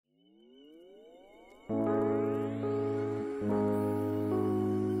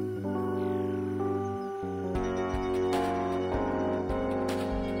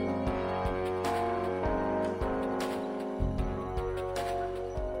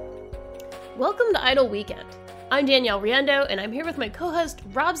Welcome to Idle Weekend. I'm Danielle Riendo, and I'm here with my co-host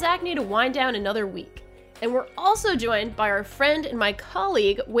Rob Zacny to wind down another week. And we're also joined by our friend and my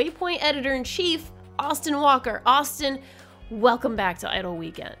colleague, Waypoint Editor-in-Chief, Austin Walker. Austin, welcome back to Idle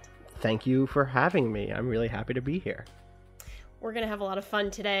Weekend. Thank you for having me. I'm really happy to be here. We're going to have a lot of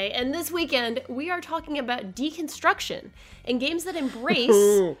fun today. And this weekend, we are talking about deconstruction and games that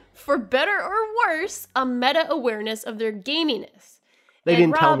embrace, for better or worse, a meta-awareness of their gaminess. They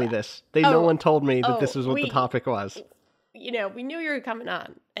didn't tell me this. No one told me that this was what the topic was. You know, we knew you were coming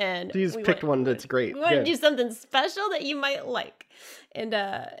on. And you just picked one that's great. We want to do something special that you might like. And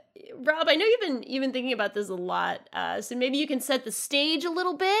Rob, I know you've been thinking about this a lot. So maybe you can set the stage a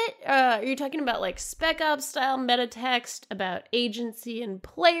little bit. Are you talking about like Spec Ops style meta text about agency and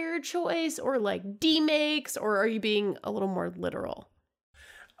player choice, or like demakes, or are you being a little more literal?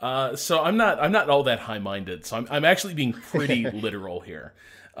 So I'm not all that high-minded. So I'm actually being pretty literal here.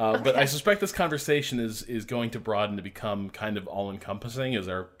 Okay. But I suspect this conversation is going to broaden to become kind of all-encompassing, as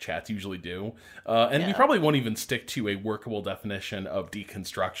our chats usually do. And we probably won't even stick to a workable definition of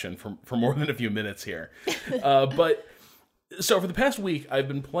deconstruction for more than a few minutes here. But so for the past week, I've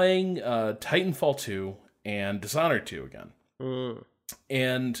been playing Titanfall 2 and Dishonored 2 again.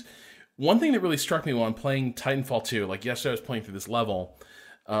 And one thing that really struck me while I'm playing Titanfall 2, like yesterday I was playing through this level,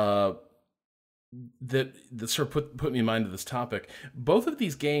 that sort of put me in mind of this topic. Both of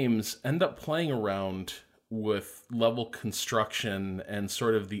these games end up playing around with level construction and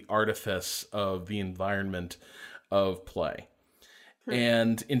sort of the artifice of the environment of play.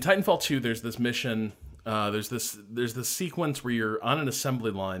 And in Titanfall 2, there's this mission, there's this sequence where you're on an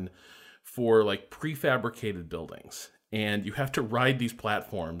assembly line for like prefabricated buildings, and you have to ride these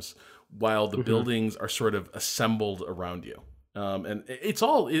platforms while the buildings are sort of assembled around you. And it's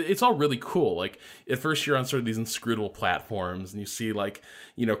all really cool. Like at first you're on sort of these inscrutable platforms and you see like,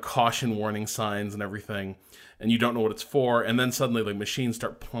 you know, caution warning signs and everything, and you don't know what it's for. And then suddenly like machines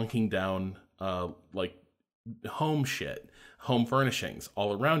start plunking down, like home furnishings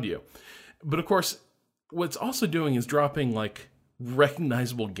all around you. But of course, what's also doing is dropping like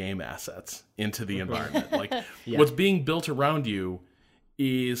recognizable game assets into the environment. Like what's being built around you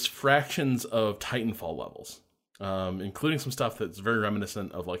is fractions of Titanfall levels. Including some stuff that's very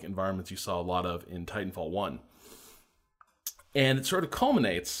reminiscent of like environments you saw a lot of in Titanfall 1. And it sort of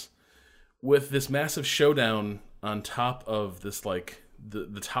culminates with this massive showdown on top of this like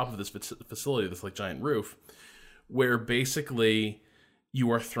the top of this facility, this like giant roof, where basically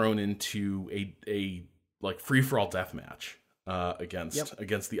you are thrown into a like free-for-all deathmatch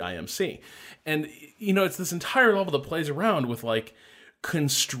against the IMC. And you know, it's this entire level that plays around with like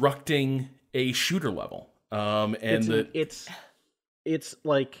constructing a shooter level. It's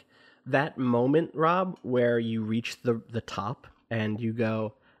like that moment, Rob, where you reach the top and you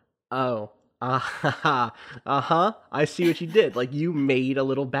go, oh, I see what you did. Like you made a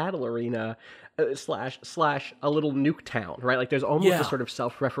little battle arena slash a little nuke town, right? Like there's almost a sort of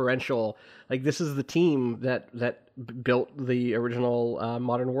self-referential, like this is the team that built the original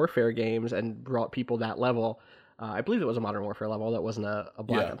Modern Warfare games and brought people that level. I believe it was a Modern Warfare level. That wasn't a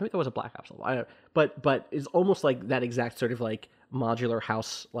Black Ops. I think that was a Black Ops level. But it's almost like that exact sort of like modular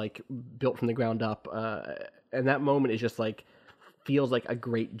house, like built from the ground up. And that moment is just like feels like a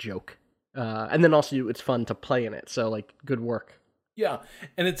great joke. And then also it's fun to play in it. So like good work. Yeah,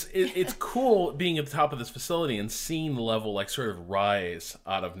 and it's cool being at the top of this facility and seeing the level like sort of rise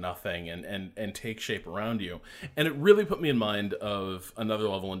out of nothing and take shape around you. And it really put me in mind of another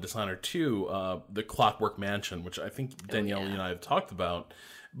level in Dishonored 2, the Clockwork Mansion, which I think Danielle and I have talked about.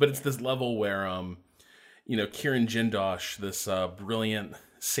 But it's this level where, you know, Kirin Jindosh, this brilliant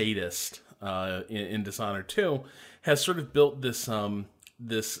sadist in Dishonored 2, has sort of built this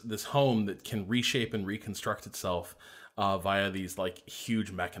this home that can reshape and reconstruct itself via these like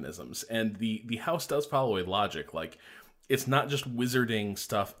huge mechanisms. And the house does follow a logic. Like it's not just wizarding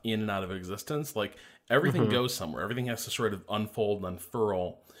stuff in and out of existence. Like everything goes somewhere. Everything has to sort of unfold and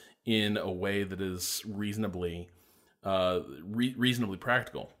unfurl in a way that is reasonably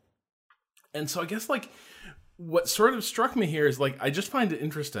practical. And so I guess like what sort of struck me here is like I just find it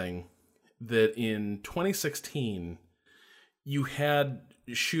interesting that in 2016 you had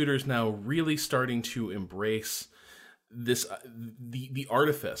shooters now really starting to embrace this the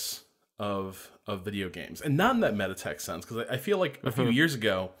artifice of video games, and not in that metatext sense, because I feel like a few years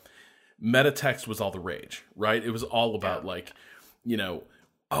ago metatext was all the rage, right? It was all about like, you know,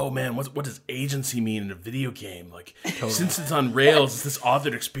 oh man, what does agency mean in a video game? Like since it's on Rails, it's this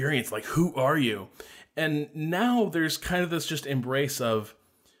authored experience, like who are you? And now there's kind of this just embrace of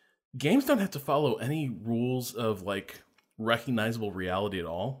games don't have to follow any rules of like recognizable reality at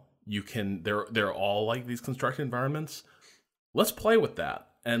all. You can they're all like these constructed environments. Let's play with that.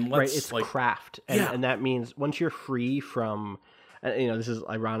 And let's right, it's like craft, and that means once you're free from, this is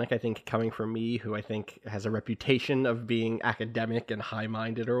ironic, I think, coming from me, who I think has a reputation of being academic and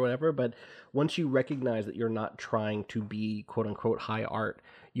high-minded or whatever, but once you recognize that you're not trying to be quote-unquote high art,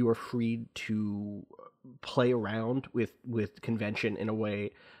 you are free to play around with convention in a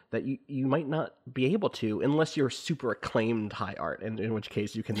way that you might not be able to unless you're super acclaimed high art, and in which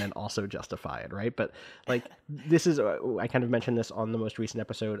case you can then also justify it, right? But like this is, I kind of mentioned this on the most recent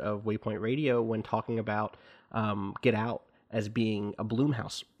episode of Waypoint Radio when talking about Get Out as being a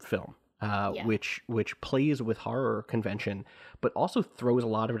Blumhouse film, which plays with horror convention, but also throws a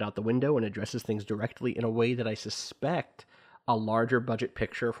lot of it out the window and addresses things directly in a way that I suspect a larger budget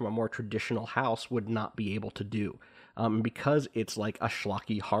picture from a more traditional house would not be able to do. Because it's like a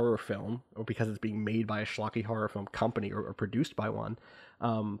schlocky horror film, or because it's being made by a schlocky horror film company or produced by one,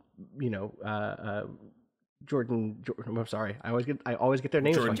 Jordan. I'm sorry, I always get their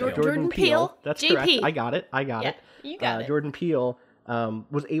names wrong. Jordan Peele. That's JP. correct. I got it. You got it. Jordan Peele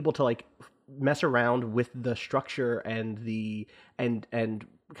was able to like mess around with the structure and the and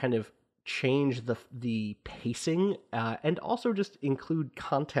kind of change the pacing, and also just include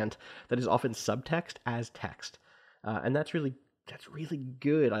content that is often subtext as text. And that's really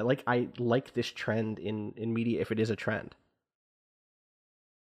good. I like this trend in media, if it is a trend.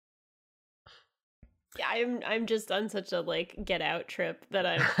 Yeah, I'm just on such a like Get Out trip that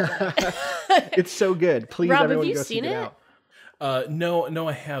I'm. It's so good. Please, Rob, everyone, have you go seen see Get it? Out. No,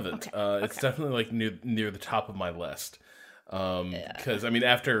 I haven't. Okay. It's definitely like near the top of my list. Because I mean,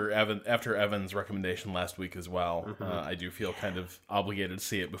 after Evan's recommendation last week as well, I do feel kind of obligated to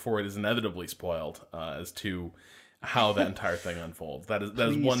see it before it is inevitably spoiled as to how that entire thing unfolds. That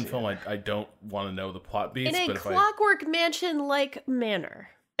is one film I don't want to know the plot beats. In a but Clockwork Mansion-like manner.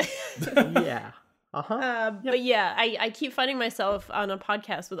 Yeah. But yeah, I keep finding myself on a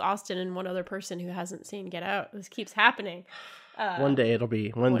podcast with Austin and one other person who hasn't seen Get Out. This keeps happening. One day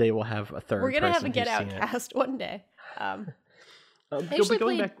we'll have a third. We're gonna have a person Get who's Out seen cast one day.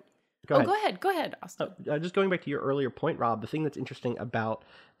 Going back. Go ahead, Austin. Just going back to your earlier point, Rob, the thing that's interesting about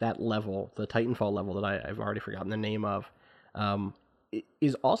that level, the Titanfall level that I've already forgotten the name of,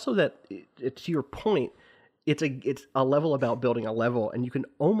 is also that, to your point, it's a level about building a level, and you can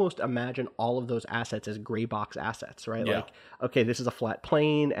almost imagine all of those assets as gray box assets, right? Yeah. Like, okay, this is a flat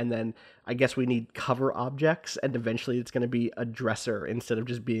plane, and then I guess we need cover objects, and eventually it's going to be a dresser instead of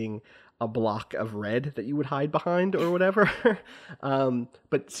just being a block of red that you would hide behind or whatever.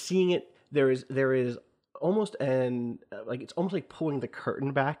 But seeing it, there is almost it's almost like pulling the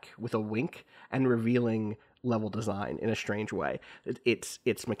curtain back with a wink and revealing level design in a strange way.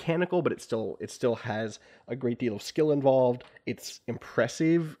 It's mechanical, but it still has a great deal of skill involved. It's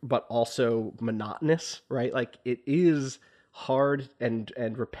impressive, but also monotonous, right? Like, it is hard and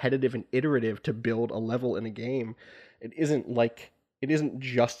repetitive and iterative to build a level in a game. It isn't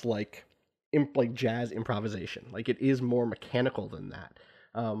just like jazz improvisation. Like, it is more mechanical than that.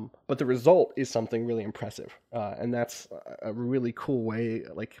 But the result is something really impressive. And that's a really cool way.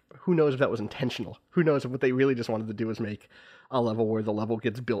 Like, who knows if that was intentional? Who knows if what they really just wanted to do was make a level where the level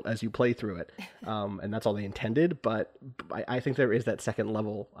gets built as you play through it. And that's all they intended. But I think there is that second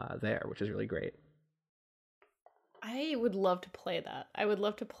level there, which is really great. I would love to play that. I would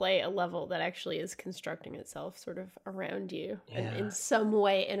love to play a level that actually is constructing itself sort of around you and in some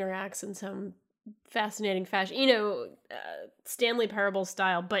way interacts in some fascinating fashion. Stanley Parable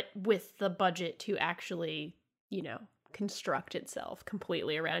style, but with the budget to actually, construct itself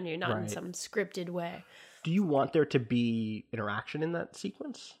completely around you, not in some scripted way. Do you want there to be interaction in that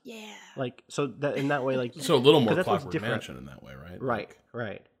sequence? Yeah. Like, so that in that way, like, so a little more that's what's Clockwork different. Mansion in that way, right?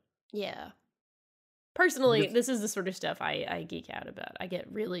 Right. Yeah. Personally, this is the sort of stuff I geek out about. I get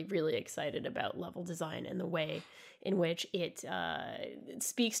really, really excited about level design and the way in which it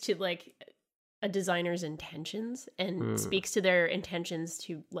speaks to like a designer's intentions and speaks to their intentions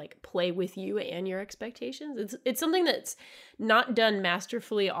to like play with you and your expectations. It's something that's not done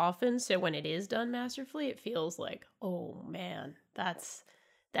masterfully often. So when it is done masterfully, it feels like, oh man, that's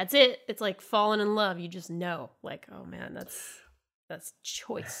it. It's like falling in love. You just know, like, oh man, that's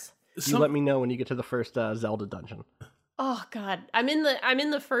choice. You let me know when you get to the first Zelda dungeon. Oh God, I'm in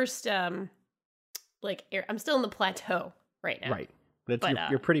the first I'm still in the plateau right now. Right,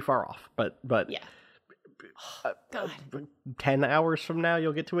 you're pretty far off. But yeah. 10 hours from now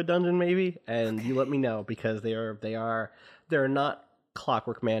you'll get to a dungeon maybe, and you let me know, because they're not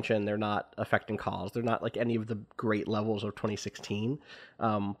Clockwork Mansion, they're not Affecting Cause, they're not like any of the great levels of 2016,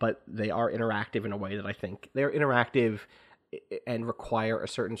 but they are interactive in a way that I think they're interactive and require a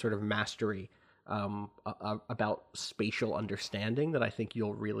certain sort of mastery about spatial understanding that I think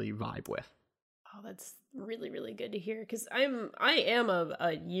you'll really vibe with. Oh, that's really, really good to hear, because I am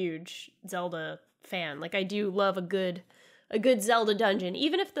a huge Zelda fan. Like, I do love a good Zelda dungeon,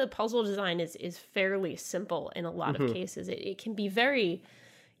 even if the puzzle design is fairly simple in a lot of cases. It can be very,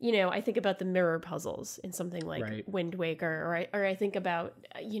 I think about the mirror puzzles in something like Wind Waker, or I think about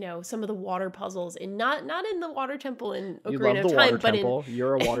some of the water puzzles in not in the Water Temple in Ocarina of Time, but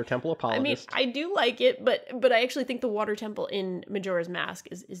you're a Water Temple apologist. I mean, I do like it, but I actually think the Water Temple in Majora's Mask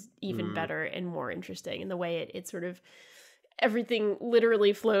is even better and more interesting in the way it sort of, everything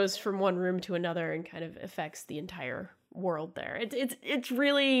literally flows from one room to another and kind of affects the entire world there. It's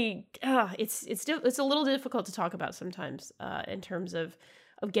really it's a little difficult to talk about sometimes in terms of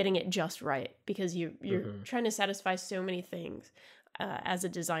getting it just right, because you're trying to satisfy so many things as a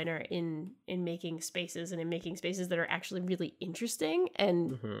designer in making spaces, and in making spaces that are actually really interesting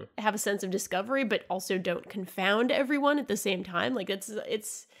and have a sense of discovery, but also don't confound everyone at the same time. Like,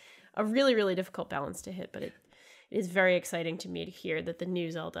 it's a really, really difficult balance to hit, but it is very exciting to me to hear that the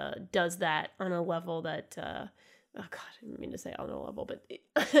new Zelda does that on a level that oh god, I didn't mean to say on a level, but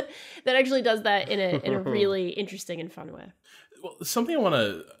that actually does that in a really interesting and fun way. Well, something I want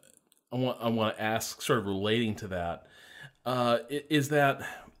to ask, sort of relating to that, is that,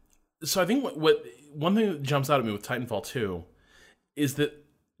 so I think what one thing that jumps out at me with Titanfall 2 is that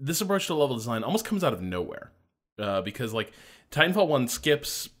this approach to level design almost comes out of nowhere, because like Titanfall 1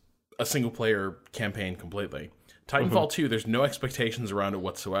 skips a single player campaign completely. Titanfall 2, there's no expectations around it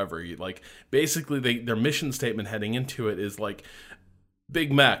whatsoever. Like, basically, their mission statement heading into it is like,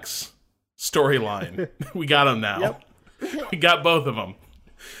 big mechs, storyline. We got them now. Yep. We got both of them.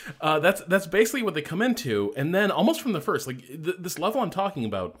 That's basically what they come into, and then almost from the first, like this level I'm talking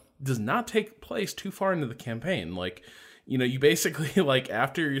about does not take place too far into the campaign. Like, you basically, like,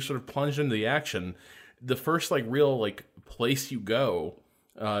 after you're sort of plunged into the action, the first like real like place you go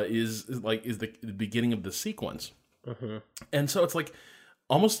is the beginning of the sequence. And so it's like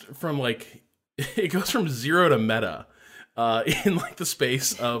almost from like it goes from 0 to meta in like the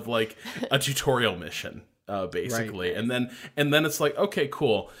space of like a tutorial mission, basically. And then it's like, okay,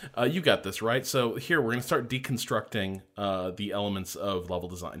 cool, you got this, right? So here we're gonna start deconstructing the elements of level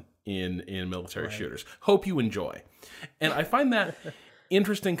design in military shooters. Hope you enjoy. And I find that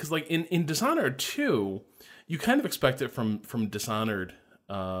interesting because like in Dishonored 2, you kind of expect it from Dishonored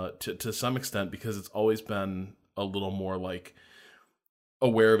to some extent, because it's always been a little more like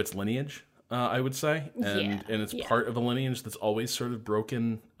aware of its lineage, I would say, and it's part of a lineage that's always sort of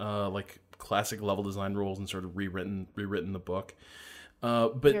broken like classic level design rules and sort of rewritten the book.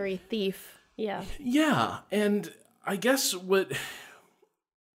 But very Thief, yeah. And I guess what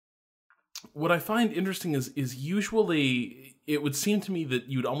I find interesting is usually it would seem to me that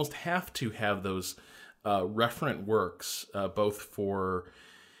you'd almost have to have those referent works, both for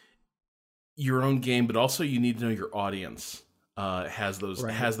your own game, but also you need to know your audience has those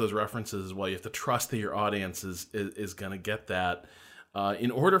references as well. You have to trust that your audience is going to get that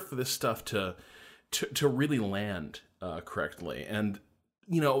in order for this stuff to really land correctly. And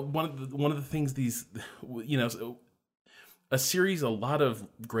one of the things a series a lot of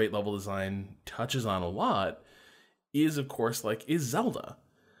great level design touches on a lot is, of course, is Zelda.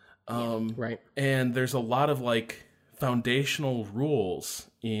 And there's a lot of like foundational rules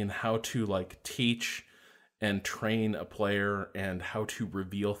in how to like teach and train a player and how to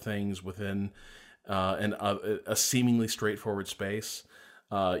reveal things within a seemingly straightforward space,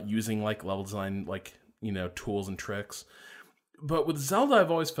 using like level design, like, tools and tricks. But with Zelda,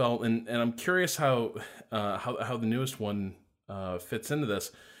 I've always felt, and I'm curious how the newest one fits into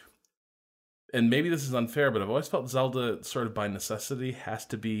this. And maybe this is unfair, but I've always felt Zelda sort of by necessity has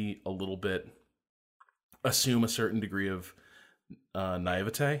to be a little bit, assume a certain degree of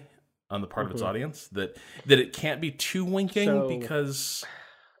naivete on the part of its audience, that it can't be too winking, because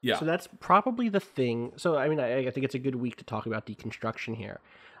so that's probably the thing. So I mean, I think it's a good week to talk about deconstruction here,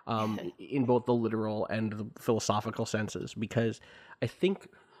 in both the literal and the philosophical senses, because I think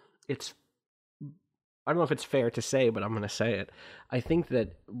I don't know if it's fair to say, but I'm going to say it. I think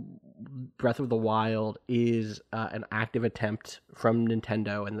that Breath of the Wild is an active attempt from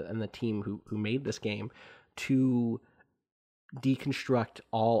Nintendo and the team who made this game to deconstruct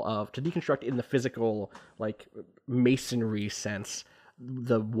in the physical, like, masonry sense,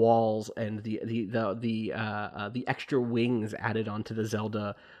 the walls and the extra wings added onto the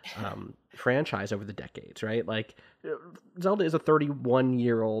Zelda franchise over the decades, right? Like, Zelda is a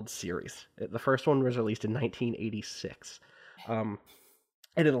 31-year-old series. The first one was released in 1986.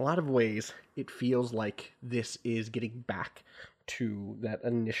 And in a lot of ways, it feels like this is getting back to that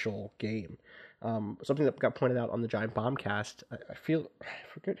initial game. Something that got pointed out on the Giant Bombcast, I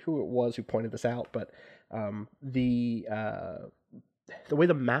forget who it was who pointed this out, but the way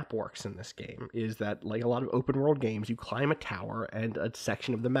the map works in this game is that, like a lot of open world games, you climb a tower and a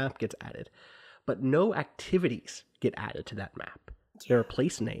section of the map gets added, but no activities get added to that map. There are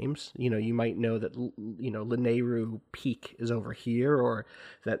place names. You might know that, Lanayru Peak is over here, or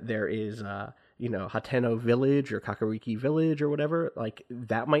that there is, Hateno Village or Kakariki Village or whatever. Like,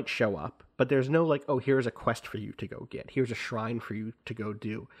 that might show up, but there's no, like, oh, here's a quest for you to go get. Here's a shrine for you to go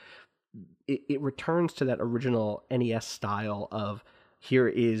do. It returns to that original NES style of, here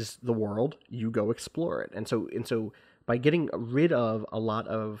is the world, you go explore it. And so by getting rid of a lot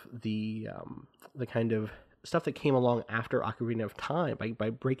of the kind of stuff that came along after Ocarina of Time, by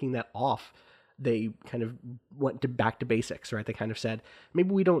breaking that off, they kind of went back to basics, right? They kind of said,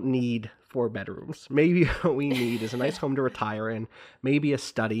 maybe we don't need 4 bedrooms. Maybe what we need is a nice home to retire in, maybe a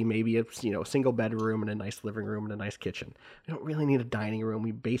study, maybe a single bedroom and a nice living room and a nice kitchen. We don't really need a dining room.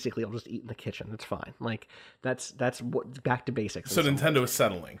 We basically will just eat in the kitchen. It's fine. Like, that's what, back to basics. So Nintendo is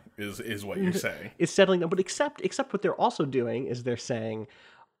settling, is what you're saying. It's settling, but except what they're also doing is they're saying,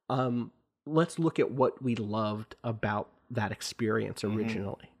 let's look at what we loved about that experience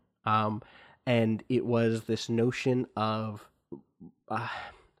originally. And it was this notion of,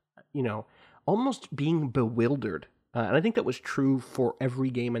 almost being bewildered. And I think that was true for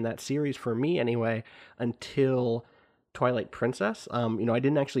every game in that series, for me anyway, until Twilight Princess. I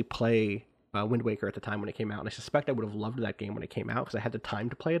didn't actually play Wind Waker at the time when it came out, and I suspect I would have loved that game when it came out because I had the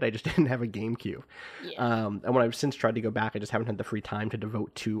time to play it. I just didn't have a GameCube. Yeah. And when I've since tried to go back, I just haven't had the free time to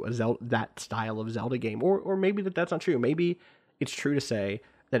devote to that style of Zelda game. Or maybe that's not true. Maybe it's true to say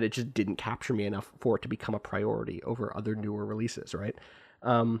that it just didn't capture me enough for it to become a priority over other newer releases, right?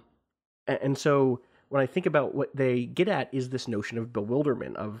 And so when I think about what they get at is this notion of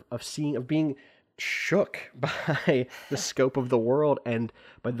bewilderment, of being shook by the scope of the world and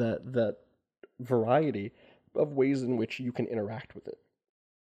by the variety of ways in which you can interact with it.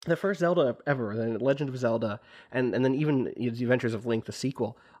 The first Zelda ever, then Legend of Zelda, and then even The Adventures of Link, the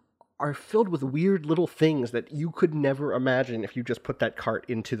sequel, are filled with weird little things that you could never imagine if you just put that cart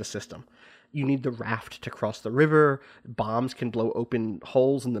into the system. You need the raft to cross the river. Bombs can blow open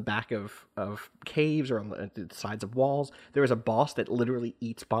holes in the back of caves or on the sides of walls. There is a boss that literally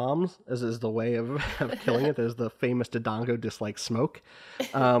eats bombs, as is the way of killing it. There's the famous Dodongo dislikes smoke.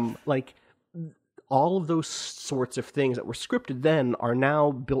 Like, all of those sorts of things that were scripted then are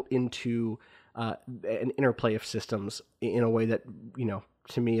now built into an interplay of systems in a way that,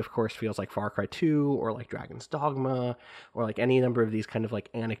 to me, of course, feels like Far Cry 2 or like Dragon's Dogma or like any number of these kind of like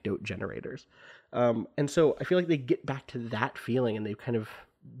anecdote generators. And so I feel like they get back to that feeling and they've kind of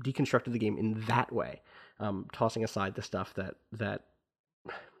deconstructed the game in that way, tossing aside the stuff that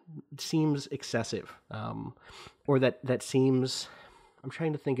seems excessive or that seems, I'm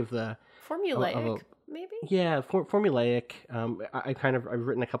trying to think of the... Formulaic, maybe? Yeah, formulaic. I've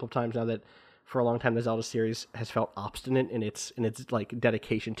written a couple of times now that for a long time the Zelda series has felt obstinate in its like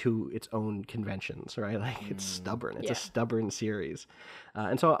dedication to its own conventions, right? Like, it's stubborn. It's a stubborn series.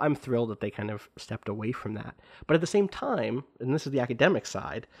 And so I'm thrilled that they kind of stepped away from that. But at the same time, and this is the academic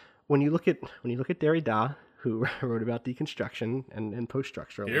side, when you look at Derrida, who wrote about deconstruction and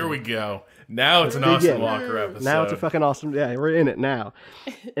post-structuralism. Here we go. Now it's an Austin Walker episode. Now it's a fucking awesome... Yeah, we're in it now.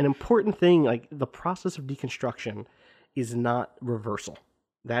 An important thing, like, the process of deconstruction is not reversal.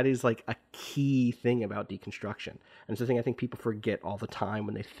 That is, like, a key thing about deconstruction. And it's the thing I think people forget all the time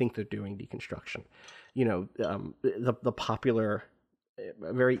when they think they're doing deconstruction. The popular,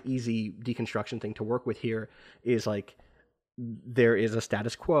 very easy deconstruction thing to work with here is, like, there is a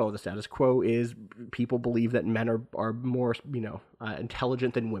status quo. The status quo is people believe that men are more,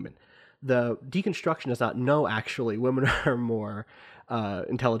 intelligent than women. The deconstruction is not, no, actually, women are more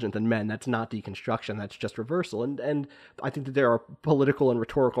intelligent than men. That's not deconstruction. That's just reversal. And I think that there are political and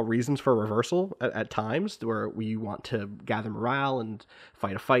rhetorical reasons for reversal at times where we want to gather morale and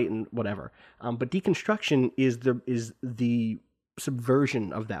fight a fight and whatever. But deconstruction is the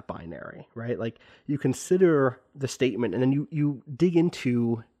subversion of that binary, right? Like, you consider the statement and then you dig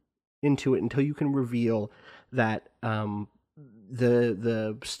into it until you can reveal that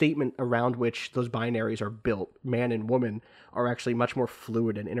the statement around which those binaries are built, man and woman, are actually much more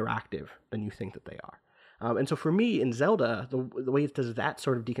fluid and interactive than you think that they are. And so for me in Zelda, the way it does that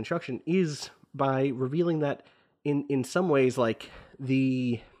sort of deconstruction is by revealing that in some ways, like,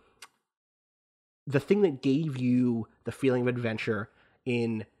 the thing that gave you the feeling of adventure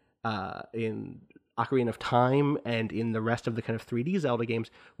in Ocarina Ocarina of Time and in the rest of the kind of 3D Zelda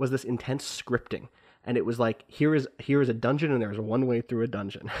games was this intense scripting. And it was like, here is a dungeon, and there's one way through a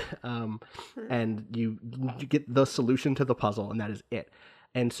dungeon. And you get the solution to the puzzle, and that is it.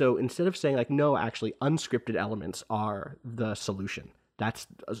 And so instead of saying like, no, actually unscripted elements are the solution. That's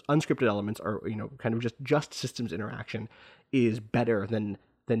unscripted elements are, kind of just systems interaction is better than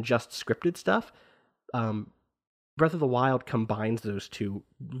just scripted stuff. Breath of the Wild combines those two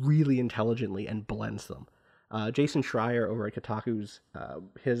really intelligently and blends them. Jason Schreier over at Kotaku's,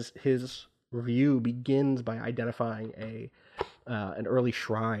 his review begins by identifying an early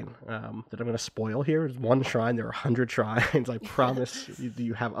shrine that I'm going to spoil here. There's one shrine. There are 100 shrines. I promise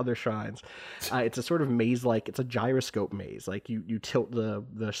you have other shrines. It's a sort of maze-like. It's a gyroscope maze. Like you tilt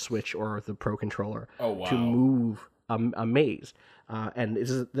the Switch or the Pro Controller to move a maze. And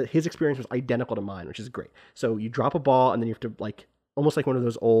his experience was identical to mine, which is great. So you drop a ball, and then you have to, like, almost like one of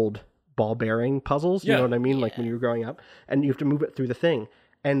those old ball bearing puzzles. You know what I mean? Yeah. Like when you were growing up, and you have to move it through the thing.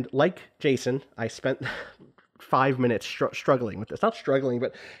 And like Jason, I spent 5 minutes struggling with this. Not struggling,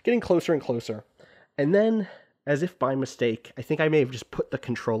 but getting closer and closer. And then, as if by mistake, I think I may have just put the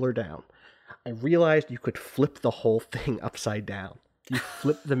controller down. I realized you could flip the whole thing upside down. You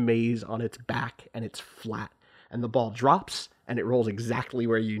flip the maze on its back, and it's flat. And the ball drops, and it rolls exactly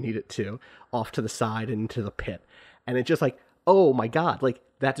where you need it to, off to the side and into the pit. And it's just like, oh my God, like,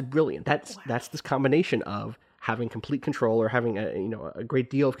 that's brilliant. That's this combination of having complete control, or having a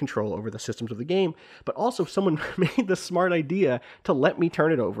great deal of control over the systems of the game, but also someone made the smart idea to let me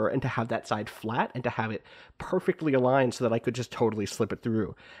turn it over and to have that side flat and to have it perfectly aligned so that I could just totally slip it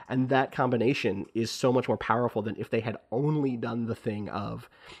through. And that combination is so much more powerful than if they had only done the thing of,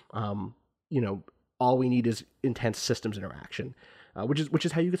 all we need is intense systems interaction, which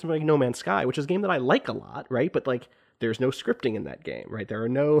is how you get something like No Man's Sky, which is a game that I like a lot, right? But like, there's no scripting in that game, right? There is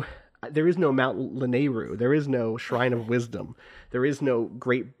no Mount Lanayru. There is no Shrine of Wisdom. There is no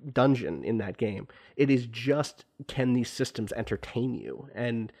great dungeon in that game. It is just, can these systems entertain you?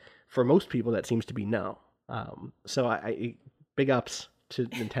 And for most people, that seems to be no. So I big ups to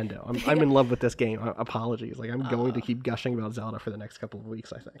Nintendo. I'm in love with this game. Apologies. Like, I'm going to keep gushing about Zelda for the next couple of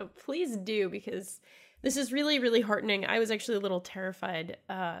weeks, I think. Oh, please do, because this is really, really heartening. I was actually a little terrified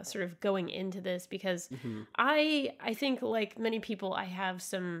sort of going into this, because I think, like many people, I have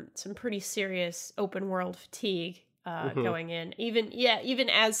some pretty serious open world fatigue going in. Even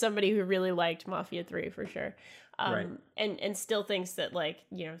as somebody who really liked Mafia 3 for sure. Right. And still thinks that, like,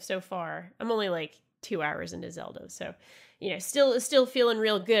 so far I'm only like 2 hours into Zelda, so still feeling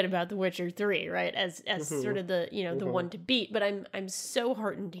real good about The Witcher 3, right? As sort of the the one to beat. But I'm so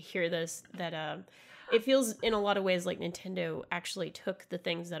heartened to hear this, that it feels in a lot of ways like Nintendo actually took the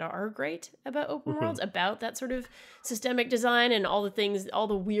things that are great about open worlds, about that sort of systemic design and all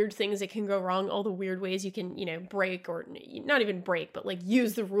the weird things that can go wrong, all the weird ways you can, break, or not even break, but like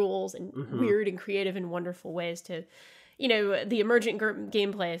use the rules in weird and creative and wonderful ways to, the emergent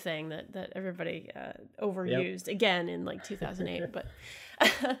gameplay thing that everybody overused again in like 2008. But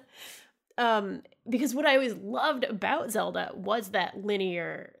because what I always loved about Zelda was that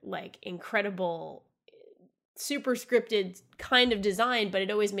linear, like, incredible, super scripted kind of design, but it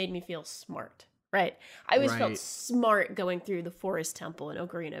always made me feel smart, right? I always felt smart going through the Forest Temple in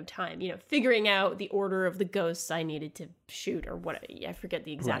Ocarina of Time, figuring out the order of the ghosts I needed to shoot, or what, I forget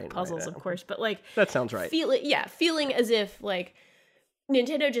the exact puzzles, of course, but like, that sounds right. Feeling as if like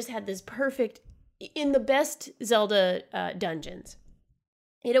Nintendo just had this perfect, in the best Zelda dungeons.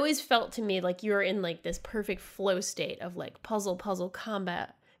 It always felt to me like you're in like this perfect flow state of like puzzle,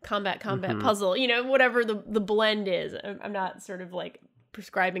 combat, puzzle, whatever the blend is. I'm not sort of like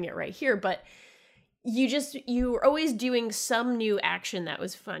prescribing it right here, but you were always doing some new action that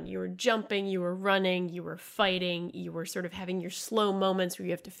was fun. You were jumping, you were running, you were fighting, you were sort of having your slow moments where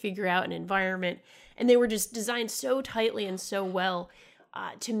you have to figure out an environment. And they were just designed so tightly and so well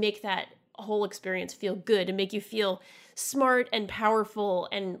to make that whole experience feel good, and make you feel smart and powerful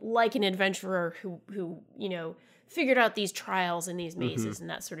and like an adventurer who figured out these trials and these mazes and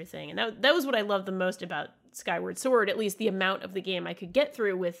that sort of thing. And that was what I loved the most about Skyward Sword, at least the amount of the game I could get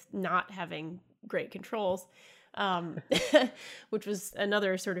through with not having great controls, which was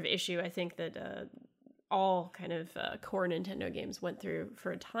another sort of issue I think that all kind of core Nintendo games went through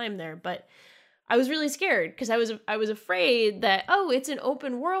for a time there. But I was really scared because I was afraid that, it's an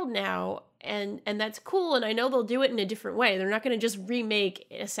open world now, and that's cool, and I know they'll do it in a different way. They're not going to just remake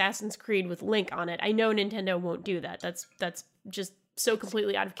Assassin's Creed with Link on it. I know Nintendo won't do that. That's just so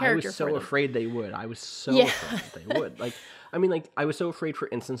completely out of character. I was so afraid they would. I was so afraid they would. I was so afraid, for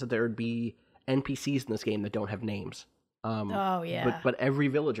instance, that there would be NPCs in this game that don't have names. Oh yeah. But every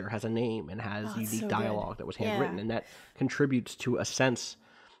villager has a name and has Oh, it's unique so good. dialogue that was handwritten, Yeah. and that contributes to a sense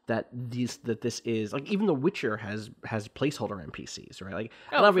that this is like, even The Witcher has placeholder NPCs, right? Like,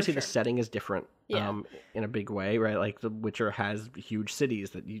 and Oh, for obviously the sure. setting is different, Yeah. in a big way, right? Like The Witcher has huge cities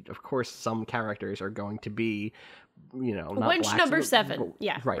that of course some characters are going to be, not Wench black, number 7.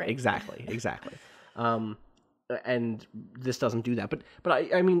 Yeah, right, right. exactly. And this doesn't do that, but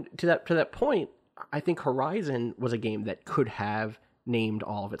I mean, to that point, I think Horizon was a game that could have named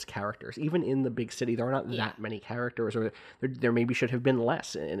all of its characters. Even in the big city, there are not that many characters, or there maybe should have been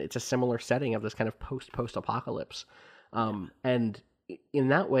less. And it's a similar setting of this kind of post apocalypse. And in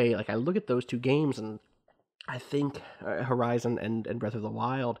that way, like, I look at those two games and I think Horizon and Breath of the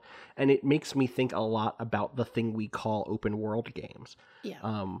Wild, and it makes me think a lot about the thing we call open world games. Yeah.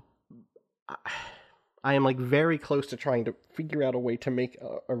 I am like very close to trying to figure out a way to make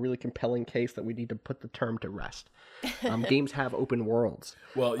a really compelling case that we need to put the term to rest. Games have open worlds,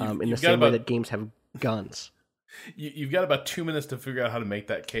 Well, in the same way that games have guns. You've got about 2 minutes to figure out how to make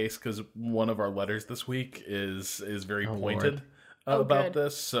that case, because one of our letters this week is very pointed about good.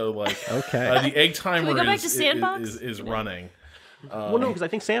 this. So, like, Okay. the egg timer go back to Sandbox? is running. Well, no, because I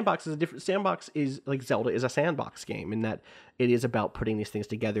think Sandbox is a different. Sandbox is like Zelda is a sandbox game in that it is about putting these things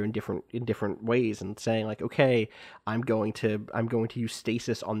together in different ways and saying like, okay, I'm going to use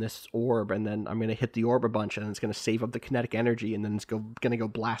stasis on this orb, and then I'm going to hit the orb a bunch, and it's going to save up the kinetic energy, and then it's going to go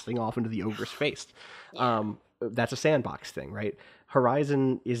blasting off into the ogre's face. That's a sandbox thing, right?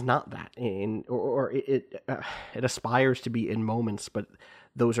 Horizon is not that, or it aspires to be in moments, but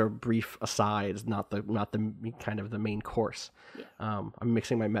those are brief asides, not the kind of the main course. Yeah. I'm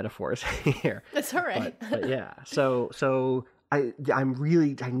mixing my metaphors here. That's all right. But yeah, so I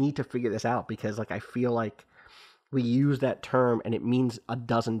need to figure this out, because like I feel like we use that term and it means a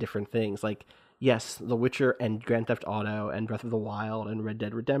dozen different things. Like, yes, The Witcher and Grand Theft Auto and Breath of the Wild and Red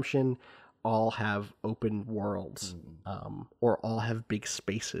Dead Redemption all have open worlds, or all have big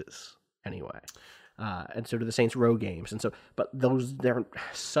spaces anyway. And so do the Saints Row games. And so, but they're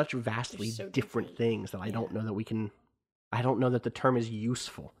such vastly so different things that I don't know that the term is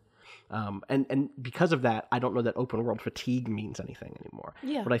useful. And because of that, I don't know that open world fatigue means anything anymore.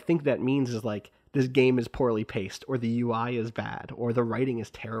 Yeah. What I think that means is like, this game is poorly paced, or the UI is bad, or the writing is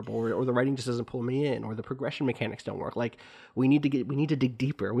terrible, or the writing just doesn't pull me in, or the progression mechanics don't work. Like, we need to dig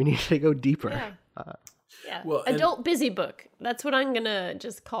deeper. We need to go deeper. Yeah. Yeah, Well, adult busy book. That's what I'm gonna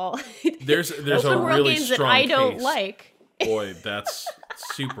just call. There's a open world really games strong that I don't case. like. Boy, that's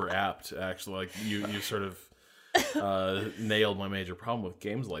super apt, actually. Like, you sort of nailed my major problem with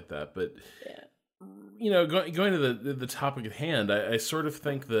games like that. But going to the topic at hand, I sort of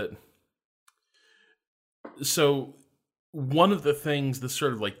think that. So, one of the things, this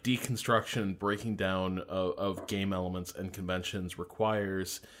sort of like deconstruction, breaking down of game elements and conventions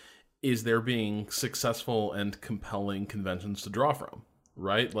requires, is there being successful and compelling conventions to draw from,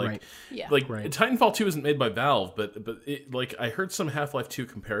 right? Like, Right. Yeah. like Right. Titanfall 2 isn't made by Valve, but it, like, I heard some Half-Life 2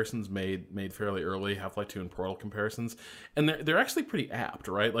 comparisons made fairly early, Half-Life 2 and Portal comparisons, and they're actually pretty apt,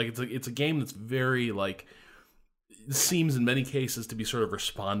 right? Like, it's a game that's very, like, seems in many cases to be sort of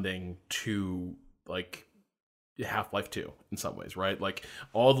responding to, like, Half-Life 2 in some ways, right? Like,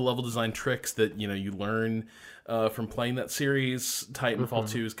 all the level design tricks that you learn from playing that series, Titanfall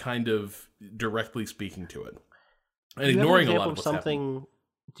 2 is kind of directly speaking to it, and ignoring a lot of what's happening.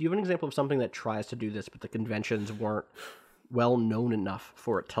 Do you have an example of something that tries to do this, but the conventions weren't well known enough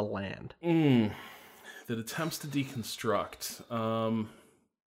for it to land? That attempts to deconstruct.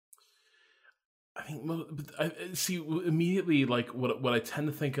 I think I see immediately, like, what I tend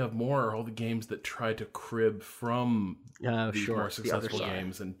to think of more are all the games that try to crib from these more successful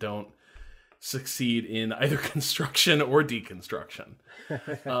games and don't succeed in either construction or deconstruction.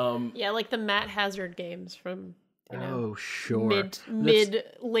 Yeah, like the Matt Hazard games from Oh, sure. mid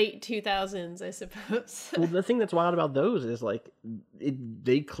late 2000s, I suppose. Well, the thing that's wild about those is like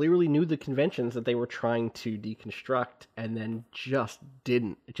they clearly knew the conventions that they were trying to deconstruct, and then just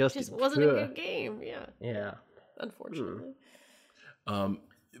didn't. It just wasn't a good game. Yeah. Yeah. Unfortunately.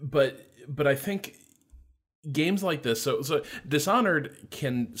 But I think games like this, so Dishonored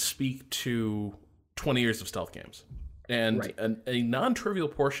can speak to 20 years of stealth games, and Right. a non-trivial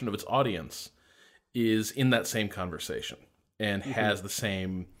portion of its audience is in that same conversation and has the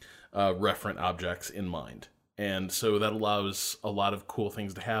same referent objects in mind. And so that allows a lot of cool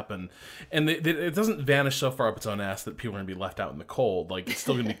things to happen. And it doesn't vanish so far up its own ass that people are going to be left out in the cold. Like, it's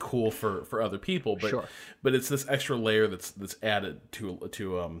still going to be cool for other people, but Sure. but it's this extra layer that's added to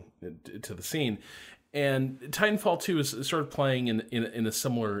the scene. And Titanfall 2 is sort of playing in a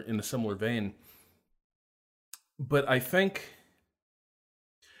similar vein. But I think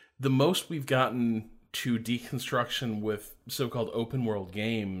the most we've gotten to deconstruction with so-called open world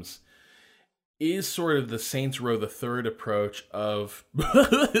games is sort of the Saints Row the Third approach of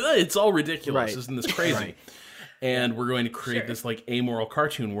it's all ridiculous, Right. isn't this crazy? Right. And we're going to create Sure. this like amoral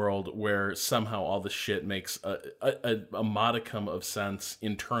cartoon world where somehow all this shit makes a modicum of sense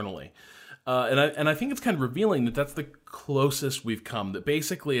internally. And I think it's kind of revealing that that's the closest we've come. That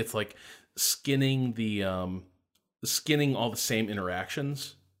basically it's like skinning all the same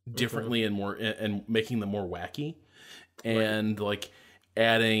interactions differently and more and making them more wacky, and like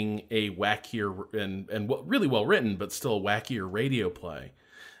adding a wackier and what really well written but still a wackier radio play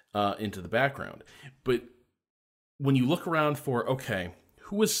into the background. But when you look around for, okay,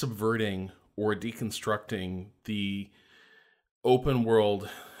 who is subverting or deconstructing the open world,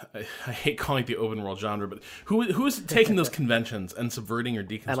 I hate calling it the open world genre, but who is taking those conventions and subverting or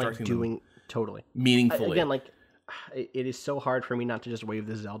deconstructing And like them doing totally meaningfully? again, like it is so hard for me not to just wave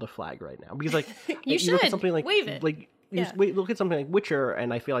the Zelda flag right now, because like You look should. at something like Wave it. like Yeah. look at something like Witcher,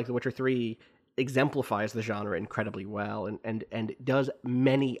 and I feel like The Witcher 3 exemplifies the genre incredibly well, and does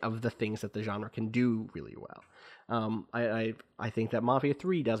many of the things that the genre can do really well. I think that Mafia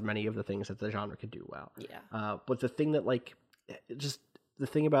 3 does many of the things that the genre can do well. Yeah. But the thing that like just the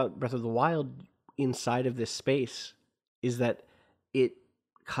thing about Breath of the Wild inside of this space is that it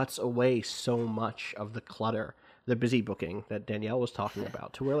cuts away so much of the clutter, the busy booking that Danielle was talking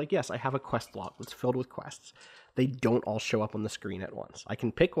about, to where like, yes, I have a quest log that's filled with quests. They don't all show up on the screen at once. I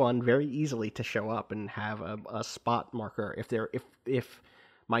can pick one very easily to show up and have a spot marker if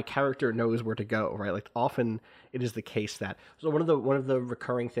my character knows where to go, right? Like often it is the case that, so one of the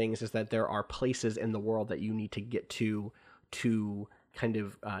recurring things is that there are places in the world that you need to get to kind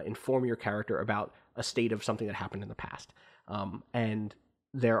of inform your character about a state of something that happened in the past. And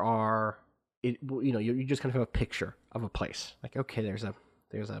there are, you just kind of have a picture of a place. Like, okay, there's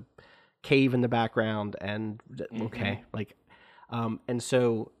a cave in the background, and okay, like, and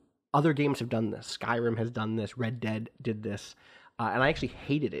so other games have done this. Skyrim has done this. Red Dead did this. And I actually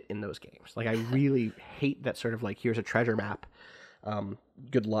hated it in those games. Like, I really hate that sort of like, here's a treasure map.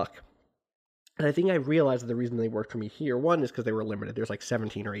 Good luck. And I think I realized that the reason they worked for me here, one, is because they were limited. There's like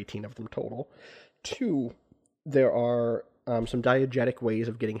 17 or 18 of them total. Two, there are some diegetic ways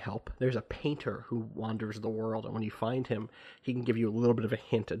of getting help. There's a painter who wanders the world, and when you find him, he can give you a little bit of a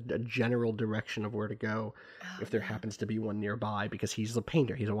hint, a general direction of where to go, if there happens to be one nearby, because he's a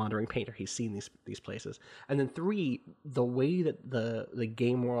painter. He's a wandering painter. He's seen these places. And then three, the way that the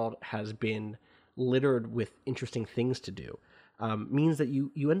game world has been littered with interesting things to do means that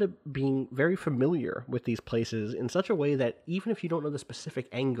you end up being very familiar with these places in such a way that even if you don't know the specific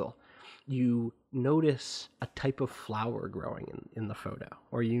angle, you notice a type of flower growing in the photo,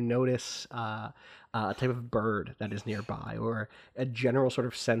 or you notice a type of bird that is nearby, or a general sort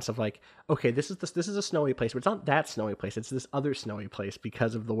of sense of like, okay, this is a snowy place, but it's not that snowy place. It's this other snowy place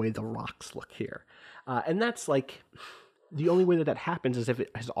because of the way the rocks look here. And that's like, the only way that happens is if it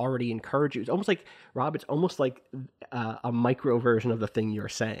has already encouraged you. It's almost like, Rob, it's almost like a micro version of the thing you're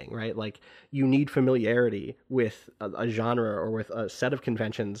saying, right? Like, you need familiarity with a genre or with a set of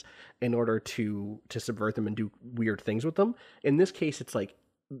conventions in order to subvert them and do weird things with them. In this case, it's like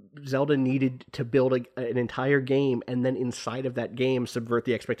Zelda needed to build an entire game, and then inside of that game subvert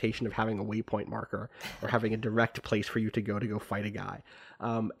the expectation of having a waypoint marker or having a direct place for you to go fight a guy.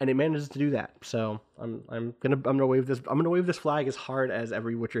 And it manages to do that. So I'm gonna wave this flag as hard as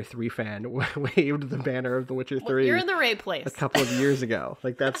every Witcher 3 fan waved the banner of The Witcher 3. You're in the right place. A couple of years ago.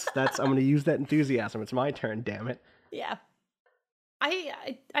 Like that's I'm gonna use that enthusiasm. It's my turn, damn it. Yeah.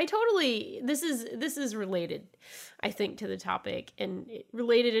 I totally, this is related, I think, to the topic, and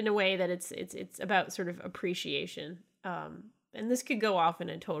related in a way that it's about sort of appreciation. And this could go off in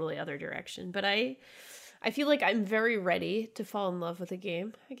a totally other direction, but I feel like I'm very ready to fall in love with a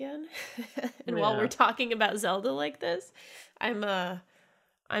game again. And while we're talking about Zelda like this, I'm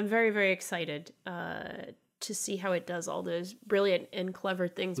very, very excited to see how it does all those brilliant and clever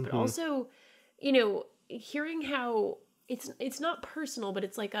things, but also, hearing how it's not personal, but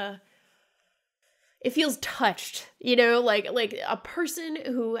it's like it feels touched, like a person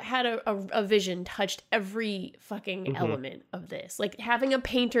who had a vision touched every fucking element of this. Like having a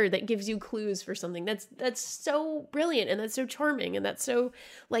painter that gives you clues for something that's so brilliant, and that's so charming, and that's so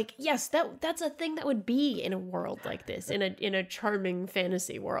like, yes, that's a thing that would be in a world like this, in a charming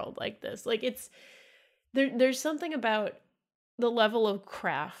fantasy world like this. Like there's something about the level of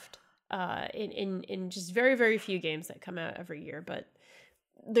craft in just very, very few games that come out every year, but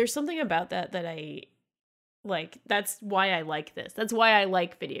there's something about that I Like, that's why I like this. That's why I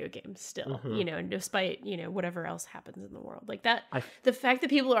like video games still, Mhm. you know, despite, you know, whatever else happens in the world. Like that, I the fact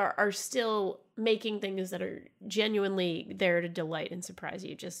that people are still making things that are genuinely there to delight and surprise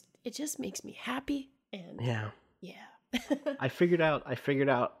you, it just makes me happy. And yeah. yeah. I figured out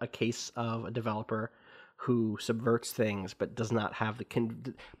a case of a developer who subverts things but does not have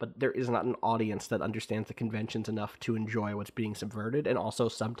but there is not an audience that understands the conventions enough to enjoy what's being subverted, and also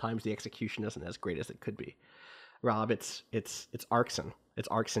sometimes the execution isn't as great as it could be. Rob, it's Arkson. It's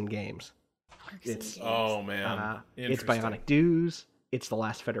Arkson Games. It's Oh man, it's interesting. Bionic Dues. It's The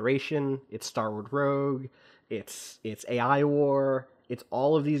Last Federation. It's Starward Rogue. It's AI War. It's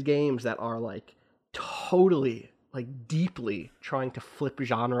all of these games that are like totally, like deeply trying to flip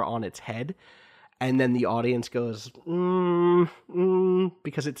genre on its head, and then the audience goes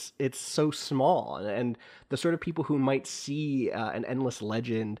because it's so small, and the sort of people who might see an Endless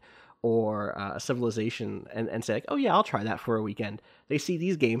Legend or a Civilization and say like, oh yeah, I'll try that for a weekend. They see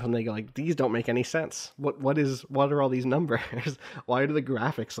these games and they go like, these don't make any sense. What are all these numbers? Why do the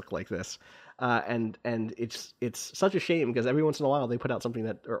graphics look like this? And it's such a shame, because every once in a while they put out something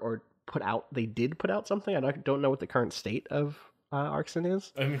that they did put out something. I don't know what the current state of Arkson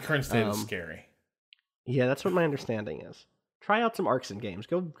is. I mean, current state is scary. Yeah, that's what my understanding is. Try out some Arkson games.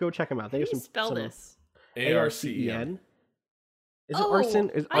 Go check them out. How do you spell this? ARCEN. Is it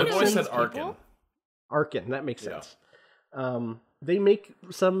Arkson? I've always said Arkson. Arkin. Arkin, that makes sense. They make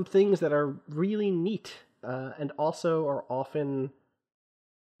some things that are really neat, and also are often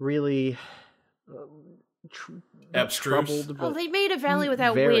really Abstruse. troubled. Oh, they made a Valley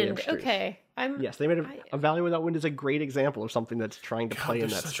Without very Wind. abstruse. Okay. Yes, they made a Valley Without Wind is a great example of something that's trying to play in they're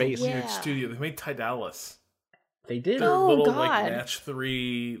that such space. A weird Yeah. studio. They made Tidalis. They did. Their Oh, little God. like Match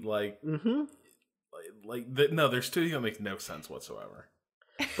 3 Mm-hmm. no, their studio makes no sense whatsoever.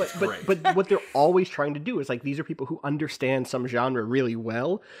 But what they're always trying to do is like, these are people who understand some genre really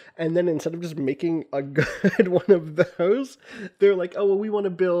well, and then instead of just making a good one of those, they're like, oh well, we want to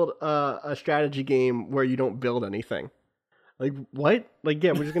build a strategy game where you don't build anything. Like, what? Like,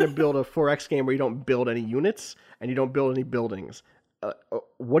 yeah, we're just gonna build a 4X game where you don't build any units and you don't build any buildings.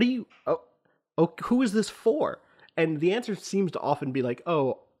 What do you? Who is this for? And the answer seems to often be like,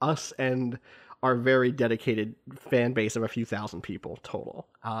 oh, us and our very dedicated fan base of a few thousand people total.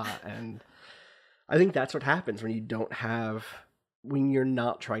 And I think that's what happens when you're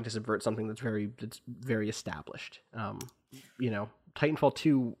not trying to subvert something that's very established. Titanfall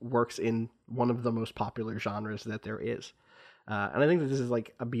 2 works in one of the most popular genres that there is. And I think that this is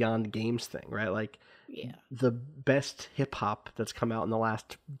like a beyond games thing, right? Like, Yeah. the best hip hop that's come out in the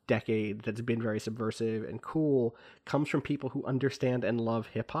last decade that's been very subversive and cool comes from people who understand and love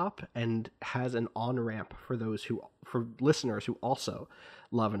hip hop, and has an on ramp for listeners who also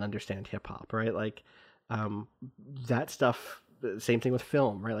love and understand hip hop, right? Like, that stuff. Same thing with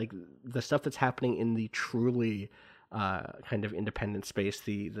film, right? Like, the stuff that's happening in the truly kind of independent space,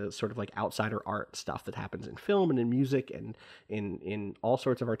 the sort of like outsider art stuff that happens in film and in music and in all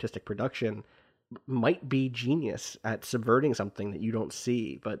sorts of artistic production, might be genius at subverting something that you don't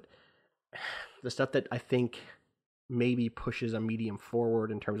see. But the stuff that I think maybe pushes a medium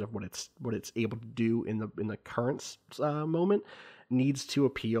forward in terms of what it's able to do in the current moment needs to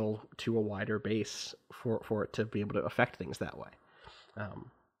appeal to a wider base for it to be able to affect things that way.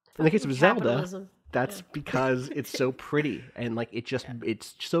 In the case of Zelda, Capitalism. that's because it's so pretty, and like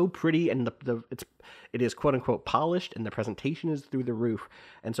it's so pretty, and it is quote unquote polished, and the presentation is through the roof.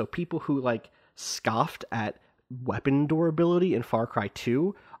 And so people who like scoffed at weapon durability in Far Cry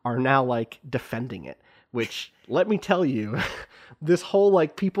 2 are now like defending it, which, let me tell you, this whole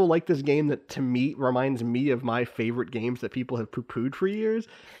like people like this game that to me reminds me of my favorite games that people have poo-pooed for years,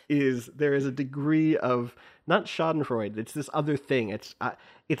 there is a degree of not schadenfreude, it's this other thing. It's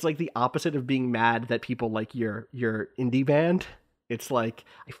like the opposite of being mad that people like your indie band. It's like,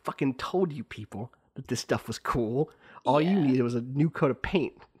 I fucking told you people that this stuff was cool. All you needed was a new coat of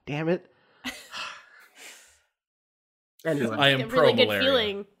paint. Damn it. Anyway, I am a pro really good malaria.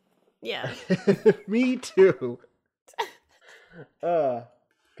 feeling. Yeah. me too.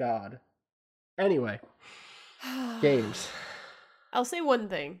 God. Anyway, games. I'll say one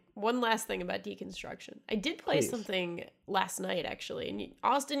last thing about deconstruction. I did play Please. something last night, actually, and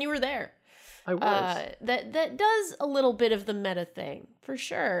Austin, you were there. I was. That does a little bit of the meta thing, for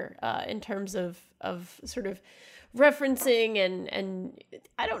sure, in terms of sort of referencing and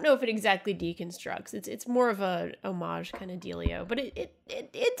I don't know if it exactly deconstructs. It's more of a homage kind of dealio, but it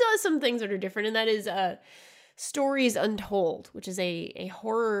does some things that are different, and that is Stories Untold, which is a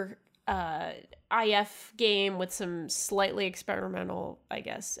horror IF game with some slightly experimental, I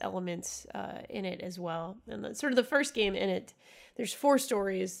guess, elements in it as well. And that's sort of the first game in it. There's 4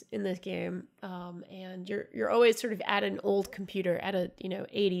 stories in this game, and you're always sort of at an old computer, at a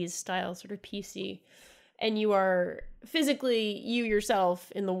 80s style sort of PC, and you are physically, you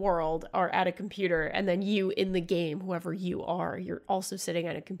yourself in the world are at a computer, and then you in the game, whoever you are, you're also sitting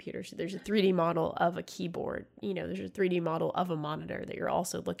at a computer. So there's a 3D model of a keyboard, there's a 3D model of a monitor that you're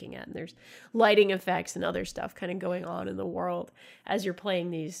also looking at, and there's lighting effects and other stuff kind of going on in the world as you're playing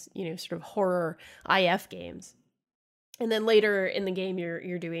these, sort of horror IF games. And then later in the game,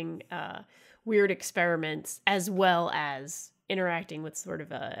 you're doing weird experiments as well as interacting with sort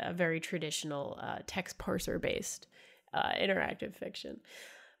of a very traditional text parser based interactive fiction.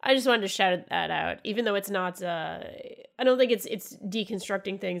 I just wanted to shout that out, even though it's not. I don't think it's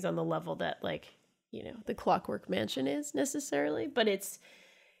deconstructing things on the level that the Clockwork Mansion is necessarily, but it's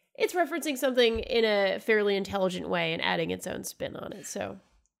referencing something in a fairly intelligent way and adding its own spin on it. So,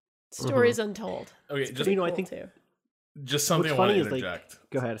 Stories Untold. Okay, it's just cool I think too. Just something I want to interject.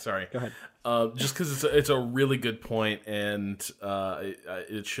 Go ahead. Sorry. Go ahead. Just because it's a really good point, and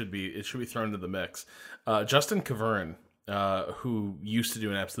it should be thrown into the mix. Justin Cavern, who used to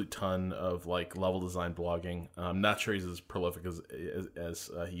do an absolute ton of level design blogging. I'm not sure he's as prolific as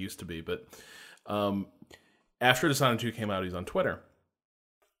he used to be, but after Dishonored 2 came out, he's on Twitter.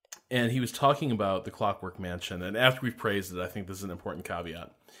 And he was talking about the Clockwork Mansion, and after we've praised it, I think this is an important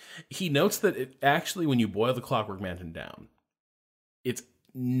caveat. He notes that it actually, when you boil the Clockwork Mansion down, it's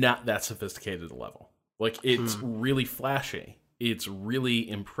not that sophisticated a level. It's really flashy. It's really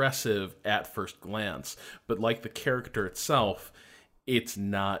impressive at first glance, but like the character itself, it's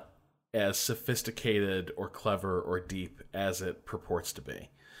not as sophisticated or clever or deep as it purports to be.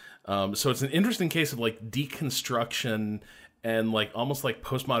 So it's an interesting case of deconstruction and almost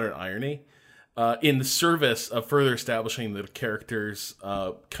postmodern irony in the service of further establishing that the character's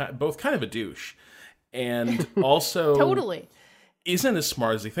both kind of a douche and also Totally isn't as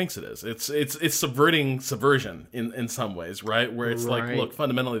smart as he thinks it is. It's subversion in some ways, right? Where it's look,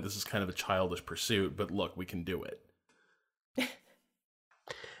 fundamentally this is kind of a childish pursuit, but look, we can do it.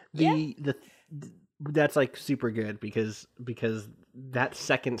 That's super good because that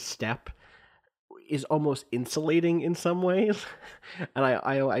second step is almost insulating in some ways. And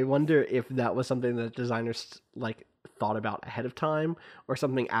I wonder if that was something that designers thought about ahead of time, or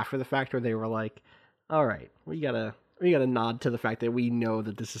something after the fact where they were like, all right, we gotta nod to the fact that we know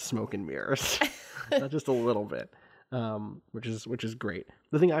that this is smoke and mirrors. Just a little bit. Which is great.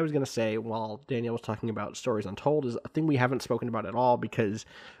 The thing I was going to say while Danielle was talking about Stories Untold is a thing we haven't spoken about at all, because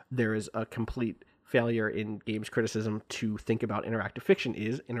there is a complete failure in games criticism to think about interactive fiction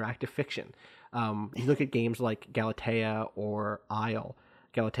is interactive fiction. You look at games like Galatea or Isle,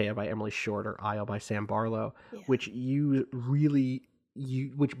 Galatea by Emily Short or Isle by Sam Barlow, which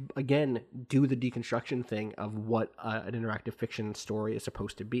which again do the deconstruction thing of what an interactive fiction story is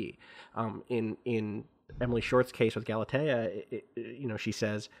supposed to be. In Emily Short's case with Galatea, she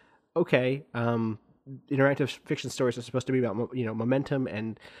says, okay, interactive fiction stories are supposed to be about momentum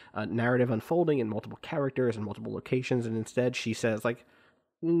and narrative unfolding and multiple characters and multiple locations, and instead she says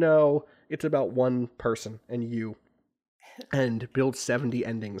no, it's about one person and you, and build 70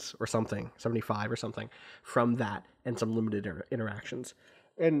 endings or something, 75 or something from that, and some limited interactions.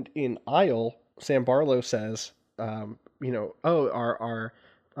 And in Isle, Sam Barlow says, our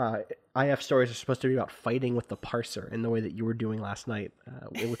IF stories are supposed to be about fighting with the parser in the way that you were doing last night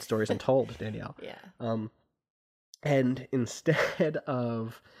with Stories Untold, Danielle. Yeah. And instead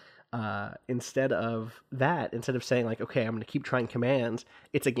of that, instead of saying okay, I'm going to keep trying commands,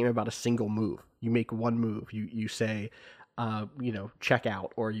 it's a game about a single move. You make one move. You say, check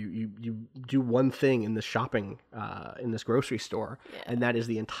out, or you do one thing in the shopping, in this grocery store, and that is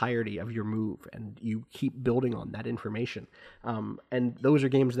the entirety of your move, and you keep building on that information. And those are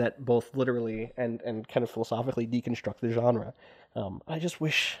games that both literally and kind of philosophically deconstruct the genre. I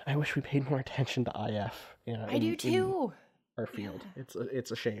wish we paid more attention to IF. I do too. Our field.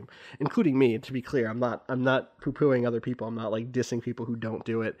 It's a shame, including me. To be clear, I'm not poo-pooing other people. I'm not dissing people who don't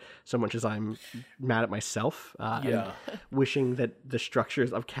do it so much as I'm mad at myself. And wishing that the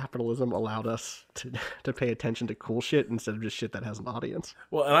structures of capitalism allowed us to pay attention to cool shit instead of just shit that has an audience.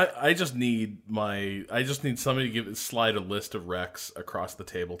 Well, and I just need somebody to slide a list of recs across the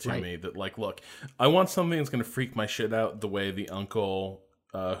table to me that look, I want something that's going to freak my shit out the way the uncle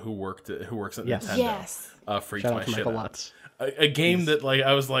who works at Nintendo freaked my shit out. Lutz. A game that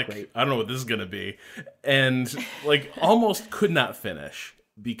I was great. I don't know what this is gonna be, and almost could not finish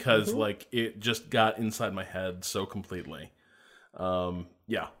because it just got inside my head so completely.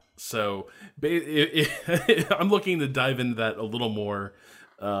 So I'm looking to dive into that a little more.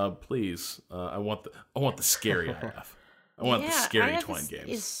 Please, I want the scary IF. I want the scary IF Twine games.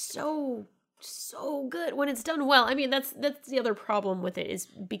 Is so good when it's done well. I mean, that's the other problem with it is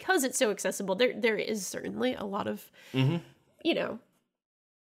because it's so accessible. There is certainly a lot of,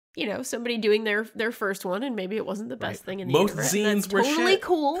 somebody doing their first one, and maybe it wasn't the best thing in the Most universe. zines were totally shit.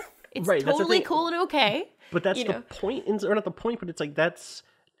 Cool. It's Right, that's the totally thing. cool and okay. But that's the point, or not the point, but it's like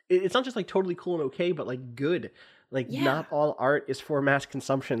it's not just like totally cool and okay, but like good. Like not all art is for mass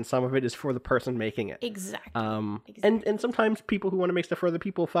consumption. Some of it is for the person making it. Exactly. And sometimes people who want to make stuff for other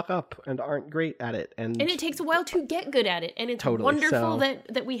people fuck up and aren't great at it. And it takes a while to get good at it. And it's Totally, wonderful so-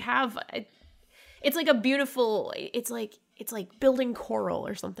 that we have. It's like a beautiful. It's like building coral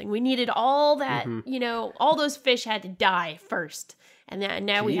or something. We needed all that. All those fish had to die first, and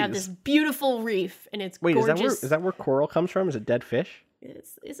now we have Jeez. this beautiful reef, and it's wait, gorgeous. is that where coral comes from? Is it dead fish?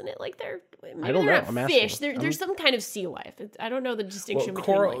 Isn't it like they're? Maybe I don't they're know. not I'm asking. fish. There's some kind of sea life. I don't know the distinction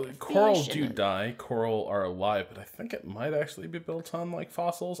between coral like a coral fish do and die. Coral are alive, but I think it might actually be built on like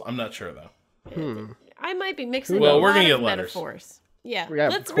fossils. I'm not sure though. I might be mixing Well, a we're lot gonna of get letters. metaphors. Yeah, We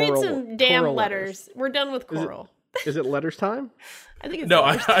have let's read coral- some damn coral letters. We're done with coral. Is it letters time? I think it's No,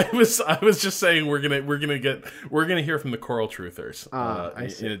 letters. I was just saying we're gonna hear from the coral truthers I in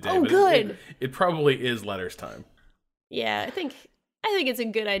see. a day. Oh, but good. It probably is letters time. Yeah, I think it's a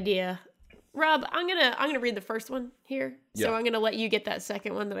good idea. Rob, I'm gonna read the first one here. So Yeah. I'm gonna let you get that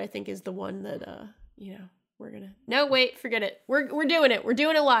second one that I think is the one that we're gonna. No, wait, forget it. We're doing it. We're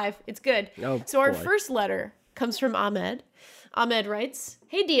doing it live. It's good. Oh, So our boy. first letter comes from Ahmed. Ahmed writes,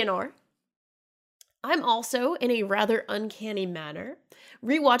 "Hey DNR. I'm also, in a rather uncanny manner,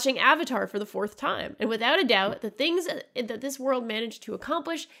 rewatching Avatar for the fourth time, and without a doubt, the things that this world managed to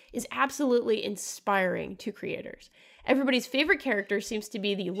accomplish is absolutely inspiring to creators. Everybody's favorite character seems to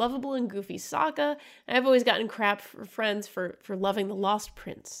be the lovable and goofy Sokka, and I've always gotten crap from friends for loving the Lost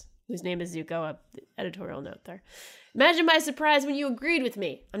Prince, whose name is Zuko, editorial note there. Imagine my surprise when you agreed with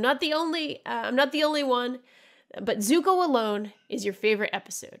me. I'm not the only one, but Zuko alone is your favorite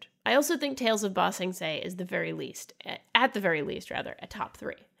episode. I also think Tales of Ba Sing Se is at the very least, a top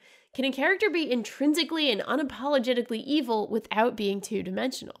 3. Can a character be intrinsically and unapologetically evil without being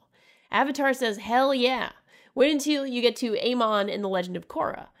two-dimensional? Avatar says, hell yeah. Wait until you get to Amon in The Legend of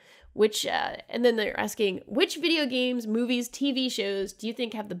Korra. And then they're asking, which video games, movies, TV shows do you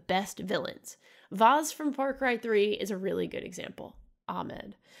think have the best villains? Vaz from Far Cry 3 is a really good example.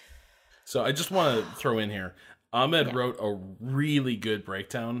 Ahmed. So I just want to throw in here. Ahmed wrote a really good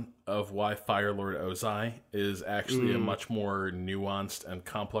breakdown of why Fire Lord Ozai is actually a much more nuanced and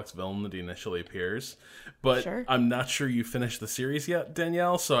complex villain than he initially appears. But Sure. I'm not sure you finished the series yet,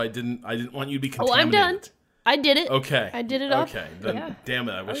 Danielle. So I didn't want you to be Oh, contaminated. I'm done. I did it. Okay. I did it up. Okay. Then, Yeah. damn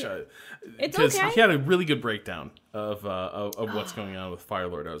it. I wish It's because okay. he had a really good breakdown of what's going on with Fire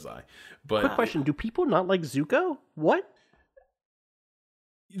Lord Ozai. But Quick question: do people not like Zuko? What?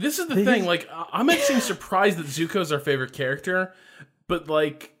 this is the thing. Like, Ahmed seems surprised that Zuko's our favorite character, but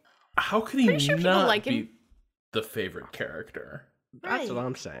like, how could he Pretty sure people not like be him. the favorite character? That's Right. what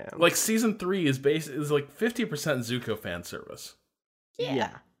I'm saying. Like, season 3 is like 50% Zuko fan service. Yeah.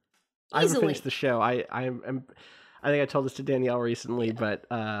 I haven't Easily. finished the show. I think I told this to Danielle recently, but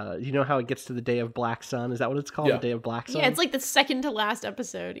you know how it gets to the day of Black Sun? Is that what it's called? Yeah. The day of Black Sun? Yeah, it's like the second to last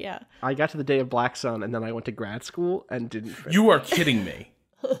episode. Yeah. I got to the day of Black Sun, and then I went to grad school and didn't finish. You are kidding me.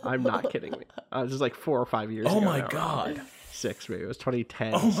 I'm not kidding me. It was like 4 or 5 years ago. Oh my now. god. 6 maybe. It was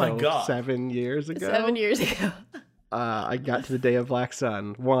 2010. Oh my so God. 7 years ago. 7 years ago. I got to the day of Black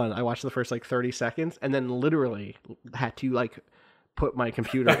Sun. I watched the first like 30 seconds, and then literally had to like put my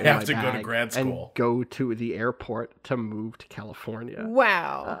computer in have my to go to bag grad and school. go to the airport to move to California.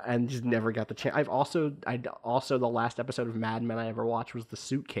 Wow. And just never got the chance. I'd also the last episode of Mad Men I ever watched was The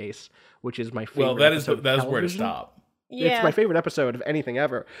Suitcase, which is my favorite. Well, that is episode of where to television. stop. Yeah. It's my favorite episode of anything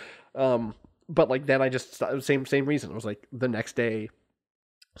ever. But like then I just same reason. It was like the next day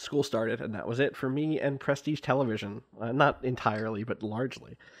school started, and that was it for me and Prestige Television. Not entirely, but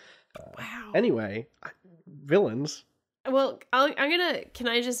largely. Wow. Anyway, villains. Well, can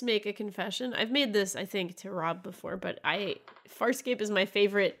I just make a confession? I've made this, I think, to Rob before, but Farscape is my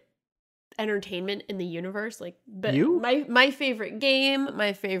favorite entertainment in the universe. Like, but You? my favorite game,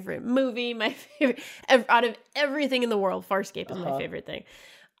 my favorite movie, my favorite, out of everything in the world, Farscape is my favorite thing.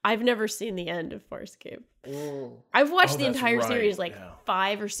 I've never seen the end of Farscape. I've watched the that's entire right, series like yeah.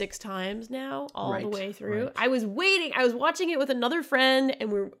 5 or 6 times now, all the Right, way through. right. I was watching it with another friend,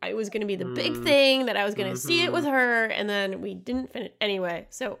 and it was going to be the big thing that I was going to see it with her, and then we didn't finish anyway.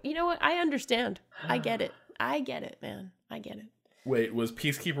 So you know what? I understand. I get it. I get it, man. I get it. Wait, was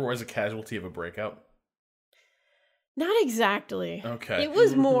Peacekeeper Wars a casualty of a breakup? Not exactly. Okay. It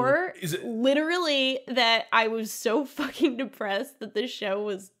was more Is it literally that I was so fucking depressed that the show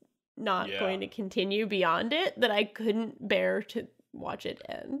was not Yeah. going to continue beyond it that I couldn't bear to watch it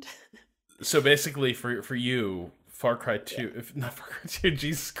end. so basically for you, Far Cry 2, if not Far Cry 2,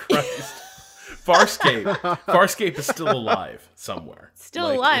 Jesus Christ. Farscape is still alive somewhere. Still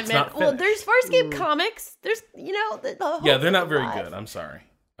Like, alive, it's man. not Well, finished. there's Farscape comics. There's, Yeah, they're not very good. I'm sorry.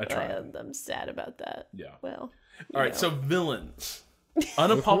 I tried. I'm sad about that. Yeah. Well. All right, so villains.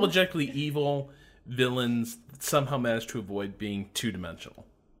 Unapologetically evil villains that somehow manage to avoid being two-dimensional.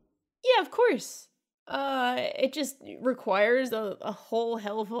 Yeah, of course. It just requires a whole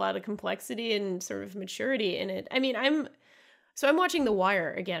hell of a lot of complexity and sort of maturity in it. I mean, I'm watching The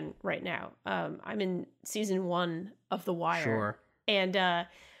Wire again right now. I'm in season 1 of The Wire. Sure. And I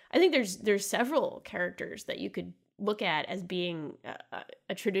think there's several characters that you could look at as being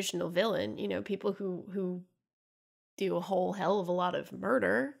a traditional villain. You know, people who do a whole hell of a lot of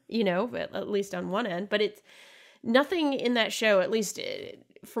murder. You know, at least on one end. But it's nothing in that show, at least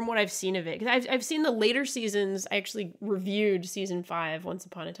from what I've seen of it. Because I've seen the later seasons. I actually reviewed season 5 once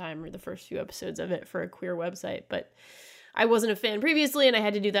upon a time, or the first few episodes of it for a queer website, but I wasn't a fan previously, and I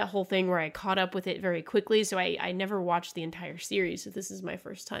had to do that whole thing where I caught up with it very quickly, so I never watched the entire series, so this is my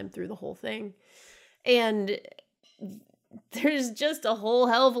first time through the whole thing. And there's just a whole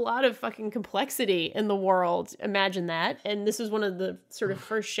hell of a lot of fucking complexity in the world. Imagine that. And this was one of the sort of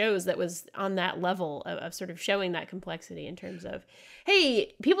first shows that was on that level of sort of showing that complexity in terms of,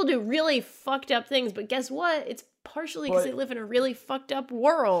 hey, people do really fucked up things, but guess what? It's partially because they live in a really fucked up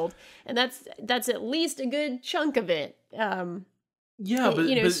world, and that's at least a good chunk of it. Yeah,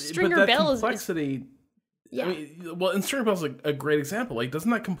 but Stringer but that Bell complexity. Yeah. I mean, well, and Stringer Bell's a great example. Like, doesn't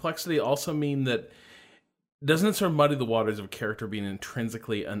that complexity also mean that? Doesn't it sort of muddy the waters of a character being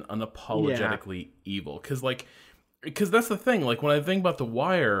intrinsically and unapologetically evil? Because that's the thing. Like, when I think about The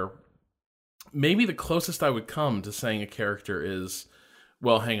Wire, maybe the closest I would come to saying a character is,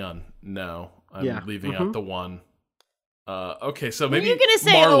 well, hang on, no, I'm leaving out the one. Okay, so maybe you're gonna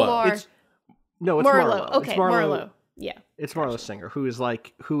say Marla. Omar. It's Marlo. Okay, It's Marlo. Marlo. Yeah. It's Marlo Singer, who is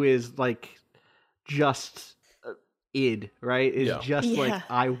like just id, right? Is just like, Yeah.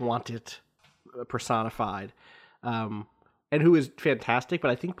 I want it personified. And who is fantastic,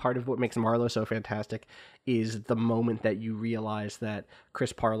 but I think part of what makes Marlo so fantastic is the moment that you realize that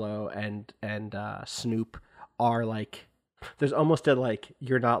Chris Parlow and Snoop are like, there's almost a like,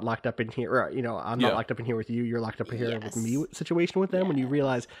 you're not locked up in here, or, you know, I'm not locked up in here with you, you're locked up in here with me situation with them. When you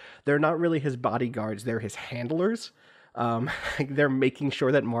realize they're not really his bodyguards, they're his handlers. They're making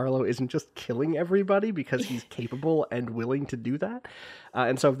sure that Marlo isn't just killing everybody because he's capable and willing to do that.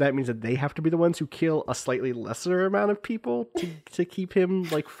 And so if that means that they have to be the ones who kill a slightly lesser amount of people to keep him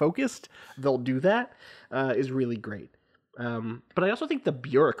like focused, they'll do that. Is really great. But I also think the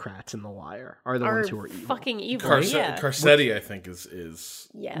bureaucrats in The Wire are the ones who are evil. Fucking evil. Carcetti, I think, is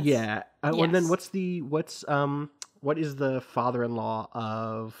Yes. Yeah. And Yes. then what is the father-in-law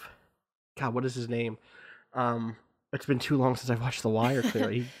of, God, what is his name? It's been too long since I've watched The Wire.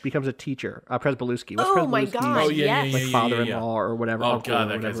 Clearly, he becomes a teacher. Presbeluski. What's Oh my Presbeluski's, God, yes. like father-in-law or whatever. Oh uncle god, or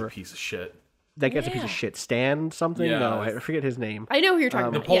that whatever. guy's a piece of shit. That guy's a piece Yeah. of shit. Stan something? Yeah. No, I forget his name. I know who you're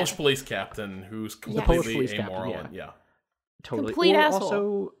talking The about. Polish police captain who's Polish completely police captain, amoral. yeah. Yeah. Totally. Complete or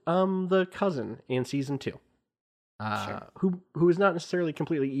asshole. also, the cousin in season 2, who is not necessarily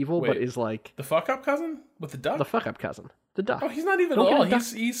completely evil, but Wait. is like The fuck up cousin with the duck? the fuck up cousin, the duck. Oh, he's not even Don't at get all. a duck.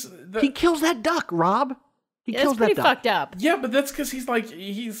 He's He kills that duck, Rob. He That's kills pretty that duck. fucked up. yeah, but that's because he's like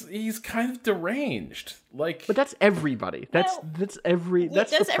he's kind of deranged. Like, But that's everybody. That's That's the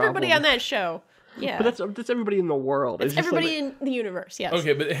everybody problem. on that show. Yeah. But that's everybody in the world. it's just like- everybody in the universe. Yes.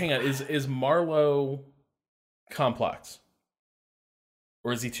 okay, but hang on, is Marlowe complex,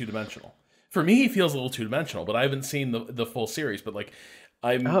 or is he two dimensional? For me, he feels a little two dimensional, but I haven't seen the full series. But like,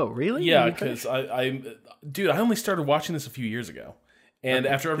 I'm Oh, really? Yeah, You because I only started watching this a few years ago, and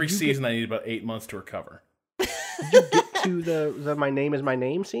Okay. after every Did you season, I need about 8 months to recover. Did you get to the "My name is my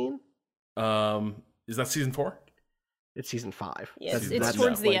name" scene? Is that season 4? It's season 5. Yes, That's- it's that's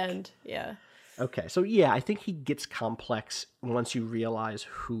towards the like- end. Yeah. Okay, so yeah, I think he gets complex once you realize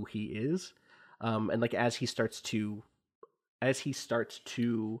who he is, and like as his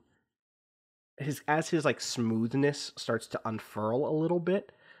like smoothness starts to unfurl a little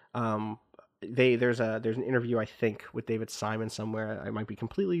bit. There's an interview, I think, with David Simon somewhere. I might be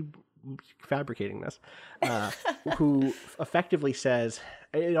completely fabricating this, who effectively says,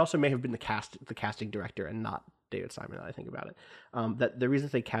 it also may have been the casting director and not David Simon. Now I think about it, that the reason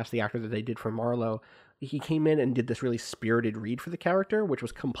they cast the actor that they did for Marlowe, he came in and did this really spirited read for the character, which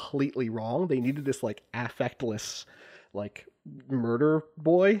was completely wrong. They needed this like affectless, like murder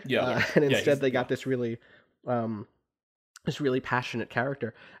boy, and instead they got this really passionate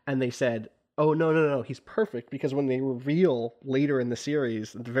character, and they said, oh, no, he's perfect, because when they reveal later in the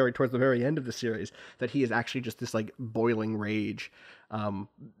series, towards the very end of the series, that he is actually just this like boiling rage, and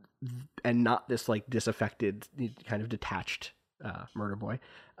not this like disaffected, kind of detached murder boy.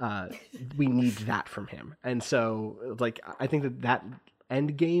 We need that from him. And so like I think that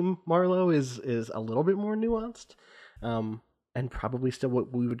end game Marlowe is a little bit more nuanced, and probably still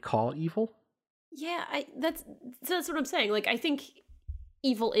what we would call evil. Yeah, that's what I'm saying. Like, I think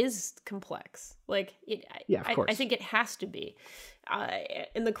evil is complex. Like, of course. I think it has to be.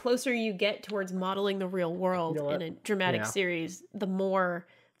 And the closer you get towards modeling the real world in a dramatic series, the more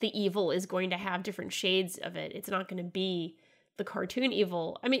the evil is going to have different shades of it. It's not going to be the cartoon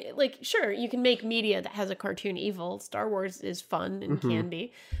evil. I mean, like, sure, you can make media that has a cartoon evil. Star Wars is fun and can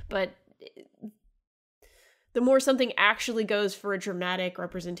be, but the more something actually goes for a dramatic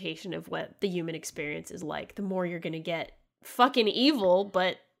representation of what the human experience is like, the more you're going to get fucking evil,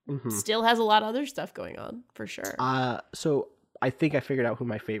 but still has a lot of other stuff going on, for sure. So I think I figured out who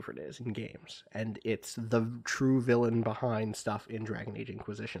my favorite is in games, and it's the true villain behind stuff in Dragon Age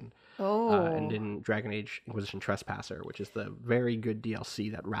Inquisition. And in Dragon Age Inquisition Trespasser, which is the very good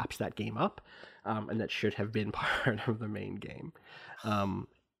DLC that wraps that game up, and that should have been part of the main game.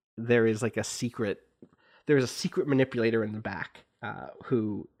 There is like a secret manipulator in the back,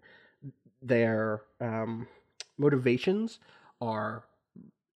 who their motivations are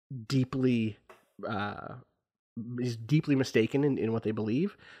deeply mistaken in what they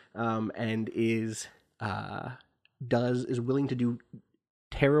believe, and is willing to do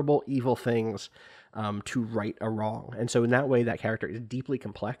terrible, evil things to right a wrong. And so in that way, that character is deeply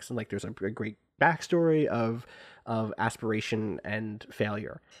complex, and like there's a great backstory of aspiration and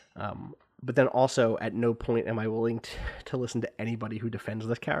failure. But then also, at no point am I willing to listen to anybody who defends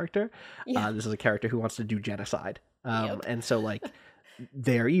this character. This is a character who wants to do genocide. And so, like,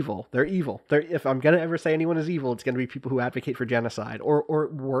 they're evil. They're evil. If I'm going to ever say anyone is evil, it's going to be people who advocate for genocide. Or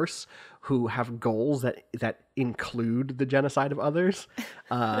worse, who have goals that include the genocide of others,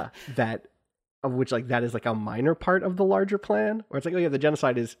 of which, like, that is, like, a minor part of the larger plan. Or it's like, oh, yeah, the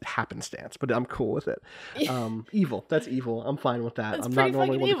genocide is happenstance, but I'm cool with it. Evil. That's evil. I'm fine with that. I'm not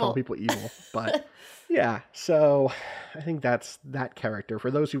normally one to call people evil. But, yeah. So, I think that's that character.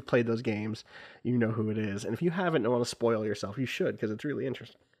 For those who've played those games, you know who it is. And if you haven't and want to spoil yourself, you should, because it's really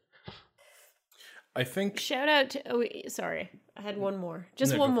interesting. I think... Shout out to... sorry. I had one more.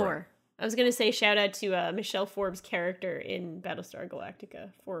 Just one more. I was going to say shout out to Michelle Forbes' character in Battlestar Galactica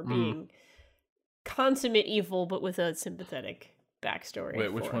for being... consummate evil, but with a sympathetic backstory.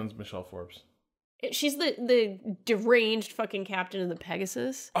 Wait, which one's Michelle Forbes? She's the deranged fucking captain of the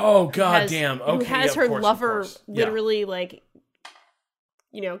Pegasus. Oh, goddamn. Okay, who has her lover literally, like,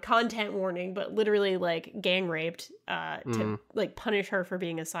 content warning, but literally, like, gang raped to, like, punish her for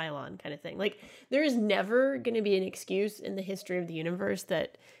being a Cylon kind of thing. Like, there is never going to be an excuse in the history of the universe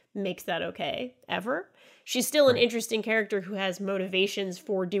that makes that okay, ever. She's still an interesting character who has motivations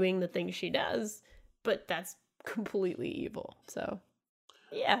for doing the things she does, but that's completely evil. So,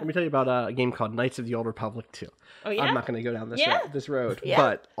 yeah. Let me tell you about a game called Knights of the Old Republic 2. Oh, yeah? I'm not going to go down this road. Yeah.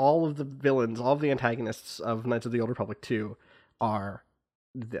 But all of the villains, all of the antagonists of Knights of the Old Republic 2 are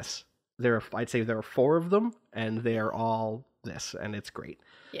this. I'd say there are 4 of them, and they're all this, and it's great.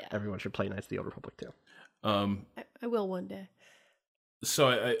 Yeah. Everyone should play Knights of the Old Republic 2. I will one day.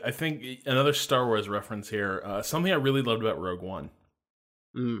 So I think another Star Wars reference here, something I really loved about Rogue One,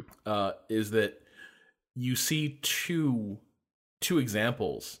 is that you see two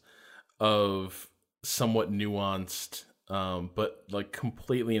examples of somewhat nuanced, but like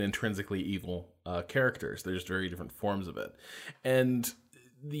completely and intrinsically evil characters. There's very different forms of it, and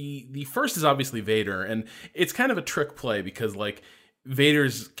the first is obviously Vader, and it's kind of a trick play because like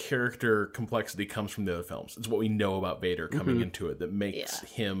Vader's character complexity comes from the other films. It's what we know about Vader coming into it that makes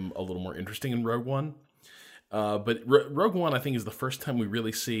him a little more interesting in Rogue One. But Rogue One, I think, is the first time we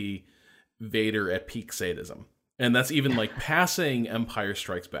really see Vader at peak sadism. And that's even like passing Empire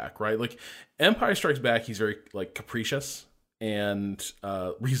Strikes Back, right? Like Empire Strikes Back, he's very like capricious and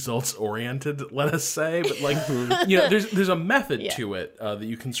results oriented, let us say. But like, there's a method to it that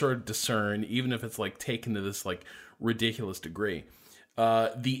you can sort of discern, even if it's like taken to this like ridiculous degree.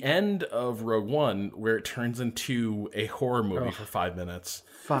 The end of Rogue One, where it turns into a horror movie for 5 minutes.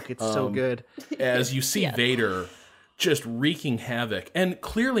 Fuck, it's so good. As you see Vader just wreaking havoc and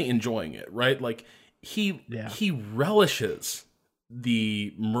clearly enjoying it, right? Like, he relishes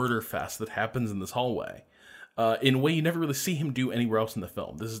the murder fest that happens in this hallway in a way you never really see him do anywhere else in the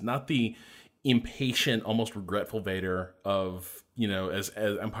film. This is not the impatient, almost regretful Vader of, as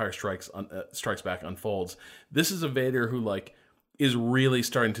Empire Strikes Back unfolds. This is a Vader who is really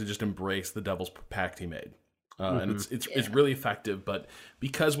starting to just embrace the Devil's pact he made. And it's really effective, but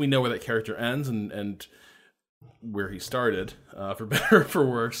because we know where that character ends and where he started, for better or for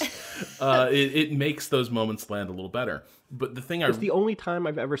worse, it makes those moments land a little better. But the thing it's the only time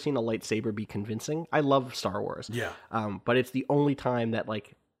I've ever seen a lightsaber be convincing. I love Star Wars. Yeah. But it's the only time that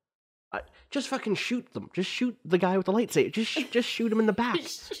just fucking shoot them. Just shoot the guy with the lightsaber. Just shoot him in the back.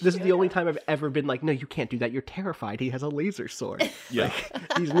 This is the only time I've ever been like, no, you can't do that. You're terrified. He has a laser sword. Yeah.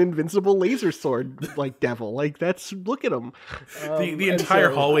 He's an invincible laser sword devil. Look at him. The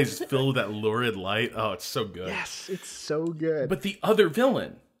entire hallway is filled with that lurid light. Oh, it's so good. Yes, it's so good. But the other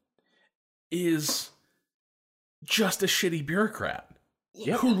villain is just a shitty bureaucrat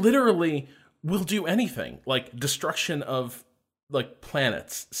who literally will do anything, like destruction of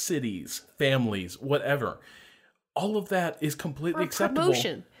planets, cities, families, whatever. All of that is completely acceptable.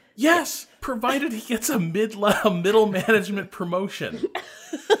 Promotion. Yes, provided he gets a middle management promotion.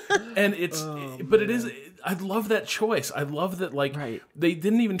 And I love that choice. I love that they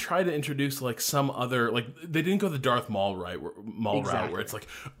didn't even try to introduce some other they didn't go the Darth Maul route where it's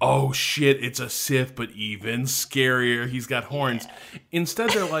oh shit, it's a Sith but even scarier. He's got horns.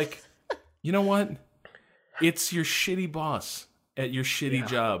 Instead they're like, you know what? It's your shitty boss at your shitty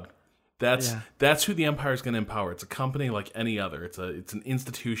job. That's who the Empire is going to empower. It's a company like any other. It's an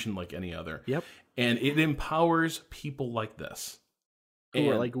institution like any other. Yep. And it empowers people like this. Who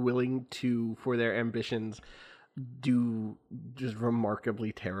are willing to, for their ambitions, do just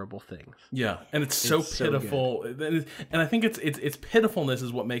remarkably terrible things. Yeah, and it's so pitiful. And I think its pitifulness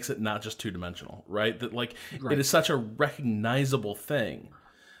is what makes it not just two-dimensional, right? That it is such a recognizable thing.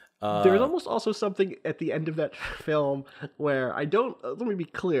 There's almost also something at the end of that film where let me be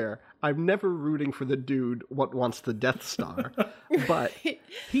clear, I'm never rooting for the dude what wants the Death Star, but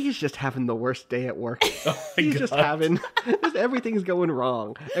he's just having the worst day at work. He's just everything's going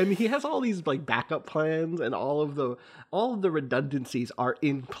wrong. And he has all these backup plans and all of the redundancies are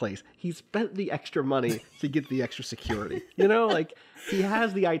in place. He spent the extra money to get the extra security. He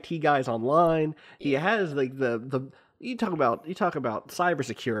has the IT guys online. He has You talk about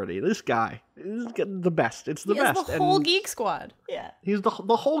cybersecurity. This guy is the best. It's the best. The whole Geek Squad. Yeah. He's the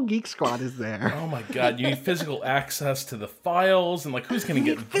whole Geek Squad is there. Oh my god! You need physical access to the files, and who's going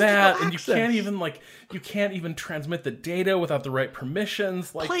to get that? Access. And you can't even transmit the data without the right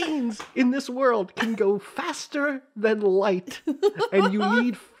permissions. Planes in this world can go faster than light, and you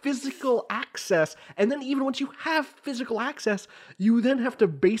need physical access. And then even once you have physical access, you then have to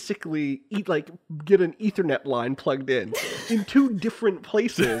basically get an Ethernet line plugged in two different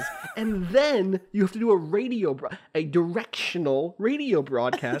places, and then you have to do a directional radio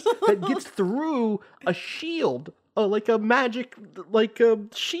broadcast that gets through a shield, like a magic, a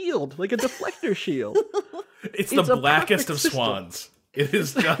shield, like a deflector shield. It's the blackest of swans. It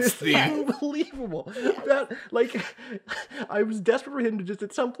is just unbelievable. That I was desperate for him to just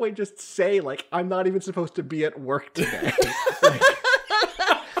at some point just say I'm not even supposed to be at work today.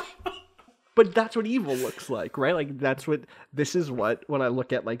 But that's what evil looks like, right? This is what, when I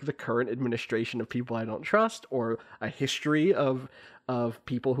look at the current administration of people I don't trust, or a history of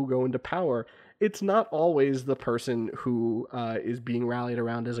people who go into power, it's not always the person who is being rallied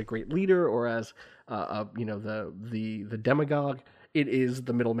around as a great leader or as the demagogue. It is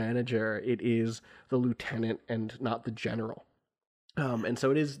the middle manager. It is the lieutenant, and not the general. And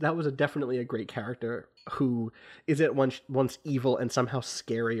so that was definitely a great character who is at once evil and somehow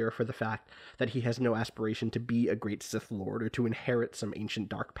scarier for the fact that he has no aspiration to be a great Sith Lord or to inherit some ancient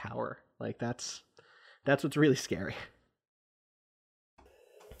dark power. That's what's really scary.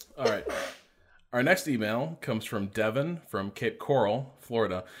 All right. Our next email comes from Devin from Cape Coral,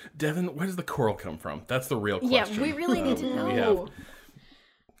 Florida. Devin, where does the coral come from? That's the real question. Yeah, we really need to know.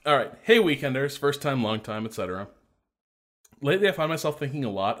 All right. Hey, Weekenders. First time, long time, etc. Lately, I find myself thinking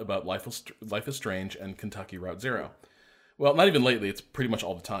a lot about Life is Strange and Kentucky Route Zero. Well, not even lately. It's pretty much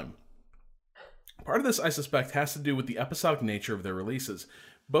all the time. Part of this, I suspect, has to do with the episodic nature of their releases.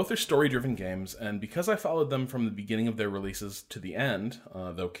 Both are story-driven games, and because I followed them from the beginning of their releases to the end,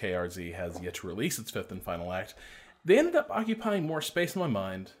 though KRZ has yet to release its fifth and final act, they ended up occupying more space in my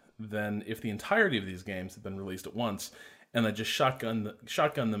mind than if the entirety of these games had been released at once, and I just shotgun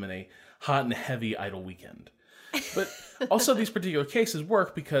them in a hot and heavy idle weekend. But also these particular cases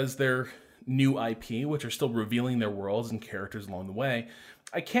work because they're new IP, which are still revealing their worlds and characters along the way,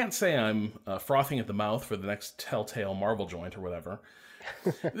 I can't say I'm frothing at the mouth for the next Telltale Marvel joint or whatever.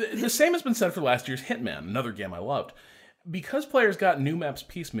 The same has been said for last year's Hitman, another game I loved. Because players got new maps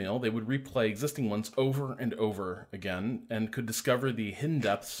piecemeal, they would replay existing ones over and over again and could discover the hidden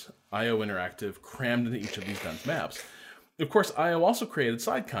depths IO Interactive crammed into each of these dense maps. Of course, IO also created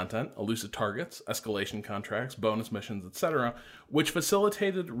side content, elusive targets, escalation contracts, bonus missions, etc., which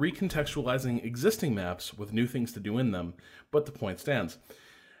facilitated recontextualizing existing maps with new things to do in them, but the point stands.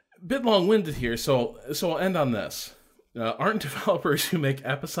 Bit long-winded here, so I'll end on this. Aren't developers who make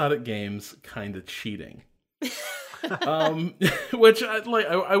episodic games kind of cheating? Which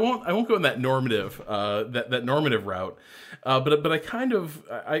I won't go in that normative that normative route, but I kind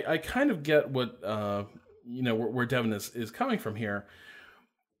of get what where Devin is coming from here,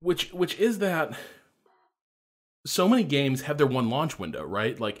 which is that so many games have their one launch window,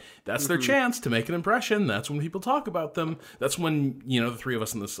 right? Like that's their chance to make an impression. That's when people talk about them. That's when the three of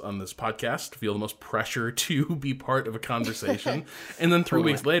us on this podcast feel the most pressure to be part of a conversation. And then 3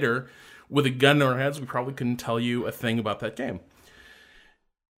 weeks later, with a gun in our heads, we probably couldn't tell you a thing about that game.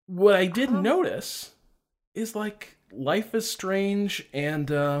 What I did notice is like Life is Strange and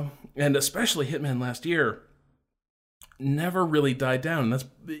especially Hitman last year never really died down. And that's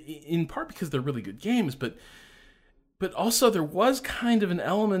in part because they're really good games, but also there was kind of an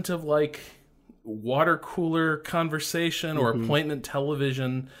element of like water cooler conversation or appointment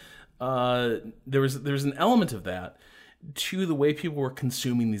television. There was an element of that to the way people were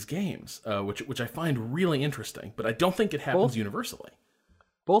consuming these games, which I find really interesting, but I don't think it happens universally.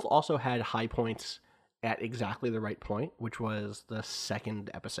 Both also had high points at exactly the right point, which was the second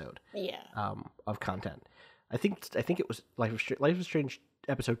episode of content. I think it was Life is Strange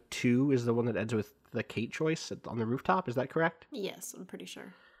episode 2 is the one that ends with the Kate choice on the rooftop. Is that correct? Yes, I'm pretty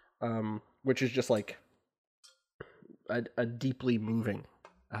sure. Which is just like a deeply moving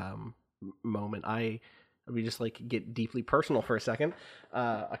moment. We just like get deeply personal for a second.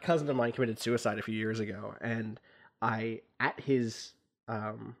 A cousin of mine committed suicide a few years ago, and at his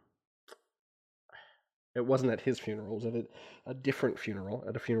it wasn't at his funeral. It was at a different funeral,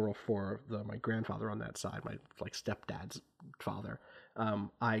 at a funeral for my grandfather on that side, my like stepdad's father.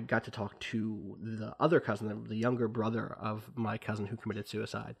 I got to talk to the other cousin, the younger brother of my cousin who committed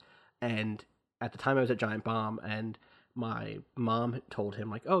suicide. And at the time I was at Giant Bomb, and my mom told him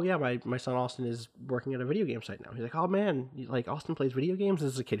like, oh yeah, my son Austin is working at a video game site now. He's like, oh man, like Austin plays video games?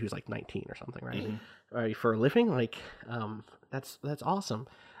 This is a kid who's like 19 or something, right? For a living? Like, that's awesome.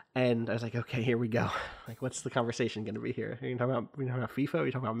 And I was like, okay, here we go. Like, what's the conversation going to be here? Are you talking about FIFA? Are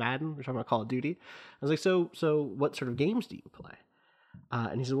you talking about Madden? We're talking about Call of Duty? I was like, so what sort of games do you play?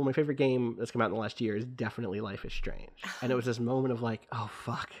 And he said, well, my favorite game that's come out in the last year is definitely Life is Strange. And it was this moment of like, oh,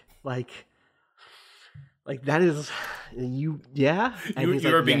 fuck. Like that is you, yeah. And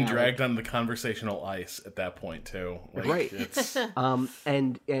you are being dragged on the conversational ice at that point too, like, right? It's...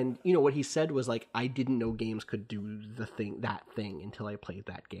 and what he said was like, I didn't know games could do that thing until I played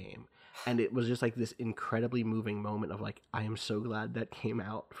that game, and it was just like this incredibly moving moment of like, I am so glad that came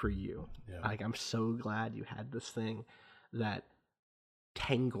out for you. Yeah. Like I'm so glad you had this thing that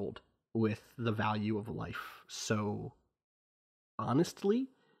tangled with the value of life so honestly.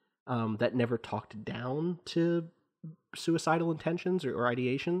 That never talked down to suicidal intentions or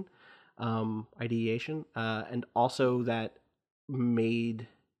ideation, and also that made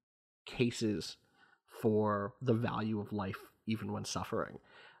cases for the value of life even when suffering.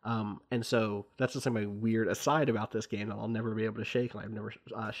 And so that's just like my weird aside about this game that I'll never be able to shake, and I've never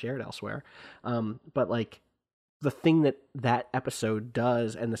shared elsewhere. But like the thing that episode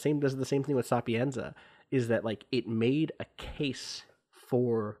does, and does the same thing with Sapienza, is that like it made a case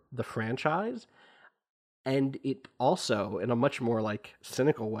for the franchise, and it also, in a much more like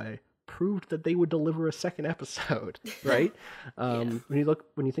cynical way, proved that they would deliver a second episode, right? When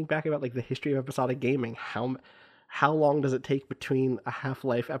you think back about like the history of episodic gaming, how long does it take between a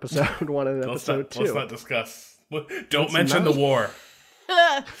Half-Life episode 1 and episode 2? Let's not discuss. Don't mention the war.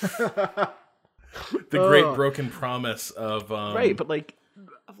 The great broken promise of right, but like,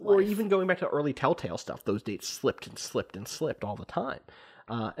 or even going back to early Telltale stuff, those dates slipped and slipped and slipped all the time.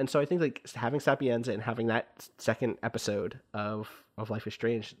 And so I think like having Sapienza and having that second episode of Life is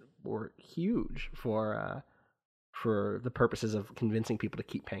Strange were huge for the purposes of convincing people to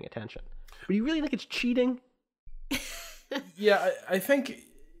keep paying attention. But you really think it's cheating? Yeah, I think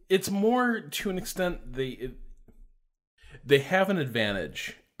it's more to an extent they have an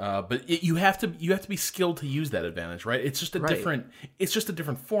advantage. But you have to be skilled to use that advantage, right? It's just a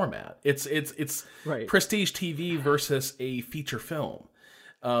different format. It's right. Prestige TV versus a feature film.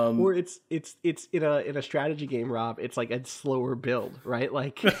 Or it's in a strategy game, Rob. It's like a slower build, right?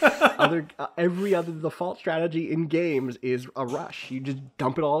 Like every other default strategy in games is a rush. You just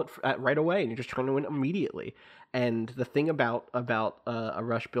dump it all right away, and you're just trying to win immediately. And the thing about a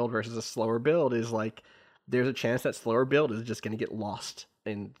rush build versus a slower build is like there's a chance that slower build is just going to get lost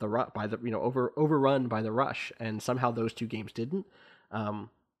in the overrun by the rush, and somehow those two games didn't.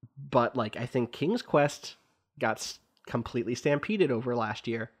 But like I think King's Quest got completely stampeded over last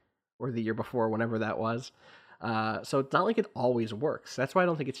year or the year before, whenever that was. So it's not like it always works. That's why I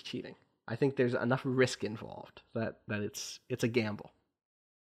don't think it's cheating. I think there's enough risk involved that it's a gamble.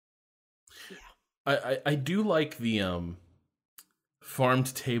 Yeah. I do like the farm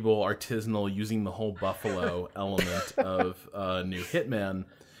to table artisanal using the whole buffalo element of new Hitman,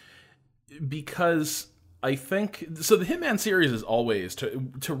 because I think so. The Hitman series is always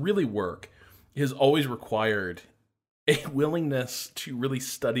to really work has always required a willingness to really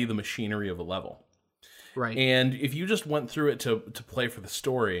study the machinery of a level. Right. And if you just went through it to play for the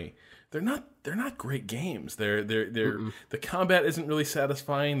story, they're not great games. They're the combat isn't really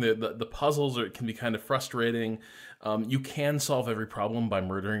satisfying. The puzzles can be kind of frustrating. You can solve every problem by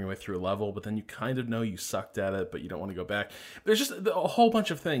murdering your way through a level, but then you kind of know you sucked at it, but you don't want to go back. There's just a whole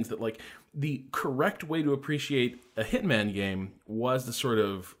bunch of things that, like, the correct way to appreciate a Hitman game was to sort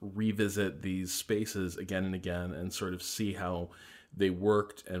of revisit these spaces again and again and sort of see how they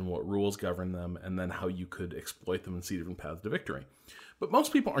worked and what rules govern them, and then how you could exploit them and see different paths to victory. But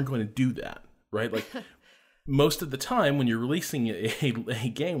most people aren't going to do that, right? Like, most of the time when you're releasing a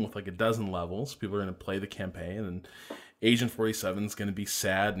game with like a dozen levels, people are going to play the campaign, and Agent 47 is going to be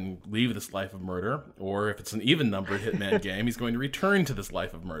sad and leave this life of murder. Or if it's an even numbered Hitman game, he's going to return to this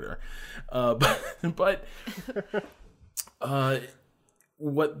life of murder. But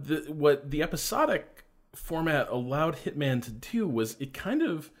what the episodic format allowed Hitman to do was it kind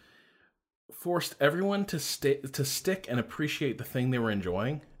of forced everyone to stick and appreciate the thing they were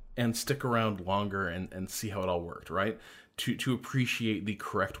enjoying and stick around longer and see how it all worked, right? To appreciate the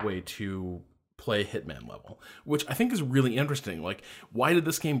correct way to play Hitman level, which I think is really interesting. Like, why did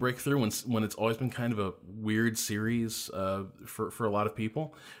this game break through when it's always been kind of a weird series for a lot of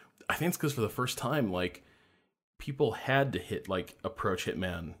people? I think it's because for the first time, like, people had to approach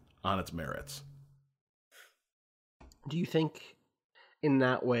Hitman on its merits. Do you think in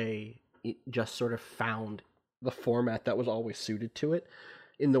that way it just sort of found the format that was always suited to it,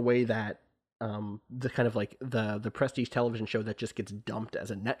 in the way that the kind of like the prestige television show that just gets dumped as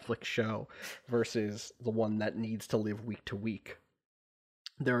a Netflix show versus the one that needs to live week to week?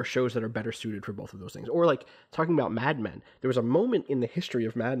 There are shows that are better suited for both of those things. Or like talking about Mad Men, there was a moment in the history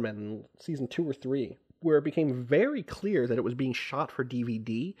of Mad Men in season 2 or 3 where it became very clear that it was being shot for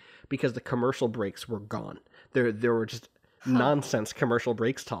DVD because the commercial breaks were gone. There were just nonsense commercial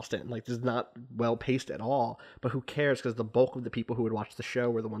breaks tossed in. Like, just not well paced at all. But who cares? Because the bulk of the people who would watch the show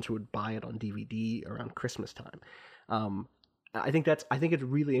were the ones who would buy it on DVD around Christmas time. I think it's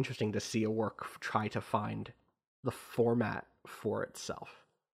really interesting to see a work try to find the format for itself.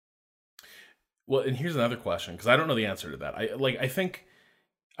 Well, and here's another question, because I don't know the answer to that. I think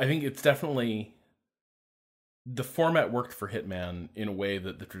it's definitely the format worked for Hitman in a way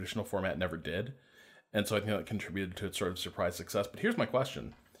that the traditional format never did. And so I think that contributed to its sort of surprise success. But here's my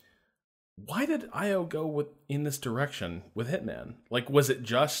question. Why did IO go in this direction with Hitman? Like, was it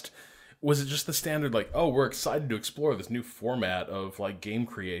just the standard, like, oh, we're excited to explore this new format of, like, game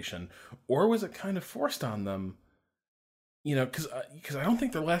creation? Or was it kind of forced on them? You know, because I don't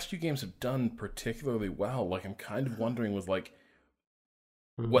think their last few games have done particularly well. Like, I'm kind of wondering with, like,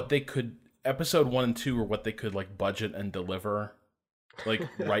 what they could... Episode 1 and 2 are what they could, like, budget and deliver, like,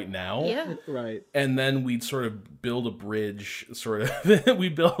 right now. Yeah. Right. And then we'd sort of build a bridge, we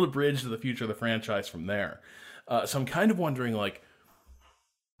build a bridge to the future of the franchise from there. So I'm kind of wondering, like,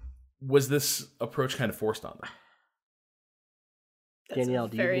 was this approach kind of forced on them? Danielle,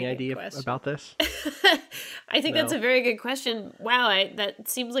 do you have any idea about this? I think that's a very good question. Wow, that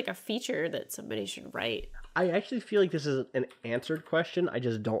seems like a feature that somebody should write. I actually feel like this is an answered question. I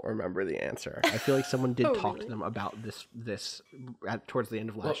just don't remember the answer. I feel like someone did talk to them about this towards the end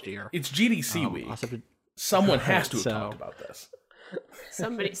of last year. It's GDC week. Someone has to have talked about this.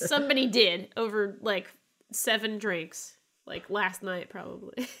 Somebody did over like 7 drinks, like last night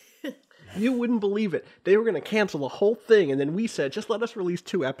probably. You wouldn't believe it. They were going to cancel the whole thing, and then we said, just let us release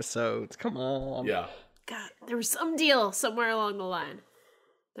 2 episodes. Come on. Yeah. God, there was some deal somewhere along the line.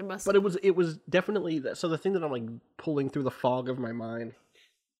 There must. But it was definitely so. The thing that I'm like pulling through the fog of my mind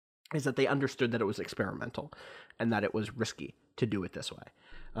is that they understood that it was experimental and that it was risky to do it this way.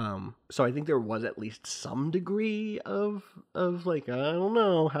 So I think there was at least some degree of like, I don't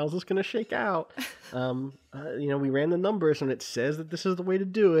know, how's this going to shake out? We ran the numbers and it says that this is the way to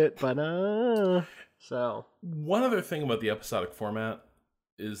do it, but so. One other thing about the episodic format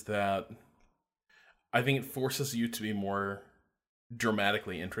is that I think it forces you to be more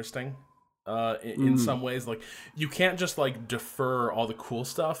dramatically interesting. In some ways, like you can't just like defer all the cool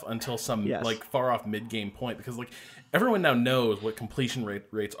stuff until some like far off mid game point, because like everyone now knows what completion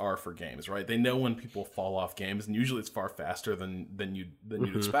rates are for games, right? They know when people fall off games, and usually it's far faster than you'd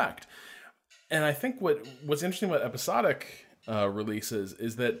expect. And I think what's interesting about episodic releases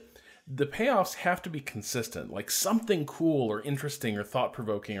is that the payoffs have to be consistent. Like something cool or interesting or thought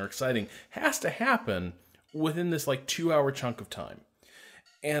provoking or exciting has to happen within this like 2-hour chunk of time.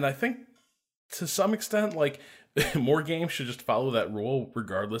 And I think to some extent, like, more games should just follow that rule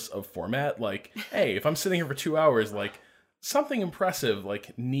regardless of format. Like, hey, if I'm sitting here for 2 hours, like, something impressive,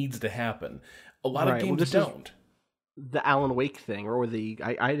 like, needs to happen. A lot of games don't. The Alan Wake thing, or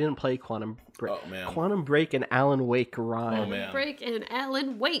I didn't play Quantum Break. Oh, man. Quantum Break and Alan Wake rhyme. Oh, man. Break and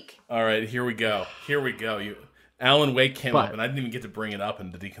Alan Wake. All right, here we go. Alan Wake came up, and I didn't even get to bring it up in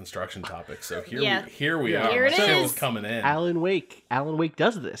the deconstruction topic. So here we are. Here it is. Coming in. Alan Wake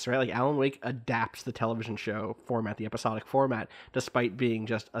does this, right? Like Alan Wake adapts the television show format, the episodic format, despite being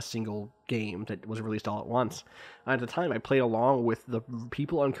just a single game that was released all at once. At the time, I played along with the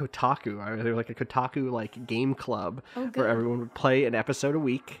people on Kotaku. There was like a Kotaku like game club where everyone would play an episode a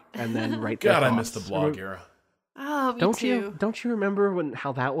week and then write their thoughts. God, I missed the blog era. Oh, me too. Don't you remember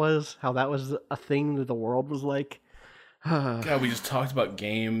how that was a thing that the world was like? God, we just talked about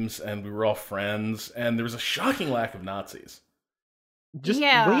games and we were all friends, and there was a shocking lack of Nazis. Just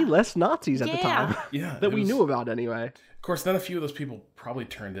way less Nazis at the time. Yeah, that we knew about anyway. Of course, then a few of those people probably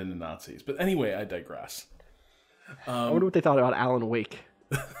turned into Nazis. But anyway, I digress. I wonder what they thought about Alan Wake.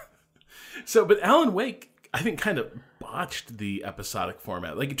 But Alan Wake, I think, kind of botched the episodic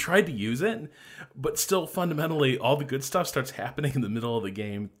format. Like, it tried to use it, but still fundamentally all the good stuff starts happening in the middle of the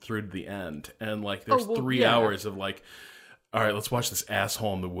game through to the end. And like there's 3 hours of like, all right, let's watch this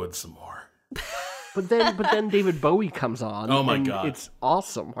asshole in the woods some more. But then David Bowie comes on. Oh my God. It's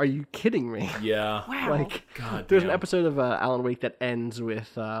awesome. Are you kidding me? Yeah. Wow. Like, God there's damn. an episode of Alan Wake that ends with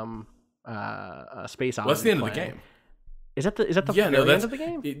Space Oddity. What's the end of the playing. game? Is that the very end of the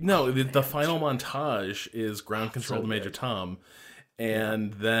game? The final montage is Ground Control to Major Tom,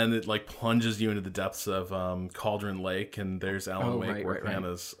 and then it like plunges you into the depths of Cauldron Lake, and there's Alan Wake working on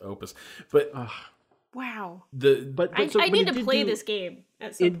his opus. But wow, I need to play this game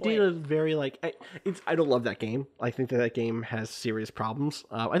at some point. It did a very like I don't love that game. I think that game has serious problems.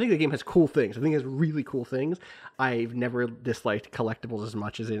 I think the game has cool things. I think it has really cool things. I've never disliked collectibles as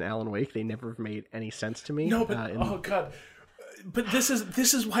much as in Alan Wake. They never made any sense to me. No, but oh God. But this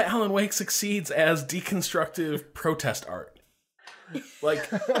is why Alan Wake succeeds as deconstructive protest art. Like,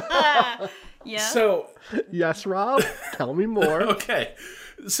 yeah. So yes, Rob, tell me more. Okay,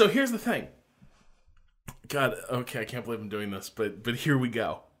 so here's the thing. God, okay, I can't believe I'm doing this, but here we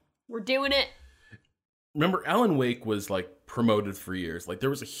go. We're doing it. Remember, Alan Wake was like promoted for years. Like there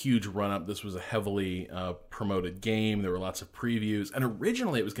was a huge run up. This was a heavily promoted game. There were lots of previews, and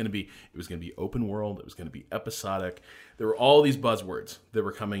originally it was going to be open world. It was going to be episodic. There were all these buzzwords that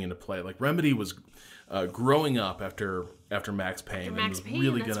were coming into play. Like Remedy was growing up after Max Payne, and was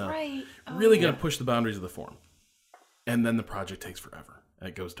really gonna push the boundaries of the form. And then the project takes forever, and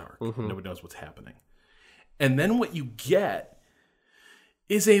it goes dark. Nobody knows what's happening. And then what you get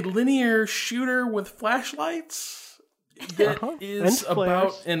is a linear shooter with flashlights that is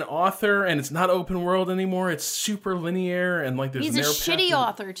about an author, and it's not open world anymore. It's super linear, and like there's he's a shitty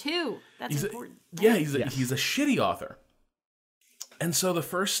author too. That's important. He's a shitty author. And so the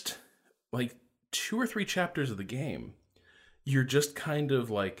first like 2 or 3 chapters of the game, you're just kind of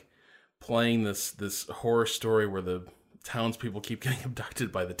like playing this horror story where the townspeople keep getting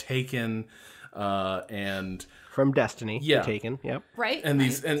abducted by the Taken. And from Destiny, yeah, Taken, yep, right, and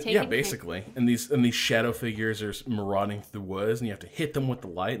basically, and these shadow figures are marauding through the woods, and you have to hit them with the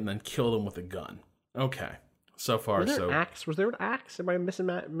light and then kill them with a gun. Okay, so far, was there an axe? Was there an axe? Am I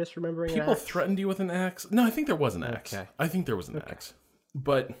misremembering? People threatened you with an axe? No, I think there was an axe. Okay. I think there was an axe,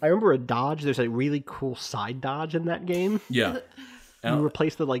 but I remember a dodge. There's a really cool side dodge in that game. Yeah, you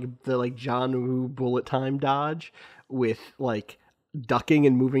replace the John Woo bullet time dodge with like ducking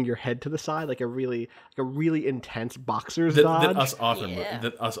and moving your head to the side, like a really intense boxer's dodge. That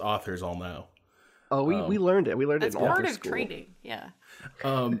us authors all know. Oh, we learned it. We learned it in part author of school. training. Yeah.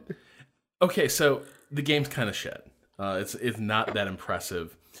 Okay, so the game's kind of shit. It's not that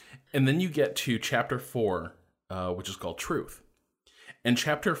impressive, And then you get to chapter 4, which is called Truth. And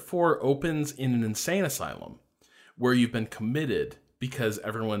chapter 4 opens in an insane asylum where you've been committed because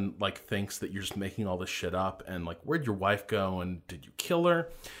everyone like thinks that you're just making all this shit up and like, where'd your wife go and did you kill her?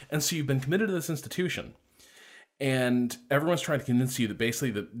 And so you've been committed to this institution. And everyone's trying to convince you that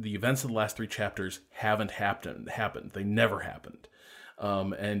basically the events of the last 3 chapters haven't happened. They never happened.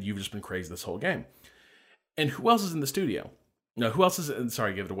 And you've just been crazy this whole game. And who else is in the studio? No, who else is...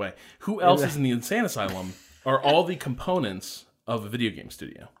 Sorry, I gave it away. Who else is in the insane asylum are all the components of a video game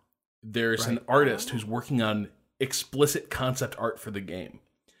studio. There's an artist who's working on explicit concept art for the game.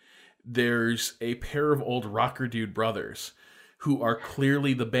 There's a pair of old rocker dude brothers who are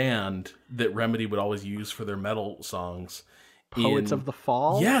clearly the band that Remedy would always use for their metal songs. Poets of the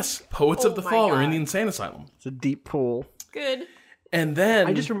Fall? Yes, Poets of the Fall are in the insane asylum. It's a deep pool. Good. And then...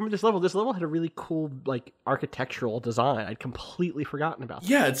 I just remember this level. This level had a really cool, like, architectural design. I'd completely forgotten about that.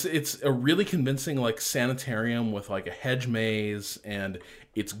 Yeah, it's a really convincing, like, sanitarium with, like, a hedge maze, and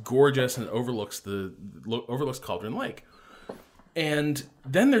it's gorgeous and it overlooks Cauldron Lake. And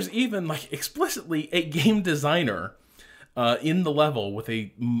then there's even, like, explicitly a game designer in the level with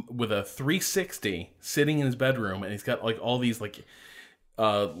a 360 sitting in his bedroom, and he's got, like, all these,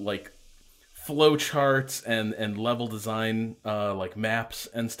 like flow charts and level design, like maps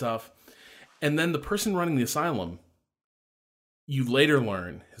and stuff. And then the person running the asylum, you later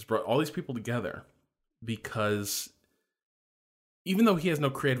learn, has brought all these people together because even though he has no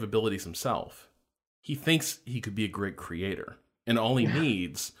creative abilities himself, he thinks he could be a great creator. And all he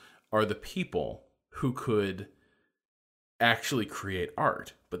needs are the people who could actually create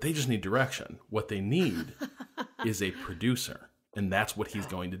art, but they just need direction. What they need is a producer. And that's what he's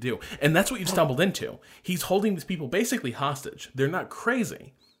going to do. And that's what you've stumbled into. He's holding these people basically hostage. They're not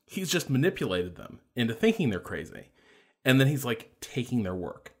crazy. He's just manipulated them into thinking they're crazy. And then he's like taking their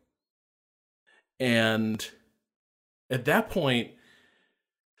work. And at that point,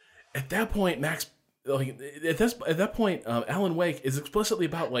 Max, like at that point, Alan Wake is explicitly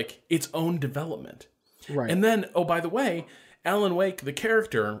about like its own development. Right. And then, oh, by the way, Alan Wake, the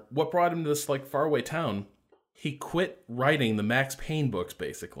character, what brought him to this like faraway town, he quit writing the Max Payne books,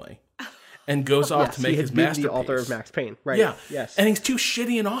 basically, and goes off to make his masterpiece. The author of Max Payne, right? Yeah, yes. And he's too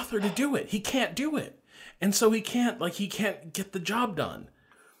shitty an author to do it. He can't do it, and so he can't get the job done.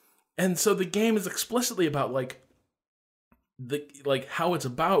 And so the game is explicitly about how it's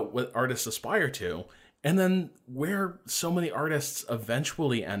about what artists aspire to, and then where so many artists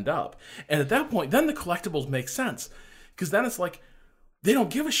eventually end up. And at that point, then the collectibles make sense, because then it's like they don't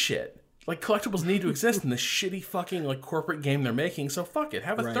give a shit. Like, collectibles need to exist in this shitty fucking, like, corporate game they're making, so fuck it.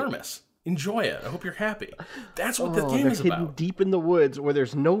 Have a thermos. Enjoy it. I hope you're happy. That's what the game is about. Hidden deep in the woods where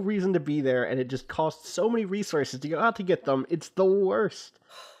there's no reason to be there, and it just costs so many resources to go out to get them. It's the worst.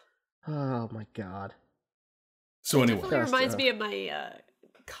 Oh, my God. So anyway. It definitely reminds me of my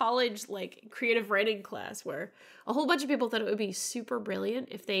college, like, creative writing class where a whole bunch of people thought it would be super brilliant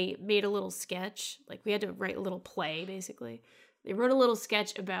if they made a little sketch. Like, we had to write a little play, basically. They wrote a little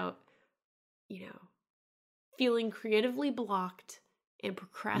sketch about, you know, feeling creatively blocked and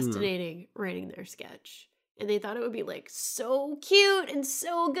procrastinating writing their sketch. And they thought it would be like so cute and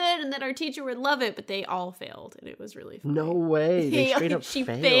so good and that our teacher would love it, but they all failed and it was really funny. No way. They straight up she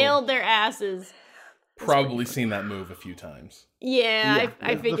failed their asses. Probably seen that move a few times. Yeah.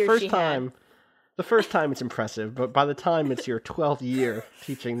 I figured the first time it's impressive, but by the time it's your 12th year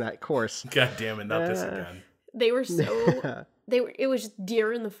teaching that course. God damn it, not this again. They were so it was just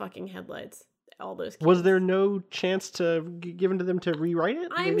deer in the fucking headlights. All those kids. Was there no chance to given to them to rewrite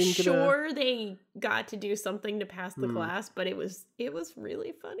it? I'm sure they got to do something to pass the class, but it was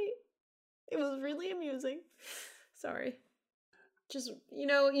really funny. It was really amusing. Sorry. Just,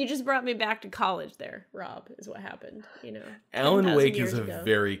 you just brought me back to college there, Rob, is what happened, Alan Wake is a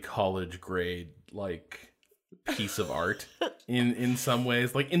very college grade, like, piece of art in some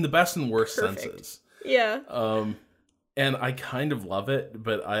ways, like in the best and worst senses. Yeah. And I kind of love it,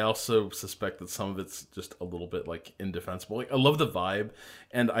 but I also suspect that some of it's just a little bit, like, indefensible. Like, I love the vibe,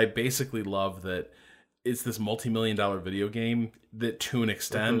 and I basically love that it's this multi-million-dollar video game that, to an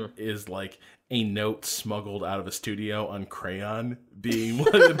extent, is, like, a note smuggled out of a studio on crayon being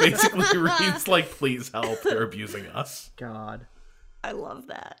what it basically reads, like, please help, they're abusing us. God. I love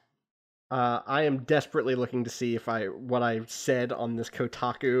that. I am desperately looking to see if what I said on this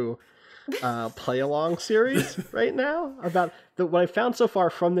Kotaku play-along series right now. About what I found so far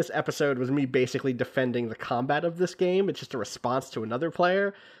from this episode was me basically defending the combat of this game. It's just a response to another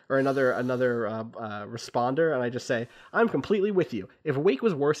player or another responder, and I just say, I'm completely with you. If Wake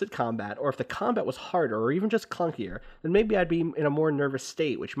was worse at combat, or if the combat was harder, or even just clunkier, then maybe I'd be in a more nervous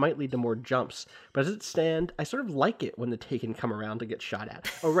state, which might lead to more jumps. But as it stands, I sort of like it when the Taken come around to get shot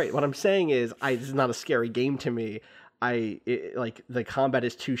at. Oh, right, what I'm saying is, this is not a scary game to me. Like the combat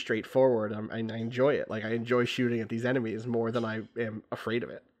is too straightforward. I enjoy it. Like I enjoy shooting at these enemies more than I am afraid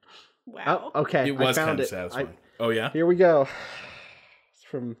of it. Wow. Oh, okay. It was I found kind of it. satisfying. Oh yeah. Here we go. It's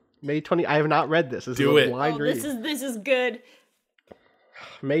from May 20. I have not read this. This Do is it. a blind read. This is good.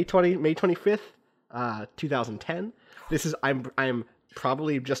 May 25th, 2010. This is I'm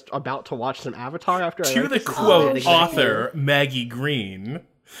probably just about to watch some Avatar after I To write the this. This is quote exactly- author Maggie Green.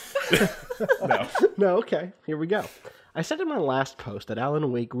 No. No, okay. Here we go. I said in my last post that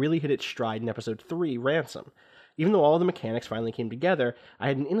Alan Wake really hit its stride in episode 3, Ransom. Even though all the mechanics finally came together, I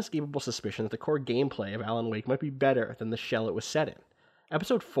had an inescapable suspicion that the core gameplay of Alan Wake might be better than the shell it was set in.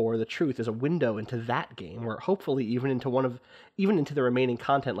 Episode 4, The Truth, is a window into that game, or hopefully even into the remaining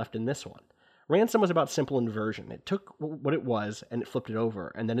content left in this one. Ransom was about simple inversion. It took what it was and it flipped it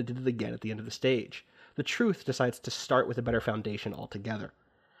over, and then it did it again at the end of the stage. The Truth decides to start with a better foundation altogether.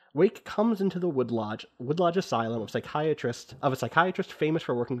 Wake comes into the Woodlodge Asylum of a psychiatrist famous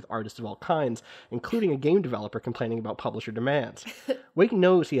for working with artists of all kinds, including a game developer complaining about publisher demands. Wake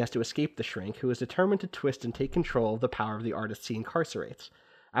knows he has to escape the shrink, who is determined to twist and take control of the power of the artists he incarcerates.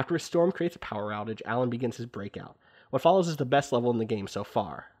 After a storm creates a power outage, Alan begins his breakout. What follows is the best level in the game so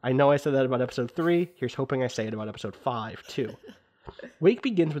far. I know I said that about episode 3, here's hoping I say it about episode 5, too. Wake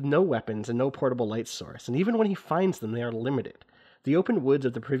begins with no weapons and no portable light source, and even when he finds them, they are limited. The open woods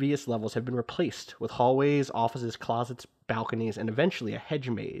of the previous levels have been replaced with hallways, offices, closets, balconies, and eventually a hedge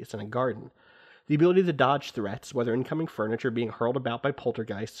maze and a garden. The ability to dodge threats, whether incoming furniture being hurled about by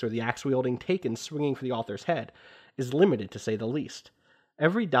poltergeists or the axe-wielding Taken swinging for the author's head, is limited to say the least.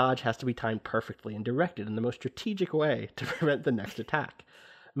 Every dodge has to be timed perfectly and directed in the most strategic way to prevent the next attack.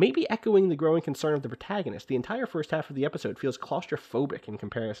 Maybe echoing the growing concern of the protagonist, the entire first half of the episode feels claustrophobic in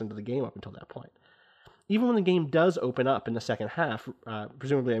comparison to the game up until that point. Even when the game does open up in the second half,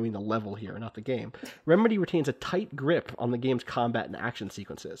 presumably I mean the level here, not the game, Remedy retains a tight grip on the game's combat and action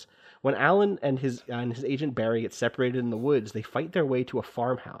sequences. When Alan and his agent Barry get separated in the woods, they fight their way to a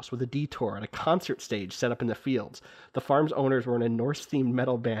farmhouse with a detour and a concert stage set up in the fields. The farm's owners were in a Norse-themed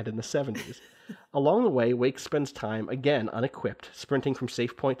metal band in the 70s. Along the way, Wake spends time, again unequipped, sprinting from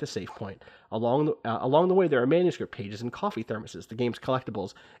safe point to safe point. Along the way, there are manuscript pages and coffee thermoses, the game's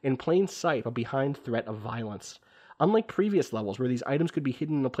collectibles, in plain sight but behind threat of violence. Unlike previous levels where these items could be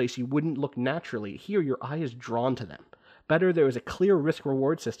hidden in a place you wouldn't look naturally, here your eye is drawn to them. Better, there is a clear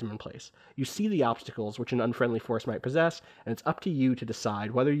risk-reward system in place. You see the obstacles which an unfriendly force might possess, and it's up to you to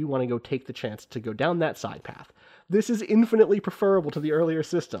decide whether you want to go take the chance to go down that side path. This is infinitely preferable to the earlier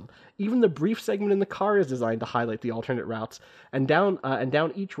system. Even the brief segment in the car is designed to highlight the alternate routes, and down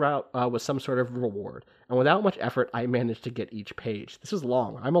each route was some sort of reward. And without much effort, I managed to get each page. This is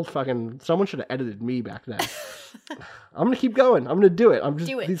long. Someone should have edited me back then. I'm gonna keep going. I'm gonna do it.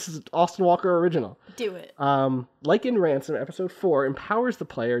 This is Austin Walker original. Do it. Like in Ransom, episode 4 empowers the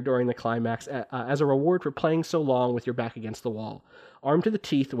player during the climax as a reward for playing so long with your back against the wall. Armed to the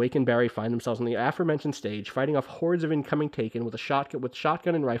teeth, Wake and Barry find themselves on the aforementioned stage, fighting off hordes of incoming Taken with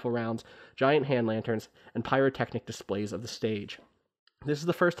shotgun and rifle rounds, giant hand lanterns, and pyrotechnic displays of the stage. This is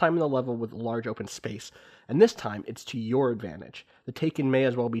the first time in the level with large open space, and this time it's to your advantage. The Taken may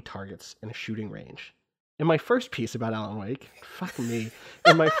as well be targets in a shooting range. In my first piece about Alan Wake,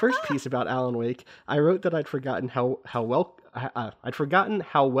 I wrote that I'd forgotten how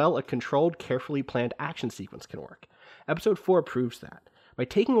well a controlled, carefully planned action sequence can work. Episode 4 proves that. By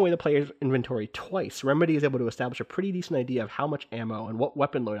taking away the player's inventory twice, Remedy is able to establish a pretty decent idea of how much ammo and what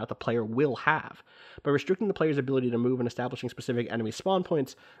weapon loadout the player will have. By restricting the player's ability to move and establishing specific enemy spawn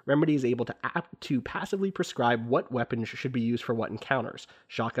points, Remedy is able to passively prescribe what weapons should be used for what encounters.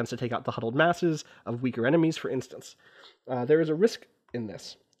 Shotguns to take out the huddled masses of weaker enemies, for instance. There is a risk in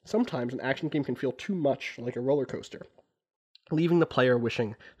this. Sometimes an action game can feel too much like a roller coaster, leaving the player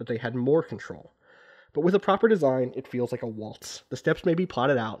wishing that they had more control. But with a proper design, it feels like a waltz. The steps may be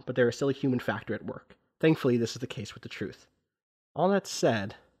plotted out, but there is still a human factor at work. Thankfully, this is the case with The Truth. All that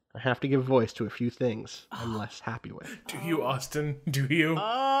said, I have to give voice to a few things I'm less happy with. Do you, Austin? Do you?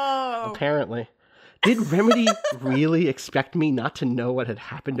 Oh. Apparently. Did Remedy really expect me not to know what had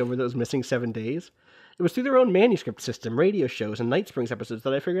happened over those missing 7 days? It was through their own manuscript system, radio shows, and Night Springs episodes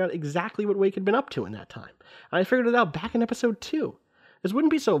that I figured out exactly what Wake had been up to in that time. And I figured it out back in episode 2. This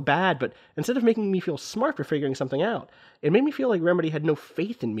wouldn't be so bad, but instead of making me feel smart for figuring something out, it made me feel like Remedy had no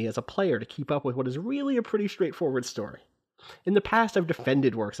faith in me as a player to keep up with what is really a pretty straightforward story. In the past, I've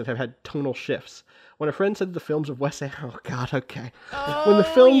defended works that have had tonal shifts. When a friend said that the films of Wes Anderson... Oh, God, okay. When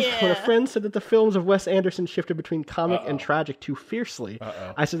a friend said that the films of Wes Anderson shifted between comic and tragic too fiercely,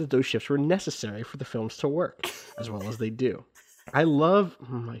 I said that those shifts were necessary for the films to work, as well as they do. I love...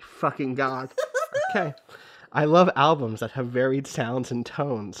 Oh, my fucking God. Okay. I love albums that have varied sounds and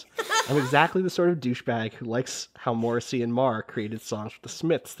tones. I'm exactly the sort of douchebag who likes how Morrissey and Marr created songs with the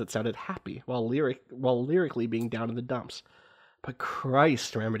Smiths that sounded happy while lyrically being down in the dumps. But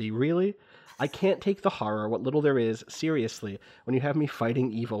Christ, Remedy, really? I can't take the horror, what little there is, seriously when you have me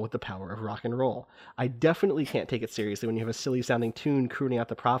fighting evil with the power of rock and roll. I definitely can't take it seriously when you have a silly-sounding tune crooning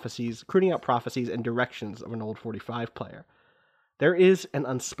out prophecies and directions of an old 45 player. There is an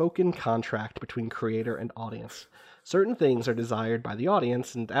unspoken contract between creator and audience. Certain things are desired by the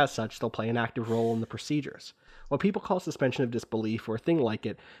audience, and as such, they'll play an active role in the procedures. What people call suspension of disbelief, or a thing like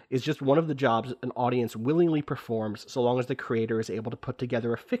it, is just one of the jobs an audience willingly performs so long as the creator is able to put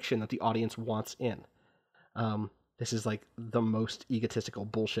together a fiction that the audience wants in. This is like the most egotistical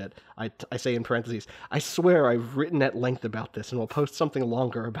bullshit. I say in parentheses, I swear I've written at length about this and will post something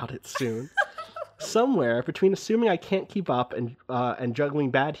longer about it soon. Somewhere between assuming I can't keep up and juggling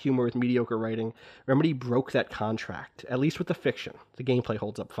bad humor with mediocre writing, Remedy broke that contract, at least with the fiction. The gameplay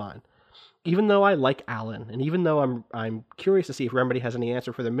holds up fine. Even though I like Alan, and even though I'm curious to see if Remedy has any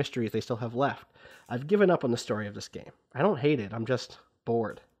answer for the mysteries they still have left, I've given up on the story of this game. I don't hate it, I'm just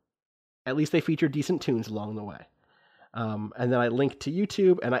bored. At least they feature decent tunes along the way. And then I linked to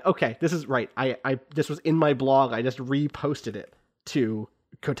YouTube, and okay, this is right. This was in my blog. I just reposted it to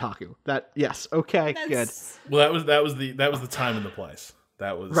Kotaku. Yes, okay, good. Well, that was the time and the place.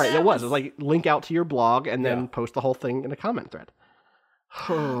 That was right. It was like link out to your blog and then post the whole thing in a comment thread.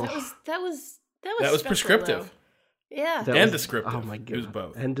 That was prescriptive. Though. Yeah, and descriptive. Oh my god, it was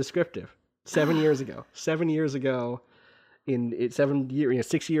both. And descriptive. 7 years ago. 7 years ago.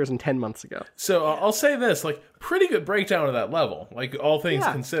 6 years and 10 months ago. So I'll say this, like, pretty good breakdown of that level, like all things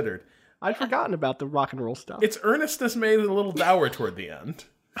considered. I'd forgotten about the rock and roll stuff. Its earnestness made it a little dour toward the end.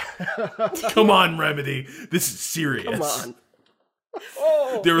 Come on, Remedy, this is serious. Come on.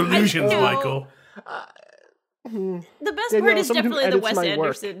 Oh, they're illusions, Michael. The best part is definitely the Wes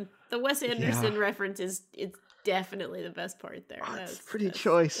Anderson. The Wes Anderson reference is definitely the best part there. That's pretty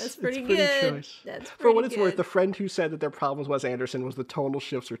choice. That's pretty good. Choice. That's pretty For what it's good. worth, the friend who said that their problem with Wes Anderson was the tonal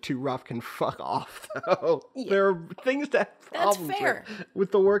shifts are too rough can fuck off, though. Yeah. There are things to have problems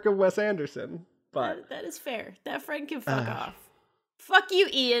with the work of Wes Anderson. But that is fair. That friend can fuck off. Fuck you,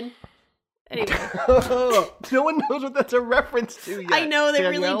 Ian. Anyway. No one knows what that's a reference to yet. I know, they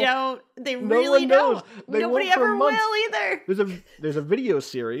Danielle. Really don't. They no really one don't. Knows. They Nobody won't for ever months. will either. There's a video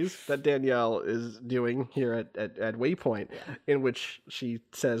series that Danielle is doing here at Waypoint in which she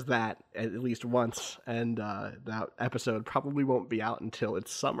says that at least once, and that episode probably won't be out until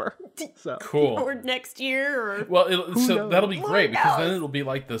it's summer. So cool. Or next year, or that'll be great because then it'll be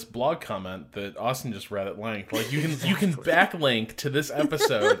like this blog comment that Austin just read at length. Like you can backlink to this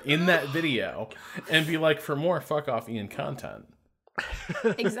episode in that video and be like, for more fuck off Ian content.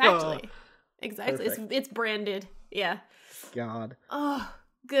 Exactly. It's branded. Yeah. God. Oh,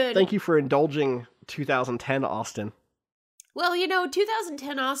 good. Thank you for indulging 2010 Austin. Well,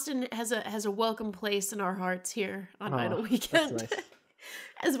 2010 Austin has a welcome place in our hearts here on Idle Weekend. That's nice.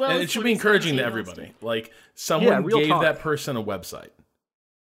 As well, and as it should be encouraging to everybody. Austin. Like someone gave talk. that person a website.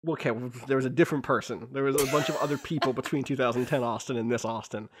 Okay, there was a different person. There was a bunch of other people between 2010 Austin and this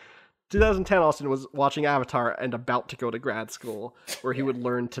Austin. 2010 Austin was watching Avatar and about to go to grad school, where he would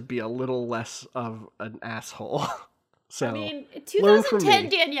learn to be a little less of an asshole. So, I mean, 2010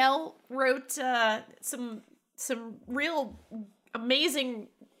 Danielle wrote some real amazing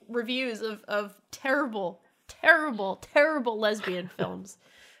reviews of terrible lesbian films,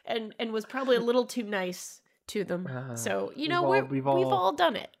 and was probably a little too nice to them. So we've all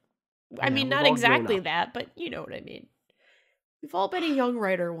done it. I mean, not exactly that, but you know what I mean. We've all been a young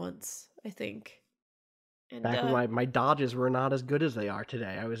writer once, I think. And, back when my dodges were not as good as they are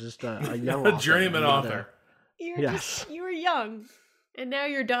today. I was just a young author. Journeyman author. You were young, and now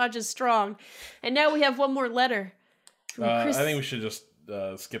your dodge is strong. And now we have one more letter from Chris. I think we should just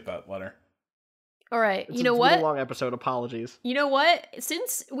skip that letter. All right. It's what? Been a long episode. Apologies. You know what?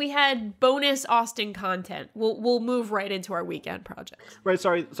 Since we had bonus Austin content, we'll move right into our weekend project. Right.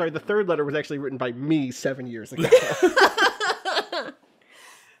 Sorry. The third letter was actually written by me 7 years ago.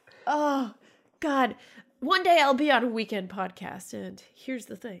 Oh, God. One day I'll be on a weekend podcast, and here's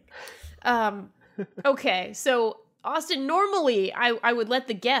the thing. Okay, so Austin, normally I would let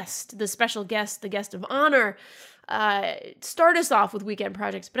the special guest, the guest of honor, start us off with weekend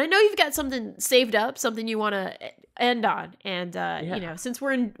projects, but I know you've got something saved up, something you want to end on, and you know, since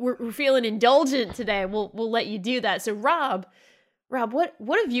we're feeling indulgent today, we'll let you do that. So Rob, what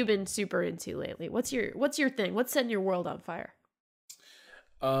have you been super into lately? What's your thing? What's setting your world on fire?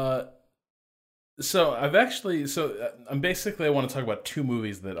 So I'm basically, I want to talk about two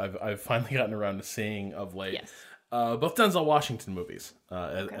movies that I've finally gotten around to seeing of late. Yes. Both Denzel Washington movies,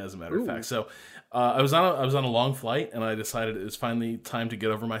 as a matter of fact. So I was on a long flight, and I decided it was finally time to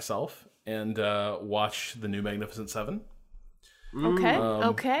get over myself and watch the new Magnificent Seven. Okay.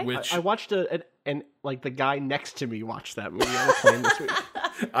 Okay. Which I watched and like the guy next to me watched that movie on the plane this week.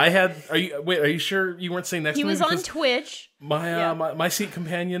 Are you sure you weren't saying next to me? He was on Twitch. My seat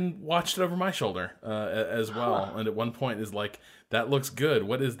companion watched it over my shoulder as well, and at one point is like, "That looks good.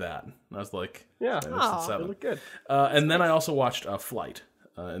 What is that?" And I was like, Yeah, Magnificent it looked good. And then I also watched Flight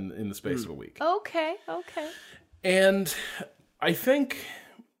in the space of a week. Okay. And I think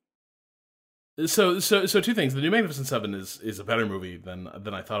so two things. The new Magnificent Seven is a better movie than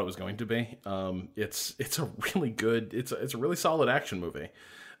I thought it was going to be. It's a really good, it's a really solid action movie.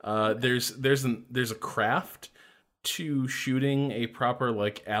 There's a craft to shooting a proper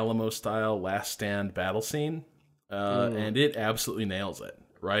like Alamo style Last Stand battle scene. And it absolutely nails it,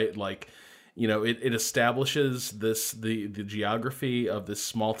 right? Like, you know, it establishes the geography of this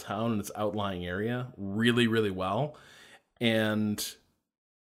small town and its outlying area really, really well. And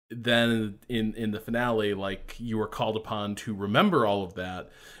then in the finale, like, you are called upon to remember all of that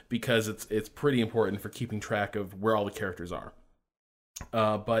because it's pretty important for keeping track of where all the characters are.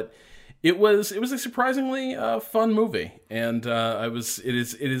 But it was a surprisingly fun movie, and it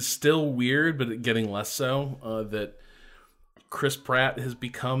is still weird, but getting less so that Chris Pratt has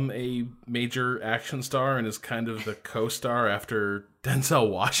become a major action star and is kind of the co-star after Denzel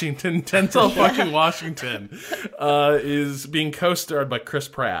Washington. Denzel fucking Washington is being co-starred by Chris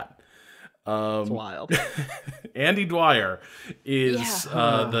Pratt. It's wild. Andy Dwyer is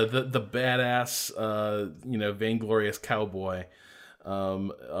the badass, vainglorious cowboy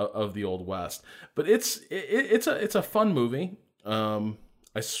of the Old West. But it's a fun movie.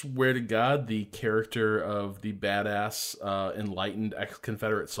 I swear to God, the character of the badass, enlightened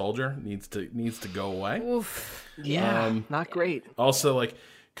ex-Confederate soldier needs to go away. Oof. Yeah, not great. Also, like,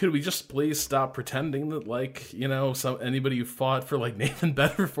 could we just please stop pretending that, like, you know, anybody who fought for like Nathan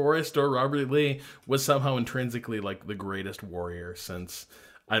Bedford-Forrest or Robert E. Lee was somehow intrinsically like the greatest warrior since,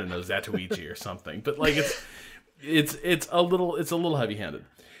 I don't know, Zatoichi or something. But like it's a little heavy-handed.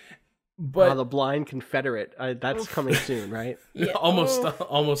 But the blind Confederate, that's coming soon, right? Yeah.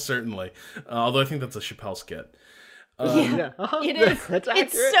 Almost certainly. Although I think that's a Chappelle skit. Yeah. It is. That's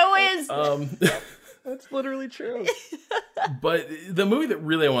accurate. It so is. That's literally true. But the movie that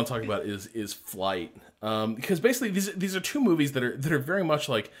really I want to talk about is Flight, because basically these are two movies that are very much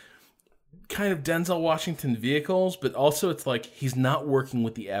like kind of Denzel Washington vehicles, but also it's like he's not working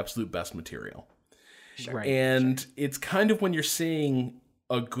with the absolute best material. Sure. Right. And it's kind of when you're seeing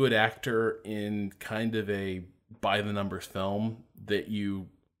a good actor in kind of a by the numbers film that you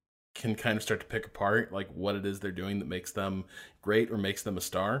can kind of start to pick apart like what it is they're doing that makes them great or makes them a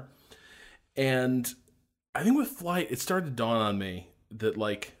star. And I think with Flight, it started to dawn on me that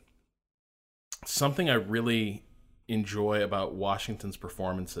like something I really enjoy about Washington's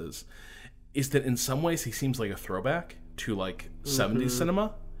performances is that in some ways he seems like a throwback to like 70s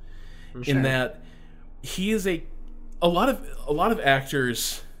cinema, in that he is a lot of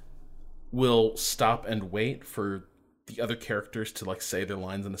actors will stop and wait for the other characters to like say their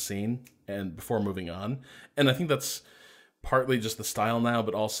lines in a scene and before moving on. And I think that's partly just the style now,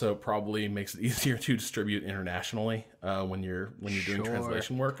 but also probably makes it easier to distribute internationally when you're doing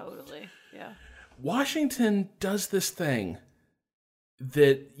translation work. Totally. Yeah. Washington does this thing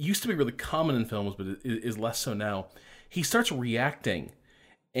that used to be really common in films, but is less so now. He starts reacting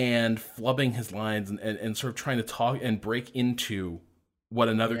and flubbing his lines and sort of trying to talk and break into what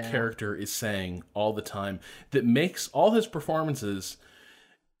another character is saying all the time, that makes all his performances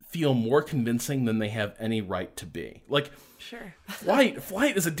feel more convincing than they have any right to be. Like, sure.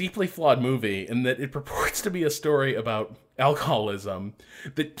 Flight is a deeply flawed movie in that it purports to be a story about alcoholism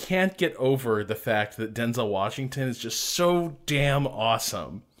that can't get over the fact that Denzel Washington is just so damn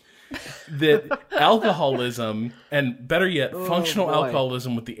awesome. That alcoholism, and better yet, functional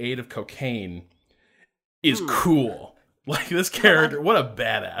alcoholism with the aid of cocaine, is cool. Like, this character, what a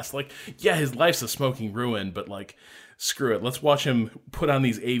badass. Like, yeah, his life's a smoking ruin, but like, screw it. Let's watch him put on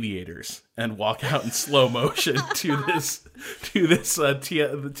these aviators and walk out in slow motion to this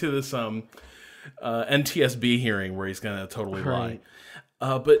NTSB hearing where he's gonna totally lie.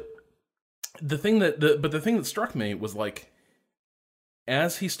 Right. But the thing that struck me was like,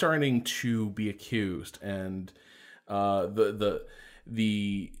 as he's starting to be accused, and the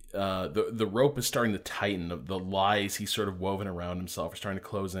rope is starting to tighten, of the lies he's sort of woven around himself are starting to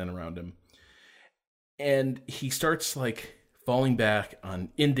close in around him, and he starts like falling back on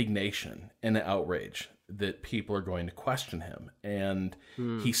indignation and outrage that people are going to question him, and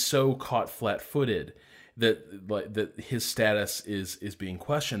he's so caught flat-footed that his status is being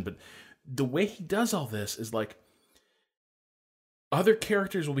questioned. But the way he does all this is like, other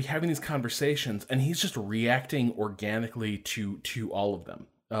characters will be having these conversations, and he's just reacting organically to all of them.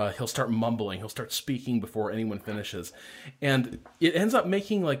 He'll start mumbling, he'll start speaking before anyone finishes, and it ends up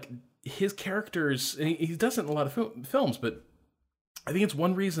making like his characters. And he does it in a lot of films, but I think it's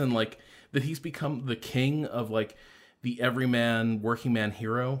one reason like that he's become the king of like the everyman working man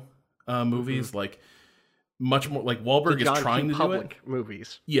hero movies. Like much more like Wahlberg is trying to do it.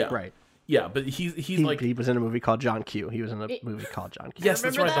 Movies, yeah, right. Yeah, but he's like, he was in a movie called John Q. He was in a movie called John Q. Yes,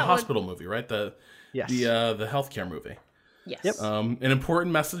 that's right. The one. hospital movie, right? The healthcare movie. Yes. Yep. An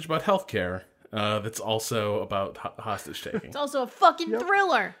important message about healthcare that's also about hostage taking. It's also a fucking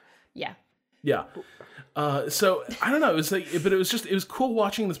thriller. Yeah. Yeah. So I don't know. It was like, but it was cool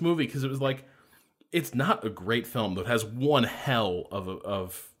watching this movie because it was like, it's not a great film, but it has one hell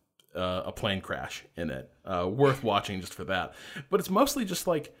of a plane crash in it. Worth watching just for that. But it's mostly just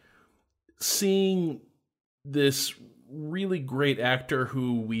like seeing this really great actor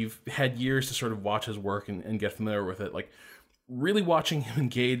who we've had years to sort of watch his work and get familiar with it, like really watching him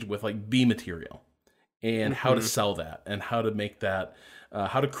engage with like B material and how to sell that and how to make that,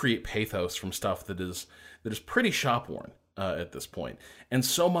 how to create pathos from stuff that is pretty shop worn at this point. And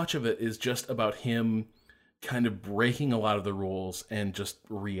so much of it is just about him kind of breaking a lot of the rules and just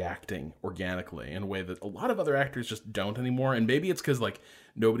reacting organically in a way that a lot of other actors just don't anymore. And maybe it's because like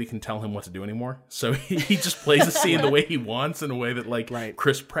nobody can tell him what to do anymore, so he just plays a scene the way he wants, in a way that like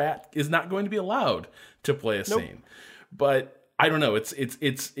Chris Pratt is not going to be allowed to play a scene. But I don't know, it's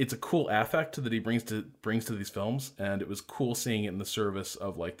a cool affect that he brings to these films, and it was cool seeing it in the service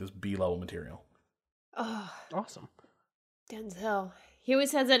of like this B-level material. Oh, Awesome. Denzel. He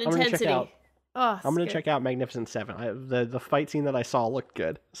always has that I'm gonna check intensity. out- I'm going to check out Magnificent Seven. The fight scene that I saw looked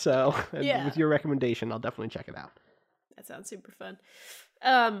good. So with your recommendation, I'll definitely check it out. That sounds super fun.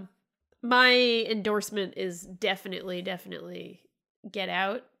 My endorsement is definitely Get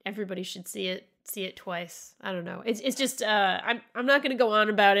Out. Everybody should see it twice. I don't know. It's just I'm not going to go on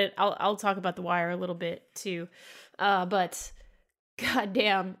about it. I'll talk about The Wire a little bit too. But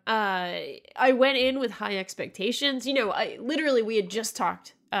goddamn, I went in with high expectations. You know, we had just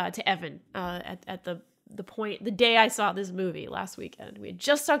talked to Evan at the day I saw this movie last weekend. We had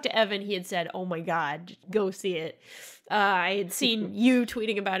just talked to Evan. He had said, "Oh my God, go see it." I had seen you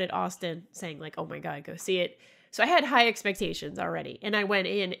tweeting about it, Austin, saying like, "Oh my God, go see it." So I had high expectations already, and I went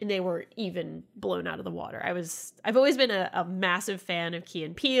in and they were even blown out of the water. I've always been a massive fan of Key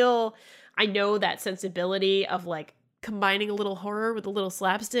and Peele. I know that sensibility of like combining a little horror with a little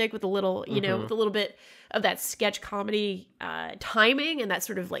slapstick, with a little, with a little bit of that sketch comedy timing and that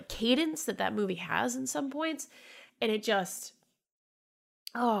sort of like cadence that movie has in some points. And it just,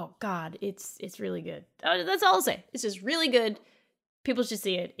 oh God, it's really good. That's all I'll say. It's just really good. People should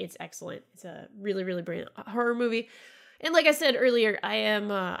see it. It's excellent. It's a really, really brilliant horror movie. And like I said earlier, I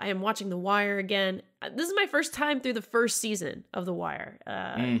am watching The Wire again. This is my first time through the first season of The Wire.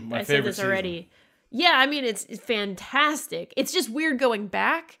 I said this already. Season. Yeah, I mean, it's fantastic. It's just weird going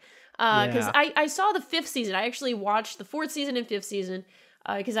back because I saw the fifth season. I actually watched the fourth season and fifth season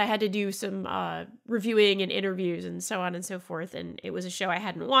because I had to do some reviewing and interviews and so on and so forth. And it was a show I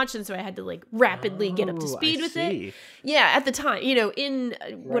hadn't watched, and so I had to like rapidly get up to speed with it. Yeah, at the time, in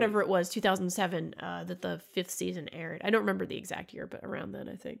whatever it was, 2007, that the fifth season aired. I don't remember the exact year, but around then,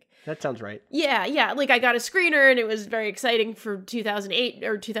 I think. That sounds right. Yeah. Like I got a screener, and it was very exciting for 2008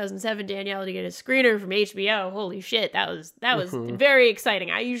 or 2007 Danielle to get a screener from HBO. Holy shit, that was very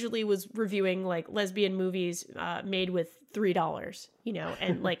exciting. I usually was reviewing like lesbian movies made with $3,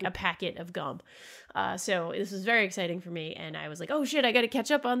 and like a packet of gum. So this was very exciting for me, and I was like, oh shit, I got to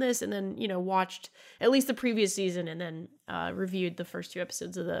catch up on this, and then watched at least the previous season, and then reviewed the first 2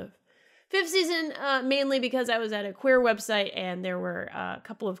 episodes of the fifth season, mainly because I was at a queer website and there were a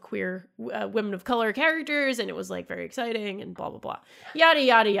couple of queer women of color characters, and it was like very exciting and blah, blah, blah. Yada,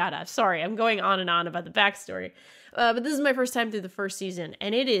 yada, yada. Sorry, I'm going on and on about the backstory. But this is my first time through the first season,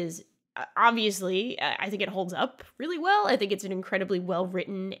 and it is obviously, I think it holds up really well. I think it's an incredibly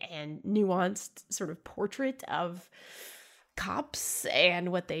well-written and nuanced sort of portrait of cops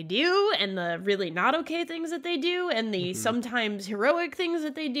and what they do and the really not okay things that they do and the sometimes heroic things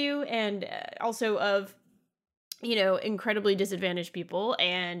that they do, and also of, you know, incredibly disadvantaged people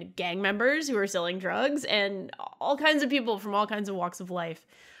and gang members who are selling drugs and all kinds of people from all kinds of walks of life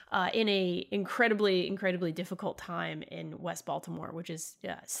in a incredibly difficult time in West Baltimore, which is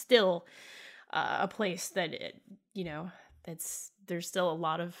still a place that, you know, there's still a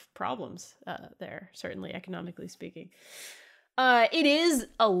lot of problems there, certainly economically speaking. It is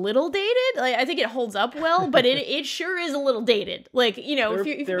a little dated. Like, I think it holds up well, but it sure is a little dated. Like, you know,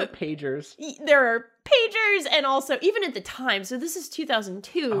 there are pagers. There are pagers, and also even at the time. So this is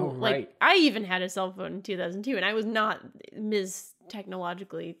 2002. Oh, right. Like, I even had a cell phone in 2002, and I was not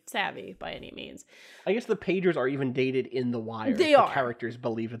technologically savvy by any means. I guess the pagers are even dated in The Wire. They the are. Characters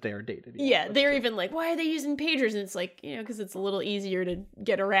believe that they are dated. Yeah, they're even like, why are they using pagers? And it's like, you know, because it's a little easier to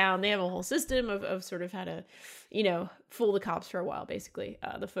get around. They have a whole system of sort of how to, you know, fool the cops for a while, basically.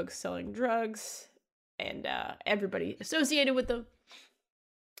 The folks selling drugs and everybody associated with them.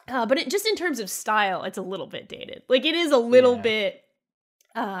 But just in terms of style, it's a little bit dated. Like, it is a little bit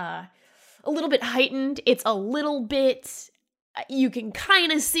heightened. It's a little bit, you can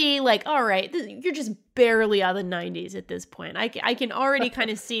kind of see, like, all right, you're just barely out of the 90s at this point. I can already kind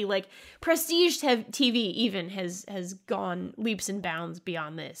of see, like, prestige TV even has gone leaps and bounds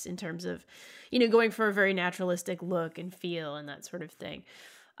beyond this in terms of, you know, going for a very naturalistic look and feel and that sort of thing.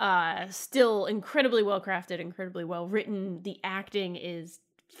 Still incredibly well crafted, incredibly well written. The acting is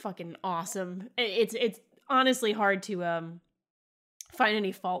fucking awesome. It's honestly hard to find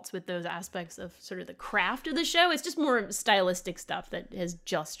any faults with those aspects of sort of the craft of the show. It's just more stylistic stuff that has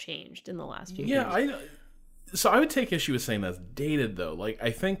just changed in the last few years. So I would take issue with saying that's dated, though. Like,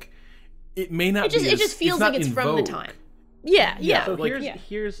 I think it may not. It just feels like it's from the time. Yeah. So like,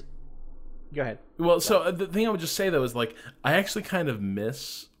 here's. Go ahead. Well, so the thing I would just say though is, like, I actually kind of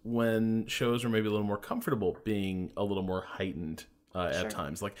miss when shows are maybe a little more comfortable being a little more heightened. At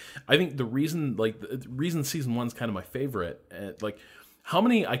times, like, I think the reason season one's kind of my favorite, like, how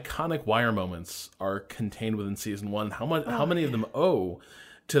many iconic Wire moments are contained within season one? How many of them owe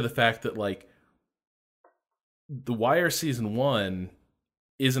to the fact that, like, the Wire season one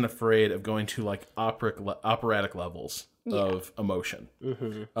isn't afraid of going to, like, operatic levels of emotion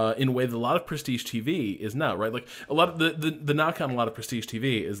in a way that a lot of prestige TV is not, right? Like, a lot of the knock on a lot of prestige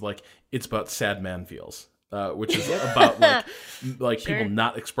TV is, like, it's about sad man feels. Which is about, like people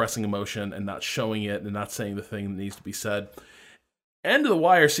not expressing emotion and not showing it and not saying the thing that needs to be said. End of the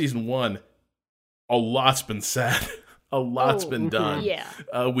Wire season one, a lot's been said. A lot's been done. Yeah.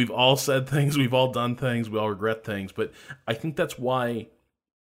 We've all said things. We've all done things. We all regret things. But I think that's why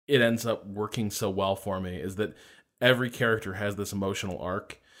it ends up working so well for me, is that every character has this emotional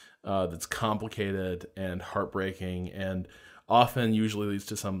arc that's complicated and heartbreaking and often usually leads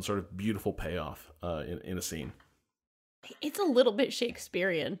to some sort of beautiful payoff in a scene. It's a little bit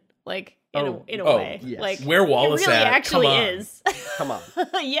Shakespearean, like, in a way. Yes. Like, where Wallace it really at? actually Come on. is. Come on.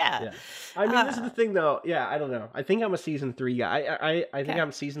 Yeah. I mean, this is the thing, though. Yeah, I don't know. I think I'm a season 3 guy. I think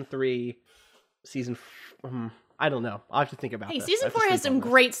I'm season 3, I don't know. I'll have to think about this. Season 4 has some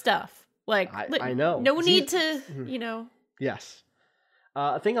great stuff. Like, I know. No need to, you know. Yes.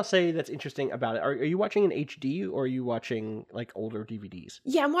 A thing I'll say that's interesting about it, are you watching in HD or are you watching, like, older DVDs?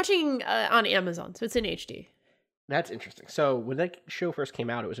 Yeah, I'm watching on Amazon, so it's in HD. That's interesting. So when that show first came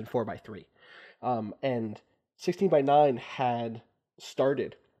out, it was in 4:3. And 16:9 had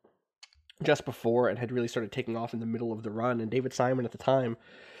started just before and had really started taking off in the middle of the run. And David Simon at the time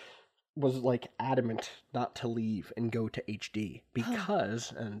was, like, adamant not to leave and go to HD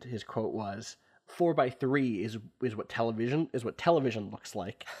because, and his quote was, 4:3 is what television looks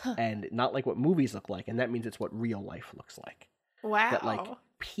like, and not like what movies look like, and that means it's what real life looks like. Wow. That, like,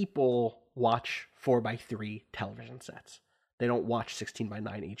 people watch 4:3 television sets. They don't watch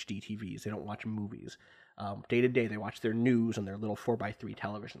 16:9 HD TVs. They don't watch movies. Day to day, they watch their news on their little 4:3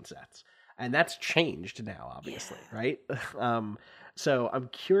 television sets, and that's changed now, obviously, right? So I'm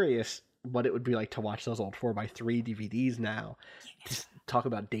curious what it would be like to watch those old 4:3 DVDs now. To talk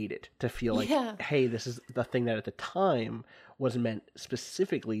about dated, to feel like, hey, this is the thing that at the time was meant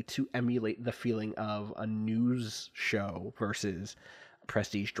specifically to emulate the feeling of a news show versus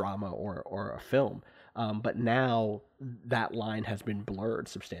prestige drama or a film. But now that line has been blurred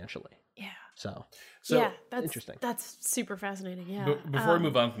substantially. Yeah. So yeah, that's interesting. That's super fascinating. Yeah. Before we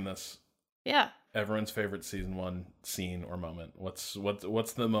move on from this, yeah, everyone's favorite season 1 scene or moment. What's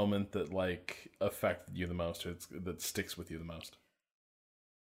the moment that, like, affected you the most, or that sticks with you the most?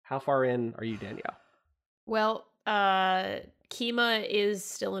 How far in are you, Danielle? Well, Kima is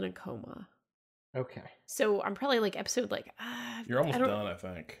still in a coma. Okay. So I'm probably like episode You're almost done, I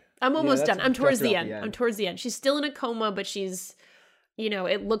think. I'm almost that's done. I'm towards just the about end. the end. I'm towards the end. She's still in a coma, but she's,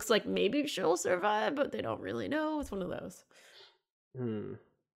 it looks like maybe she'll survive, but they don't really know. It's one of those.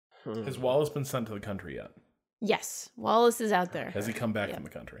 Has Wallace been sent to the country yet? Yes, Wallace is out there. Has he come back from the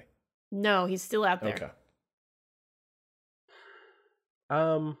country? No, he's still out there. Okay.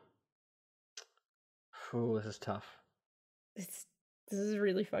 This is tough. This is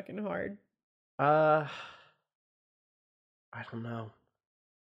really fucking hard. I don't know.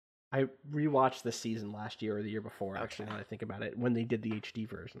 I rewatched this season last year or the year before, actually, now that I think about it, when they did the HD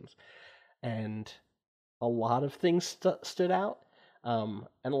versions. And a lot of things stood out. And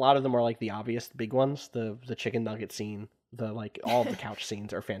a lot of them are like the obvious big ones. The chicken nugget scene, all of the couch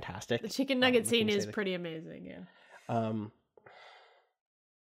scenes are fantastic. The chicken nugget scene is pretty amazing, yeah.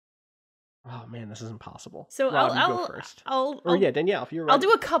 Oh man, this is impossible. So Rob, you I'll go first. Danielle, if you're ready. I'll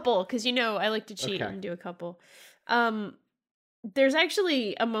do a couple because I like to cheat and do a couple. There's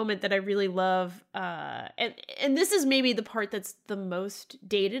actually a moment that I really love, and this is maybe the part that's the most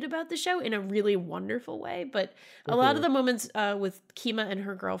dated about the show in a really wonderful way. But a lot of the moments with Kima and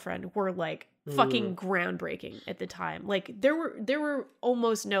her girlfriend were like fucking groundbreaking at the time. Like there were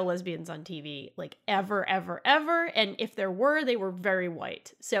almost no lesbians on TV, like ever, and if there were, they were very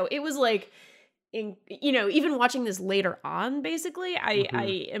white. So it was like, even watching this later on, basically,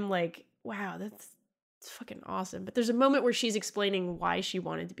 I am like, wow, it's fucking awesome. But there's a moment where she's explaining why she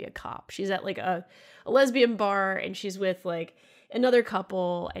wanted to be a cop. She's at like a lesbian bar and she's with like another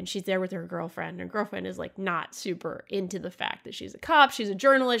couple and she's there with her girlfriend. Her girlfriend is like not super into the fact that she's a cop. She's a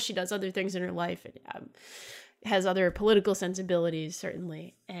journalist. She does other things in her life and has other political sensibilities,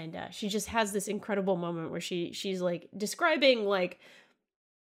 certainly. And she just has this incredible moment where she's like describing like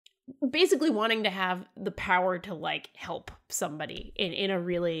basically wanting to have the power to like help somebody in a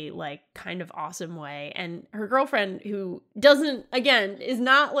really like kind of awesome way. And her girlfriend, who is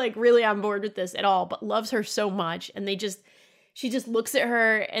not like really on board with this at all, but loves her so much, and she just looks at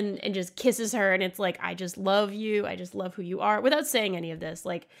her and just kisses her, and it's like, I just love you, I just love who you are, without saying any of this.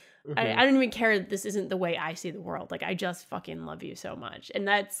 Like I don't even care that this isn't the way I see the world. Like I just fucking love you so much. And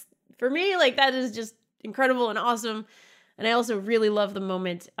that's, for me, like that is just incredible and awesome. And I also really love the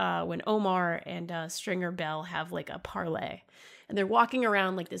moment when Omar and Stringer Bell have like a parlay. And they're walking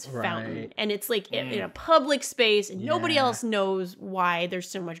around like this fountain. And it's like in a public space. And nobody else knows why there's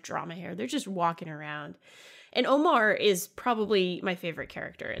so much drama here. They're just walking around. And Omar is probably my favorite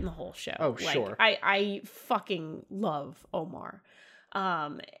character in the whole show. Oh, like, sure. I fucking love Omar.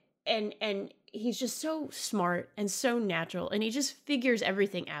 And he's just so smart and so natural. And he just figures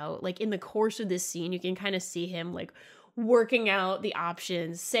everything out. Like in the course of this scene, you can kind of see him like working out the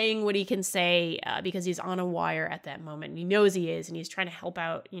options, saying what he can say because he's on a wire at that moment. And he knows he is, and he's trying to help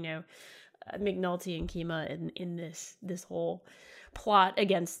out, McNulty and Kima in this whole plot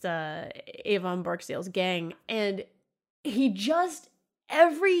against Avon Barksdale's gang. And he just,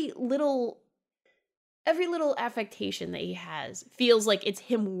 every little affectation that he has feels like it's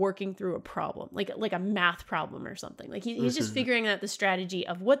him working through a problem, like a math problem or something. Like he's just figuring out the strategy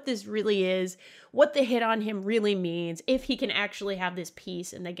of what this really is, what the hit on him really means, if he can actually have this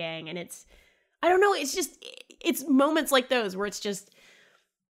peace in the gang. And I don't know, it's moments like those where it's just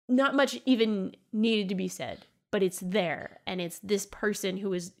not much even needed to be said, but it's there. And it's this person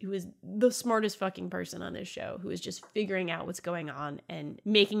who is the smartest fucking person on this show, who is just figuring out what's going on and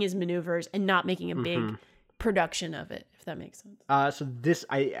making his maneuvers and not making a big production of it, if that makes sense. So this,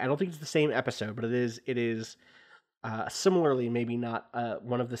 I don't think it's the same episode, but it is similarly, maybe not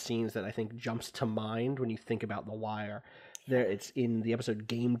one of the scenes that I think jumps to mind when you think about The Wire. There, it's in the episode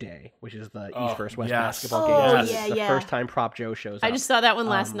Game Day, which is the East versus West basketball game. Yeah, it's the first time Prop Joe shows up. I just saw that one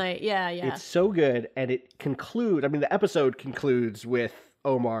last night. Yeah. It's so good, and it concludes. I mean, the episode concludes with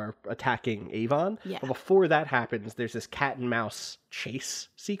Omar attacking Avon. Yeah. But before that happens, there's this cat and mouse chase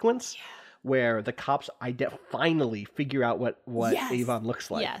sequence where the cops finally figure out what Avon looks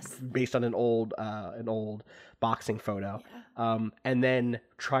like based on an old boxing photo, and then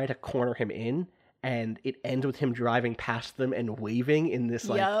try to corner him in. And it ends with him driving past them and waving in this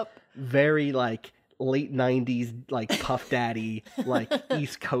very like late 90s like Puff Daddy like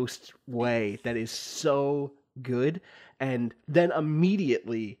East Coast way that is so good. And then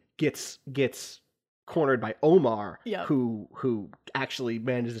immediately gets cornered by Omar, who actually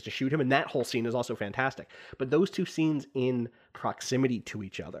manages to shoot him, and that whole scene is also fantastic. But those two scenes in proximity to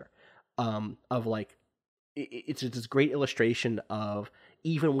each other, of like, it's this great illustration of,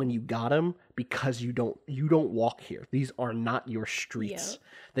 even when you got him, because you don't walk here. These are not your streets.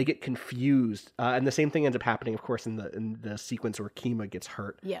 They get confused, and the same thing ends up happening, of course, in the sequence where Kima gets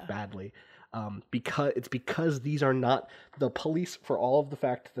hurt badly. because these are not the police, for all of the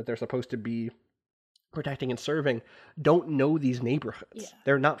fact that they're supposed to be protecting and serving, don't know these neighborhoods. Yeah.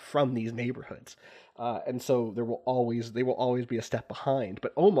 They're not from these neighborhoods. And so they will always be a step behind.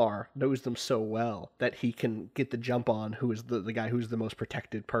 But Omar knows them so well that he can get the jump on who is the guy who's the most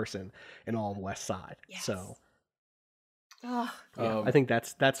protected person in all of West Side. Yes. So Oh, I think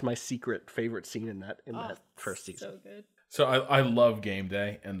that's my secret favorite scene in that first season. So good. So I love Game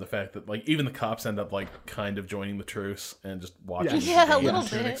Day and the fact that like even the cops end up like kind of joining the truce and just watching the Yeah, a game little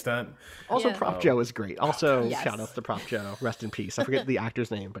to an bit. extent. Also, Yeah. Prop Joe is great. Also, Yes. shout out to Prop Joe. Rest in peace. I forget the actor's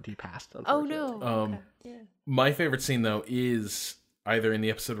name, but he passed. Oh Unfortunately. no. Okay. Yeah. My favorite scene though is either in the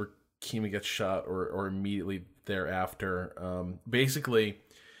episode where Kima gets shot or immediately thereafter. Basically,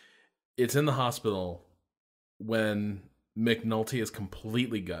 it's in the hospital when McNulty is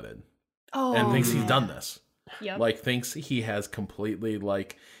completely gutted Oh. and thinks he's yeah. done this. Yep. Like thinks he has completely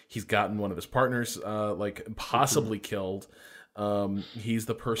like he's gotten one of his partners like possibly killed. He's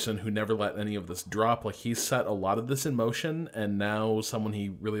the person who never let any of this drop. Like he's set a lot of this in motion, and now someone he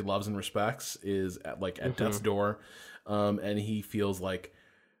really loves and respects is at death's door, and he feels like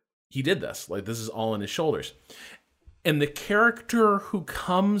he did this. Like this is all on his shoulders. And the character who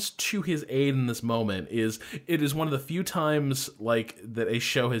comes to his aid in this moment is one of the few times like that a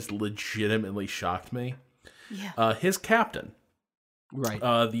show has legitimately shocked me. Yeah. His captain, Right.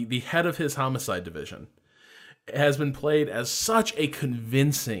 the head of his homicide division, has been played as such a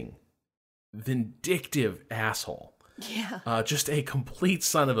convincing, vindictive asshole. Yeah. Just a complete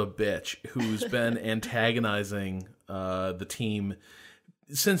son of a bitch who's been antagonizing the team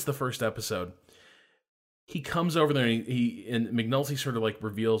since the first episode. He comes over there and McNulty sort of like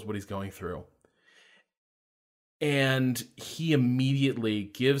reveals what he's going through. And he immediately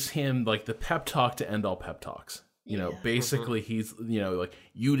gives him like the pep talk to end all pep talks. You know, Yeah. basically he's, like,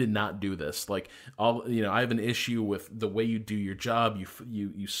 you did not do this. Like, I have an issue with the way you do your job.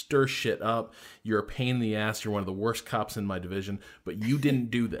 You stir shit up. You're a pain in the ass. You're one of the worst cops in my division, but you didn't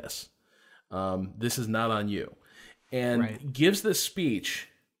do this. This is not on you. And gives this speech,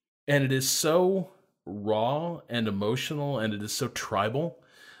 and it is so raw and emotional, and it is so tribal.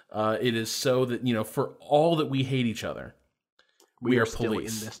 It is so that, for all that we hate each other, we are still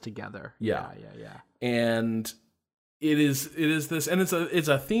police in this together. Yeah. Yeah. and it is this, and it's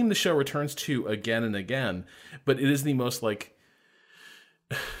a theme the show returns to again and again, but it is the most like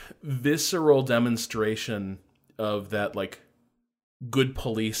visceral demonstration of that like good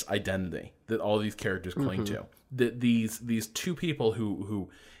police identity that all these characters cling to. That these two people who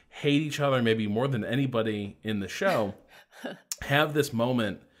hate each other maybe more than anybody in the show have this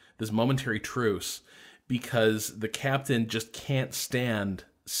momentary truce because the captain just can't stand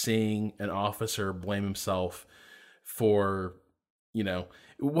seeing an officer blame himself for,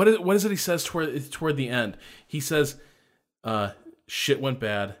 what is it he says toward the end? He says, shit went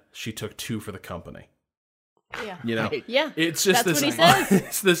bad. She took 2 for the company. Yeah. Right. Yeah. It's just That's this, what he says.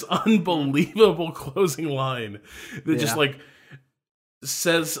 it's this unbelievable closing line that just Yeah. like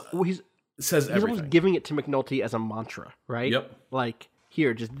says Well, he's everything. almost giving it to McNulty as a mantra, right? Yep. Like,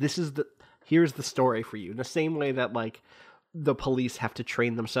 here's the story for you. In the same way that like the police have to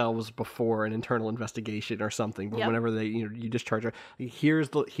train themselves before an internal investigation or something, but Yep. whenever they you discharge her, here's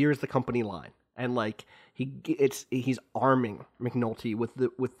the company line, and like he's arming McNulty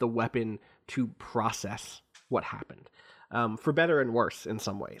with the weapon to process what happened, for better and worse in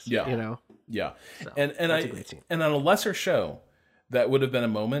some ways. Yeah. Yeah. So, and that's a great scene. and on a lesser show, that would have been a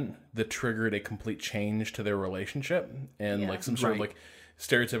moment that triggered a complete change to their relationship and Yeah. like some sort of like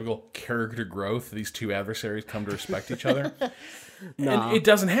stereotypical character growth. These two adversaries come to respect each other. And it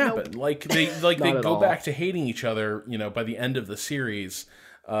doesn't happen. Like they at go all. back to hating each other, by the end of the series.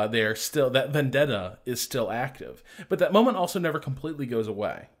 They are still, that vendetta is still active, but that moment also never completely goes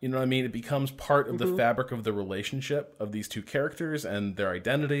away. You know what I mean? It becomes part of the fabric of the relationship of these two characters and their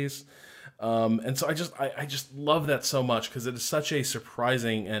identities. And so I just love that so much because it is such a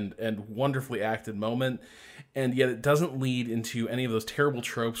surprising and wonderfully acted moment. And yet it doesn't lead into any of those terrible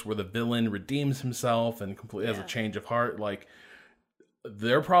tropes where the villain redeems himself and completely has a change of heart. Like,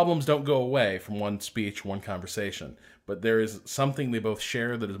 their problems don't go away from one speech, one conversation, but there is something they both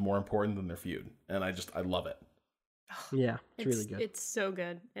share that is more important than their feud. And I love it. Yeah, it's really good. It's so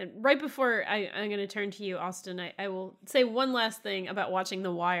good. And right before I'm going to turn to you, Austin, I will say one last thing about watching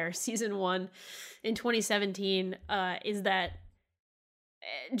The Wire season 1 in 2017 is that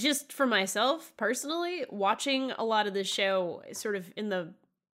just for myself personally, watching a lot of this show sort of in the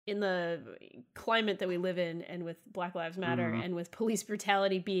climate that we live in, and with Black Lives Matter and with police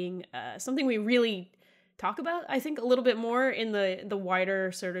brutality being something we really talk about, I think, a little bit more in the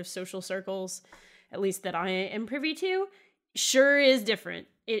wider sort of social circles, at least that I am privy to, sure is different.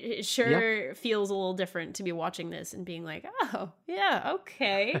 It sure feels a little different to be watching this and being like, oh yeah,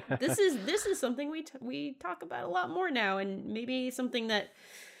 okay, this is something we talk about a lot more now, and maybe something that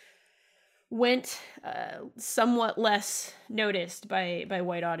went somewhat less noticed by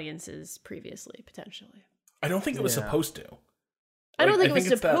white audiences previously, potentially. I don't think it was supposed to. I don't think it was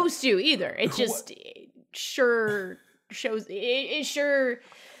supposed to either. It just sure shows. It sure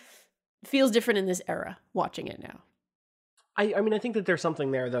feels different in this era watching it now. I mean, I think that there's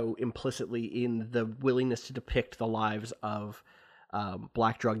something there, though, implicitly in the willingness to depict the lives of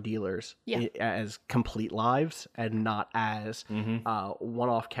black drug dealers as complete lives and not as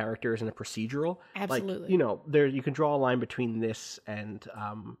one-off characters in a procedural. Absolutely. Like, you know, there you can draw a line between this and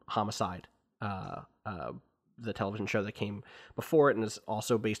Homicide, the television show that came before it and is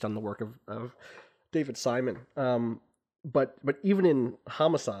also based on the work of David Simon. But even in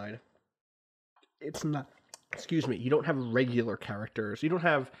Homicide, it's not... Excuse me, you don't have regular characters.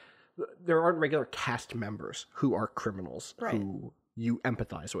 There aren't regular cast members who are criminals who you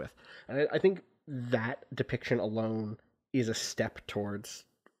empathize with. And I think that depiction alone is a step towards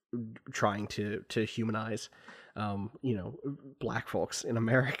trying to humanize, black folks in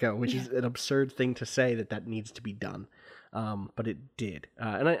America, which is an absurd thing to say that needs to be done. But it did.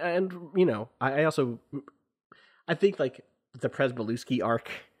 I think like the Pryzbylewski arc,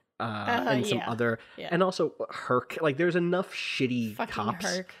 and some other, and also Herc. Like, there's enough shitty fucking cops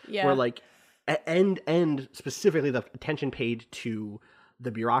Herc. where, like, and specifically the attention paid to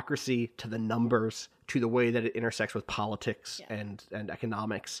the bureaucracy, to the numbers, to the way that it intersects with politics and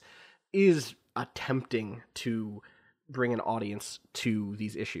economics, is attempting to bring an audience to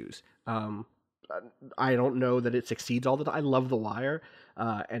these issues. I don't know that it succeeds all the time. I love The Wire,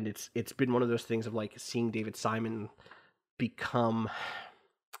 and it's been one of those things of like seeing David Simon become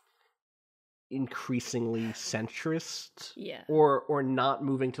increasingly centrist, or not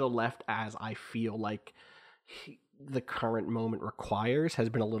moving to the left as I feel like the current moment requires, has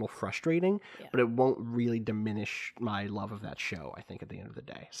been a little frustrating, but it won't really diminish my love of that show, I think, at the end of the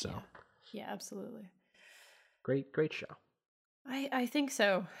day. So yeah, absolutely. Great show. I think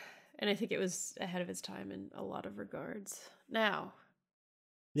so. And I think it was ahead of its time in a lot of regards. Now,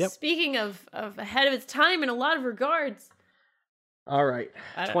 speaking of ahead of its time in a lot of regards, all right,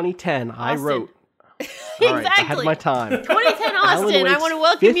 2010. Austin. I wrote. Exactly. All right, I had my time. 2010 Austin. I want to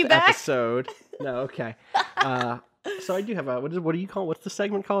welcome you back. Episode. No, okay. So I do have a. What do you call? What's the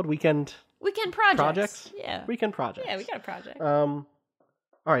segment called? Weekend projects. Yeah. Weekend projects. Yeah, we got a project. All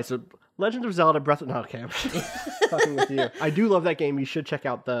right. So Legend of Zelda: Breath of... No, okay. I'm fucking with you. I do love that game. You should check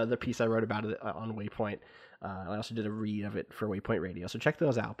out the piece I wrote about it on Waypoint. I also did a read of it for Waypoint Radio, so check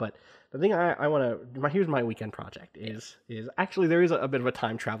those out. But the thing I want to... Here's my weekend project. Is actually, there is a bit of a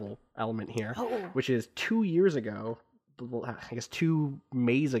time travel element here, which is 2 years ago, I guess 2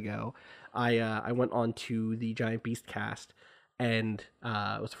 Mays ago, I went on to the Giant Beast cast, and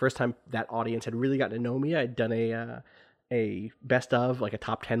it was the first time that audience had really gotten to know me. I'd done a best of, like a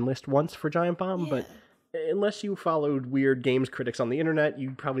top 10 list once for Giant Bomb, but unless you followed weird games critics on the internet,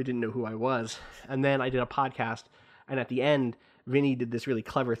 you probably didn't know who I was. And then I did a podcast, and at the end, Vinny did this really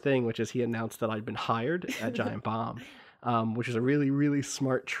clever thing, which is he announced that I'd been hired at Giant Bomb, which is a really, really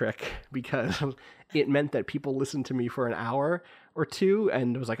smart trick, because it meant that people listened to me for an hour or two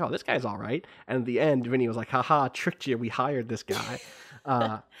and was like, oh, this guy's all right. And at the end, Vinny was like, haha, tricked you. We hired this guy.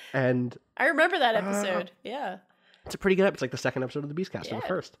 And I remember that episode. Yeah. It's a pretty good episode. It's like the second episode of the Beastcast, or the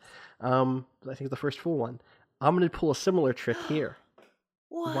first. I think it's the first full one. I'm going to pull a similar trick here.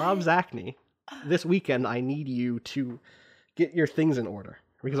 Rob Zachney, this weekend I need you to get your things in order,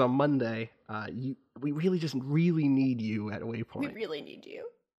 because on Monday, we really need you at Waypoint. We really need you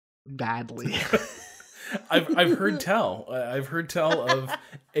badly. I've heard tell. I've heard tell of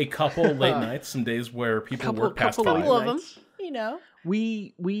a couple late nights, some days where people work past 5. Couple of them, you know.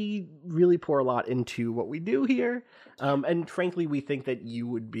 We really pour a lot into what we do here, and frankly, we think that you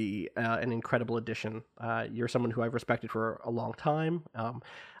would be an incredible addition. You're someone who I've respected for a long time.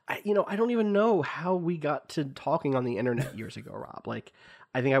 I don't even know how we got to talking on the internet years ago, Rob. Like,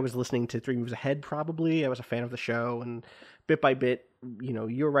 I think I was listening to 3 Moves Ahead, probably. I was a fan of the show, and bit by bit,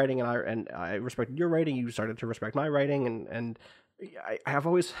 your writing and I respected your writing. You started to respect my writing, and I have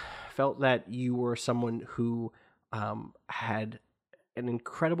always felt that you were someone who had an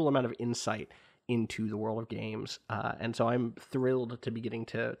incredible amount of insight into the world of games, and so I'm thrilled to be getting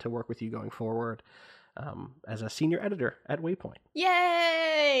to work with you going forward as a senior editor at Waypoint.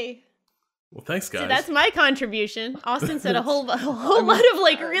 Yay! Well, thanks, guys. So that's my contribution. Austin said a whole lot of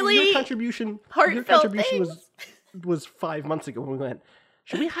like really your contribution heartfelt was 5 months ago when we went,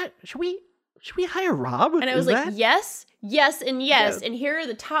 should we hire Rob? And I was like, yes, and yes. Yeah. And here are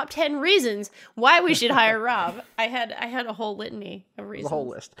the top 10 reasons why we should hire Rob. I had a whole litany of reasons. The whole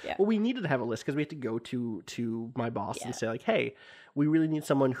list. Yeah. Well, we needed to have a list because we had to go to my boss and say like, hey, we really need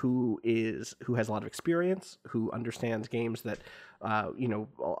someone who has a lot of experience, who understands games that,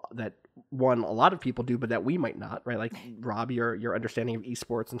 that a lot of people do, but that we might not, right? Like Rob, your understanding of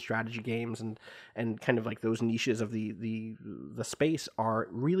esports and strategy games and kind of like those niches of the space are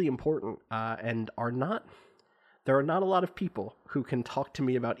really important, and there are not a lot of people who can talk to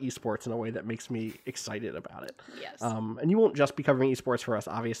me about esports in a way that makes me excited about it. Yes. And you won't just be covering esports for us.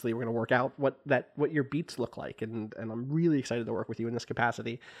 Obviously, we're going to work out what your beats look like, and I'm really excited to work with you in this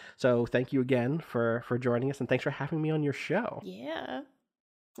capacity. So thank you again for joining us, and thanks for having me on your show. Yeah.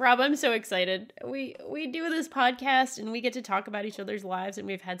 Rob, I'm so excited. We do this podcast and we get to talk about each other's lives, and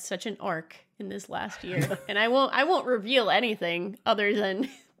we've had such an arc in this last year. And I won't reveal anything other than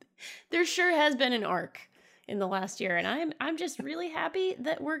there sure has been an arc in the last year, and I'm just really happy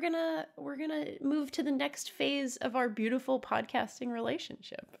that we're gonna move to the next phase of our beautiful podcasting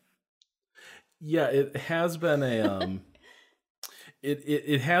relationship. Yeah, it has been a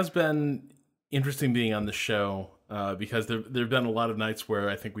it has been interesting being on the show, because there've been a lot of nights where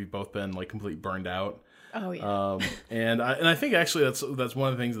I think we've both been like completely burned out. Oh yeah. And I think actually that's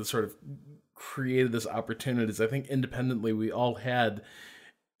one of the things that sort of created this opportunity. Is I think independently we all had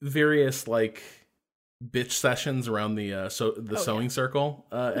various like bitch sessions around the sewing circle,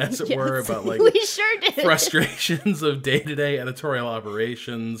 as it were, about like we sure did. frustrations of day-to-day editorial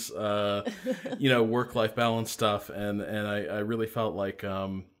operations, work-life balance stuff, and I really felt like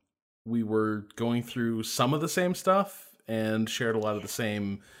we were going through some of the same stuff and shared a lot of the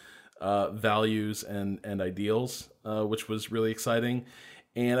same values and ideals, which was really exciting.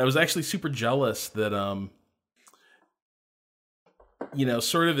 And I was actually super jealous that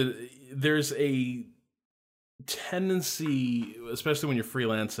there's a tendency, especially when you're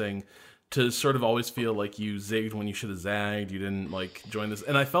freelancing, to sort of always feel like you zigged when you should have zagged. You didn't like join this,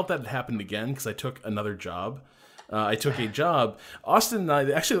 and I felt that it happened again because I took another job. I took a job. Austin and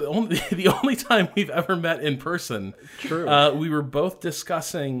I, actually, the only time we've ever met in person. True. We were both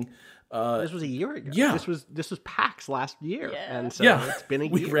discussing. This was a year ago. Yeah. This was PAX last year, Yeah. and so it's been a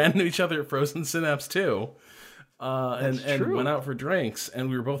year. We ran into each other at Frozen Synapse too, and true. went out for drinks, and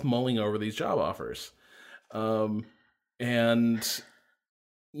we were both mulling over these job offers. And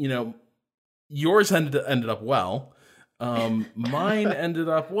yours ended up well. Mine ended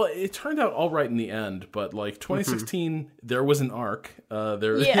up, well, it turned out all right in the end, but like 2016, there was an arc.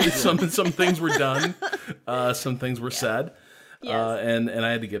 Some things were done. Some things were said. Yes. And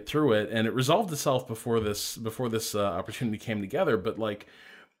I had to get through it, and it resolved itself before this opportunity came together. But like,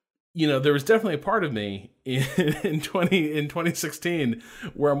 there was definitely a part of me in 2016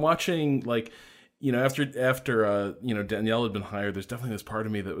 where I'm watching like, after Danielle had been hired, there's definitely this part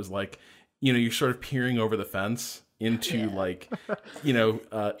of me that was like, you're sort of peering over the fence into like,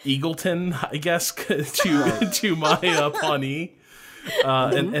 Eagleton, I guess, to my Pawnee.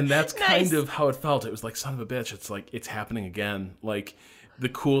 And that's kind of how it felt. It was like, son of a bitch, it's like, it's happening again. Like, the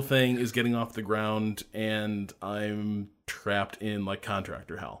cool thing is getting off the ground, and I'm trapped in like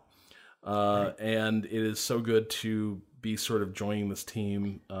contractor hell. And it is so good to be sort of joining this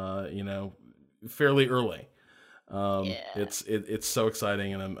team, fairly early. It's so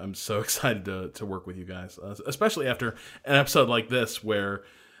exciting, and I'm so excited to work with you guys, especially after an episode like this where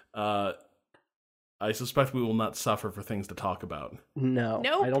I suspect we will not suffer for things to talk about. No,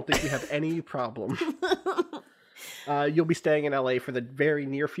 Nope. I don't think we have any problem. You'll be staying in LA for the very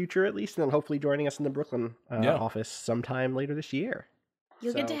near future, at least, and then hopefully joining us in the Brooklyn office sometime later this year.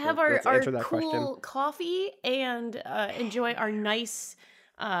 You'll get to have let's our answer that cool question. coffee and enjoy our nice,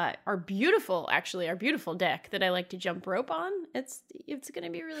 our beautiful deck that I like to jump rope on. It's going to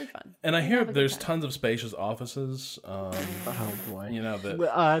be really fun. And I hear have a good there's time. tons of spacious offices. Oh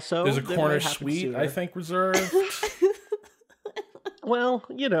boy. So there's a corner suite, I think, reserved. Well,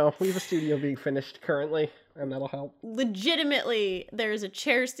 we have a studio being finished currently, and that'll help. Legitimately, there's a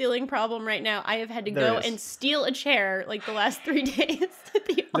chair stealing problem right now. I have had to There go is. and steal a chair like the last 3 days. At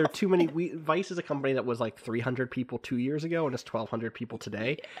the There are too many. Vice is a company that was like 300 people 2 years ago, and it's 1,200 people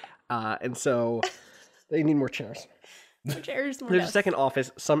today, and so they need more chairs. More chairs, more There's a desks. second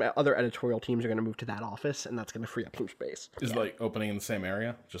office. Some other editorial teams are going to move to that office, and that's going to free up some space. Is it like opening in the same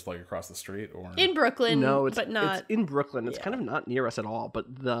area, just like across the street, or In Brooklyn, No, it's but not. It's in Brooklyn. It's kind of not near us at all. But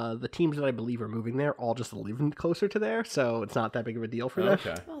the teams that I believe are moving there all just live closer to there, so it's not that big of a deal for them.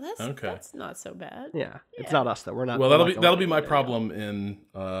 okay? Oh, that's Okay. that's not so bad. Yeah, it's not us though. We're not. Well, we're that'll not be going that'll be my anywhere. problem in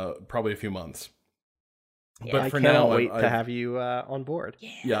probably a few months. Yeah. But I for cannot now, wait to I've- have you on board.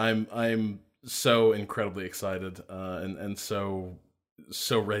 yeah, I'm so incredibly excited and so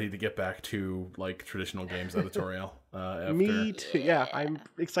ready to get back to like traditional games editorial. After. Me too. Yeah, I'm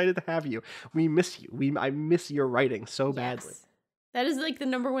excited to have you. We miss you. I miss your writing so badly. Yes. That is like the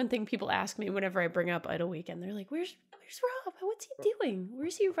number one thing people ask me whenever I bring up Idle Weekend. They're like, "Where's Rob? What's he doing?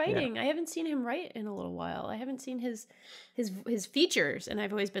 Where's he writing? I haven't seen him write in a little while. I haven't seen his features." And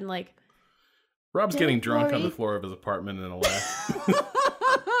I've always been like, Rob's Don't getting drunk on the worry. floor of his apartment in LA.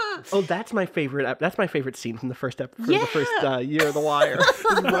 Oh, that's my favorite. That's my favorite scene from the first the Yeah. first year of The Wire.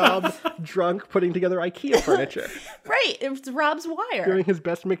 Is Rob drunk putting together IKEA furniture, right, it's Rob's Wire. doing his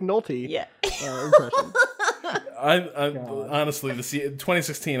best McNulty Yeah. impression. I honestly,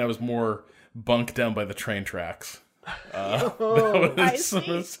 2016, I was more bunked down by the train tracks. That I was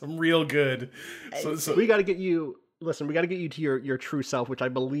see. some real good. So We got to get you. Listen, we got to get you to your true self, which I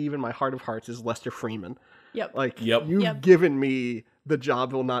believe in my heart of hearts is Lester Freeman. Yep. Like, Yep. you've Yep. given me the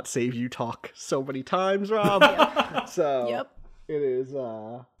job will not save you talk so many times, Rob. So Yep.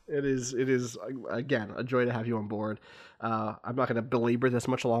 it is again a joy to have you on board. I'm not going to belabor this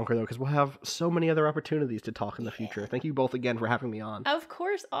much longer though, because we'll have so many other opportunities to talk in the future. Thank you both again for having me on. Of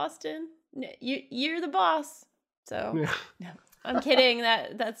course, Austin. You're the boss. So Yeah. no, I'm kidding.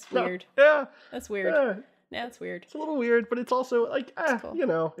 That's weird. Yeah, That's weird. yeah, That's weird. it's a little weird, but it's also like, cool. you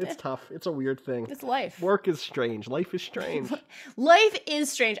know, it's tough. It's a weird thing. It's life. Work is strange. Life is strange. Life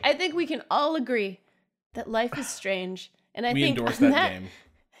is strange. I think we can all agree that life is strange. And I we think endorse that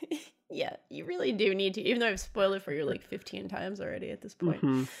game. Yeah, you really do need to, even though I've spoiled it for you like 15 times already at this point.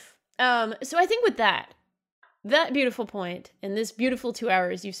 Mhm. So I think with that beautiful point and this beautiful 2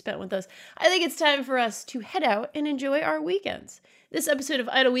 hours you've spent with us, I think it's time for us to head out and enjoy our weekends. This episode of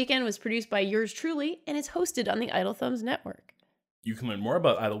Idle Weekend was produced by yours truly and is hosted on the Idle Thumbs Network. You can learn more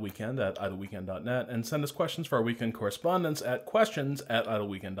about Idle Weekend at idleweekend.net and send us questions for our weekend correspondence at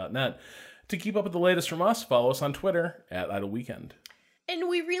questions@idleweekend.net. To keep up with the latest from us, follow us on Twitter at idleweekend. And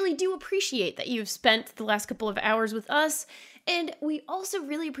we really do appreciate that you've spent the last couple of hours with us. And we also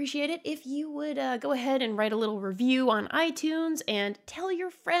really appreciate it if you would go ahead and write a little review on iTunes and tell your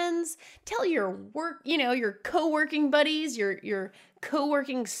friends, tell your your co-working buddies, your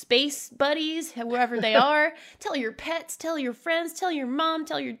co-working space buddies, whoever they are. Tell your pets, tell your friends, tell your mom,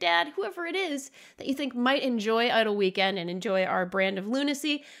 tell your dad, whoever it is that you think might enjoy Idle Weekend and enjoy our brand of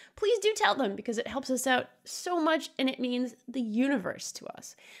lunacy. Please do tell them because it helps us out so much and it means the universe to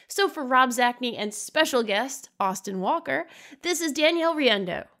us. So for Rob Zacny and special guest, Austin Walker, this is Danielle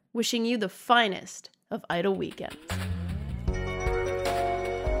Riendo wishing you the finest of Idle Weekend.